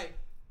little bit. Like,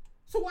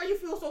 so why you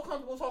feel so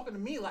comfortable talking to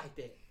me like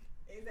that?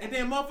 Exactly. And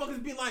then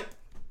motherfuckers be like,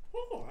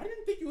 oh, I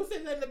didn't think you would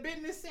say that in the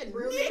business setting.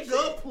 Real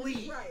nigga,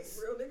 please. Right,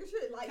 real nigga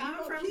shit. Like, coming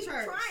you from keep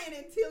church. trying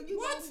until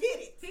you gonna get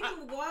it. People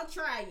will go out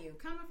try you.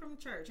 Coming from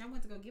church, I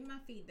went to go get my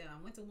feet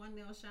done. Went to one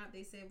nail shop.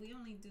 They said we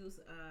only do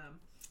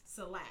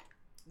select.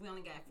 We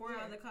only got 4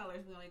 other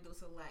colors. We only do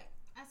select.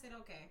 I said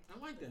okay. I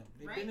like them.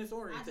 They right? business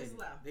oriented. I just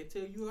left. They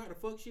tell you how the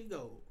fuck shit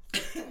goes.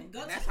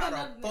 That's how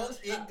the fuck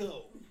it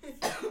goes.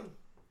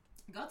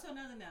 Go to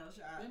another nail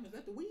shop. Damn, is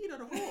that the weed or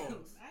the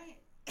horse?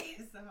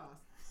 It's the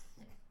horse.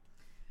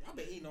 I've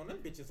been eating on them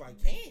bitches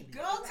like candy. Go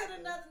to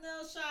another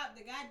nail shop.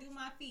 The guy do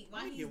my feet.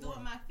 While he's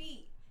doing my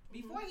feet,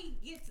 before he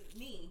gets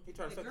me,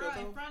 the girl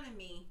in front of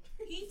me,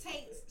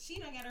 she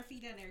done got her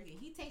feet done and everything.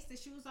 He takes the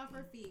shoes off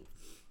her feet,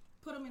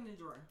 put them in the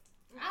drawer.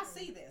 I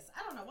see this.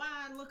 I don't know why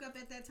I look up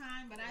at that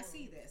time, but I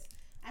see this.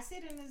 I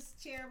sit in this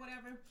chair,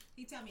 whatever.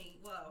 He tell me,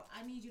 well,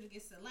 I need you to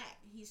get select.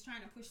 He's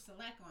trying to push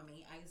select on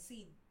me. I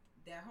see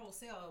their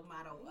wholesale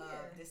model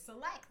of the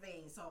select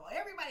thing. So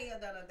everybody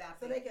done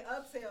adopted. So they can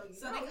upsell you.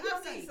 So they can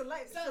upsell you.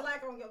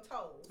 Select on your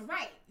toes.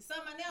 Right. So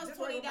my nails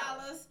 $20,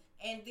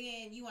 and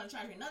then you want to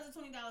charge me another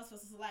 $20 for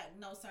select.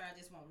 No, sir, I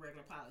just want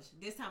regular polish.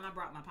 This time I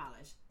brought my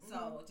polish.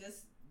 So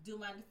just do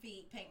my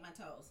feet, paint my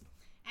toes.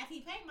 After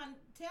he paint my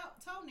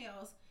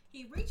toenails,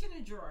 he reached in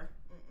the drawer,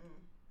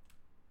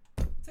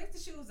 took the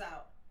shoes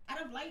out. I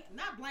done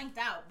not blanked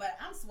out, but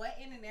I'm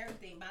sweating and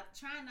everything, but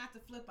trying not to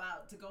flip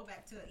out to go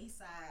back to the east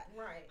side.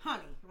 Right.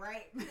 Honey,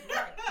 right?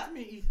 Right. I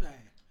mean east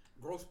side.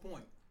 Grosse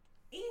Pointe.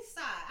 East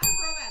side. I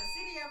drove out of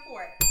City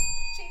Airport.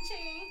 Ching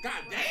ching.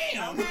 God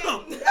damn.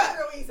 Okay. That's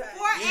real east side.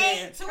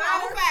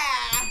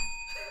 48205.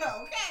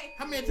 Okay.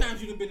 How many times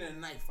you done been in a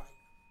knife fight?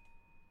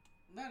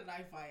 Not a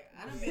knife fight.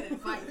 I done been in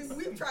fights.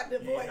 We've tried to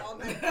avoid all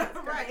night.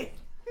 Right.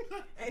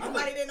 And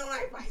somebody didn't know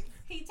knife fights.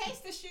 He takes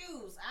the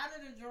shoes out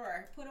of the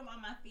drawer, put them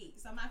on my feet.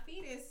 So my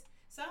feet is,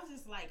 so I'm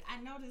just like,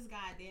 I know this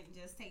guy didn't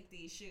just take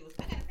these shoes.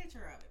 I got a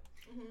picture of it.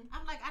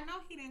 I'm like, I know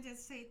he didn't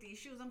just take these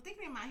shoes. I'm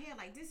thinking in my head,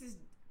 like,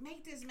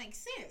 make this make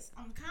sense.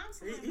 I'm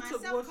constantly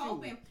myself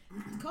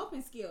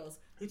coping skills.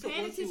 He took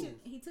what shoes?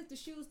 He took the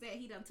shoes that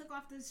he done took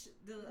off the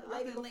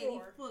other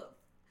lady's foot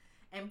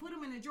and put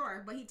them in the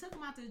drawer, but he took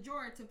them out the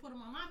drawer to put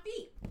them on my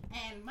feet.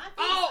 And my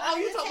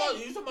feet.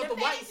 You talking about the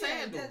white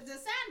sandals?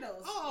 The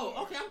sandals. Oh,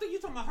 okay. I'm thinking you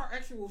talking about her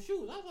actual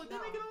shoes. I was like, that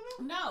nigga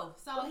don't know. No,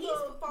 so he's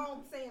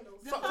foam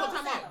sandals. So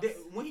talking about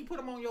when he put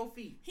them on your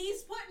feet.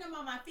 He's putting them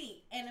on my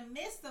feet. In the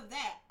midst of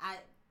that,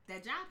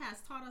 that job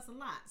has taught us a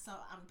lot. So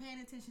I'm paying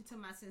attention to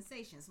my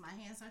sensations. My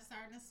hands are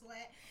starting to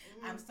sweat.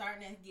 I'm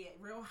starting to get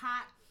real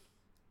hot.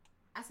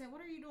 I said,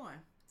 what are you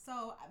doing?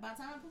 So by the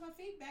time I put my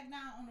feet back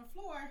down on the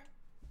floor,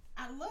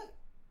 I look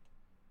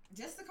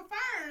just to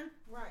confirm.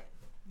 Right.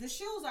 The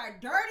shoes are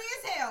dirty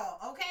as hell.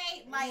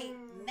 Okay, like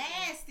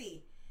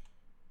nasty.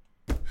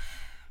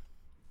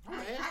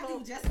 I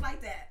do just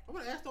like that. I'm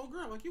gonna ask the old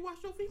girl, like, you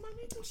washed your feet, my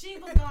nigga? She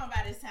was gone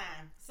by this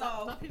time. So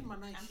stop hitting my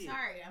nice shit.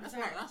 I'm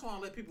sorry. That's why I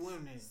let people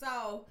in there.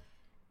 So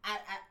I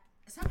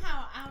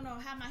somehow, I don't know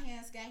how my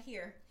hands got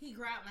here. He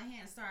grabbed my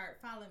hand and started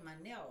following my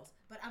nails.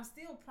 But I'm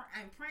still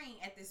I'm praying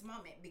at this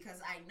moment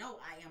because I know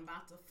I am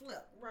about to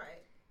flip.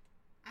 Right.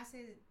 I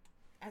said,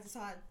 so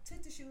I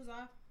took the shoes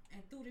off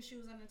and threw the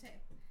shoes on the table.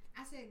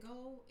 I said,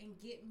 go and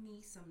get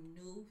me some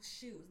new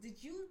shoes.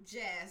 Did you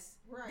just?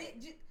 Right.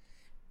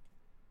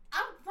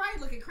 I'm probably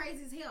looking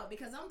crazy as hell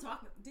because I'm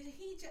talking. Did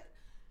he just?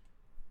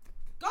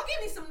 Go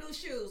get me some new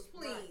shoes,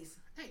 please.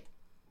 Right. Hey,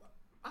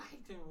 I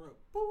hate to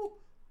interrupt. Boo.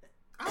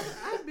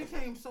 I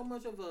became so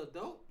much of an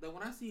adult that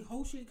when I see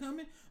whole shit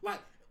coming, like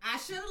I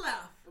should have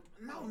left.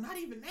 no, not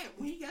even that.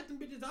 When he got them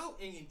bitches out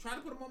and try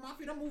to put them on my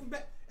feet, I'm moving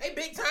back. Hey,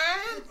 big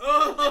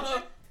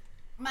time.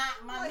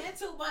 My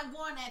mental wasn't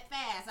going that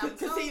fast.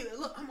 Cause see,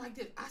 look, I'm like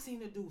this. I seen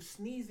the dude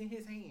sneeze in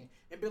his hand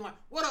and be like,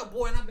 "What up,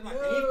 boy?" And I be like,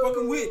 "I ain't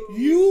fucking with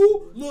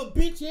you, little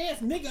bitch ass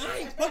nigga. I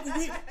ain't fucking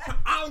with.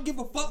 I don't give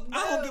a fuck.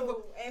 I don't give a."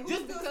 And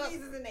just who still because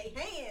sneezes in their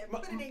hand?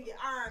 Put it in your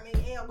arm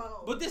and your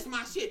elbow. But this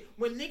my shit.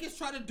 When niggas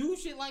try to do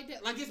shit like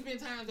that, like it's been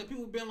times that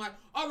people been like,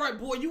 "All right,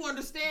 boy, you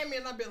understand me,"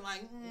 and I've been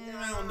like,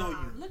 "I don't know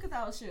you." Look at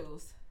those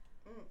shoes.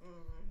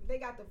 They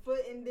got the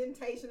foot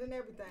indentation and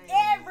everything.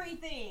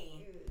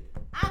 Everything.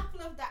 I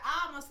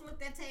almost flipped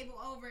that table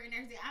over and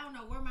everything. I don't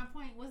know where my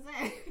point was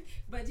at,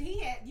 but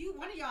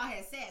one of y'all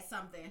had said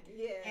something.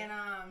 Yeah.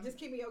 And just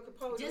keeping your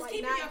composure. just like,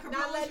 keeping your composure.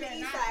 Not letting the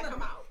east side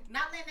come out.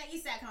 Not letting the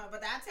east side come out.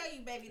 But I tell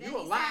you, baby, that You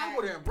east alive? side. I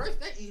would have embraced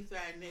that east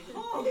side nigga.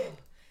 Oh.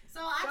 So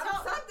I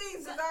told Some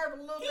things deserve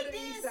a little bit of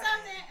he east did side.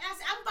 something. And I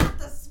said, I'm about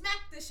to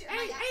smack the shit.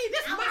 Hey, Like,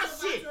 this I my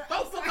was about shit. to-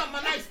 Don't fuck up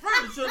my nice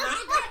furniture now.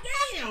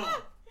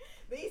 Goddamn.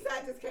 The east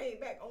side just came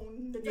back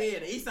on the table. Yeah,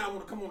 the east side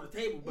want to come on the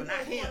table, but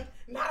not him.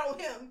 Not on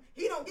him.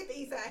 He don't get the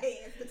east side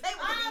hands. The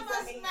table I get the almost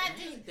east side smacked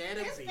hands. him. That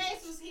a His bitch.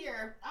 face was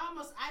here.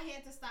 I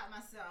had to stop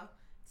myself.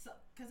 So,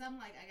 cause I'm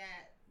like, I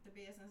got the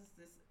business.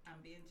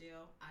 I'm being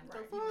jail.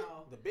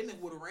 The business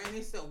would have ran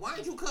itself. Why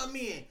didn't you come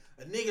in?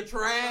 A nigga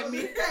tried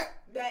me.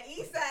 That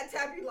east side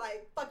tap you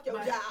like, fuck your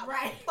Right, job.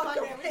 right. Fuck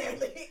your everything.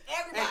 family.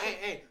 Everybody.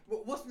 Hey.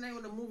 What's the name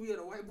of the movie of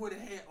the white boy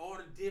that had all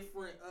the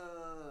different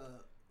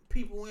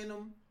people in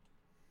them?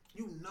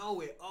 You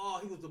know it.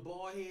 Oh, he was a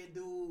bald head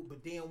dude,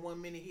 but then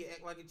 1 minute he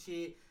act like a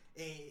chick,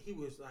 and he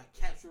was like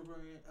capturing.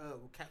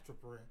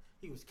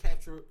 He was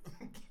captured.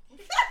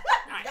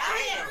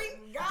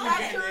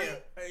 Capturing.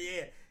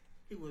 Yeah.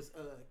 He was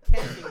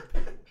catching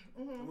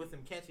people. With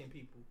him catching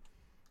people,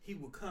 he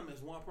would come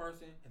as one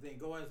person and then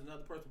go as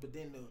another person. But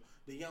then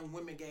the young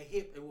women got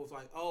hip and was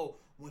like, oh,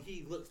 when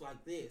he looks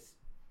like this,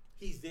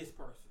 he's this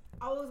person.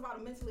 Oh, it was about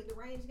a mentally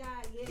deranged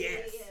guy. Yeah,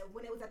 Yes. yeah.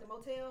 When it was at the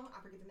motel,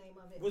 I forget the name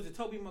of it. Was it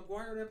Tobey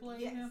Maguire that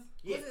played Yes. him?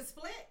 Was it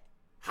Split?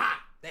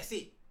 Ha! That's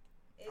it.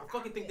 I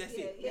fucking think that's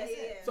it. Yeah.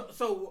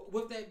 So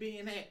with that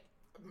being that,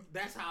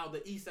 that's how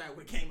the East Side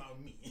would have came out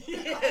with me.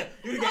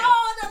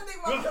 Oh, that's the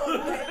what I'm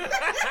doing.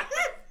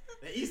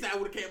 The East Side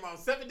would have came out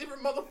 7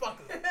 different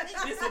motherfuckers.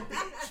 This a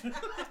bitch.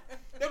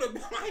 They would have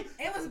been like,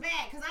 It was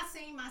bad because I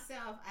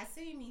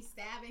seen me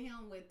stabbing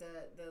him with the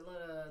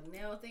little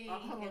nail thing.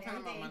 hold on, and time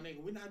out, my everything.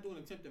 nigga. We're not doing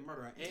attempted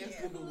murder. An ass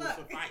Yeah. whooping will Look.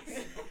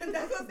 suffice.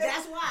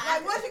 That's why.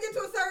 Like once you get to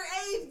a certain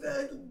age,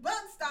 the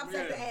butt stops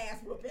at the Yeah. ass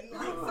whooping.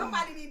 Like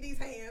somebody need these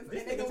hands.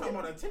 This and they nigga talking gonna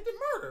about attempted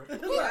murder.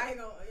 yeah, I ain't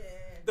gonna. Yeah.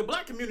 The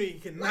black community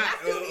cannot Like, I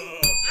still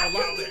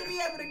allow need to that. be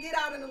able to get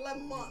out in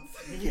 11 months.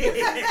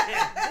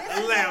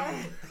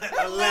 Yeah.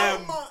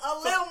 11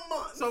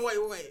 months. So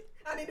wait.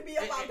 I need to be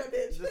up out that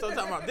bitch. So I'm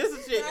talking about this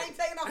is shit. I ain't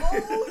taking a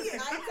whole year.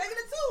 I ain't taking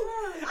a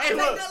 2. Hey, I'm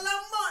look. taking 11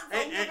 months on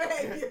good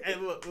behavior. Hey,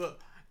 look.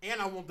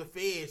 And I want the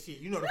Fed shit.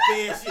 You know the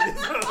Fed shit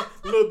is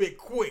a little bit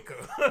quicker.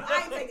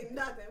 I ain't taking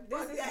nothing.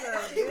 Fuck is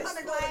that. a You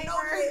gonna go to no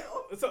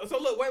jail. So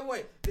look,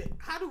 wait.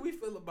 How do we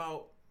feel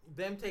about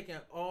them taking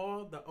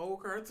all the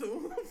old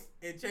cartoons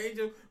and change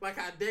them? Like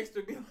how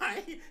Dexter be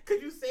like,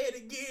 could you say it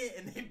again?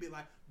 And they be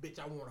like, bitch,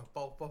 I want a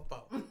 4 for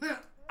 4.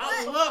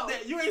 I love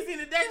that. You ain't seen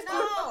the Dexter?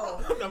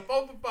 No. The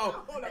 4 for 4. I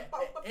want a 4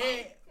 for 4.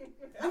 And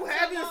you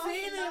haven't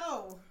seen it?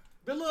 No.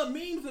 The little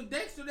memes of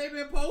Dexter they've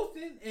been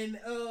posting, and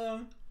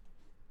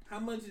how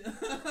much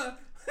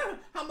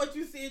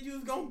you said you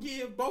was gonna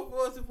give both of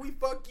us if we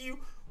fuck you?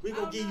 We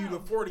gonna give you the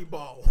 40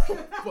 ball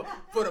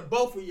for the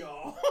both of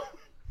y'all.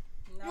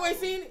 No. You ain't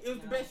seen it? It was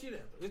the best shit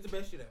ever. It's the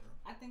best shit ever.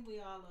 I think we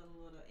all a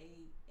little HAD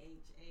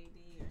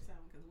or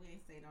something because we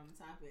ain't stayed on the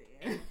topic.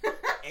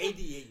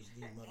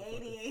 ADHD,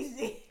 motherfucker.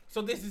 ADHD.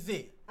 So this is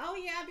it. Oh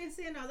yeah, I've been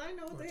seeing those. I didn't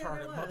know what the hell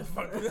Retarded that was.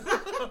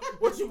 motherfucker.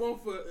 What you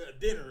want for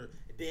dinner,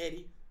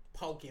 Daddy?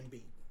 Pork and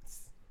beans.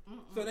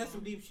 So that's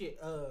some deep shit.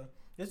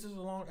 This is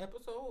a long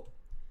episode,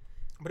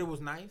 but it was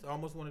nice. I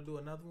almost want to do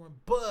another one,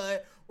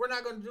 but we're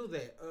not gonna do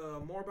that.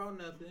 More about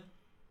nothing.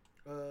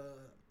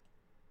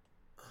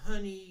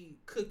 Honey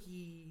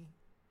cookie.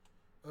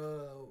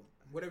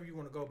 Whatever you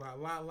want to go by.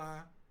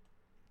 La.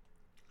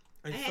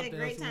 I had a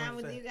great time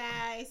with you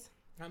guys.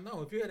 I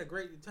know. If you had a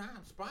great time,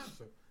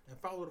 sponsor and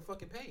follow the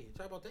fucking page.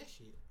 How about that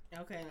shit?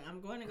 Okay,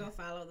 I'm going to go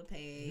follow the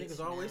page. Niggas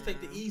always now.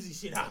 take the easy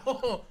shit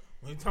out.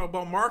 When you talk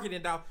about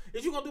marketing, dog,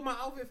 is you gonna do my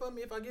outfit for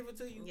me if I give it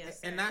to you?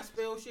 Yes, And sir. not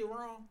spell shit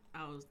wrong?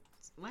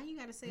 Why you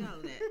gotta say all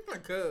of that?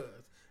 Because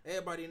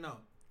everybody know.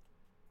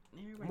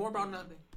 Everybody More about knows. nothing.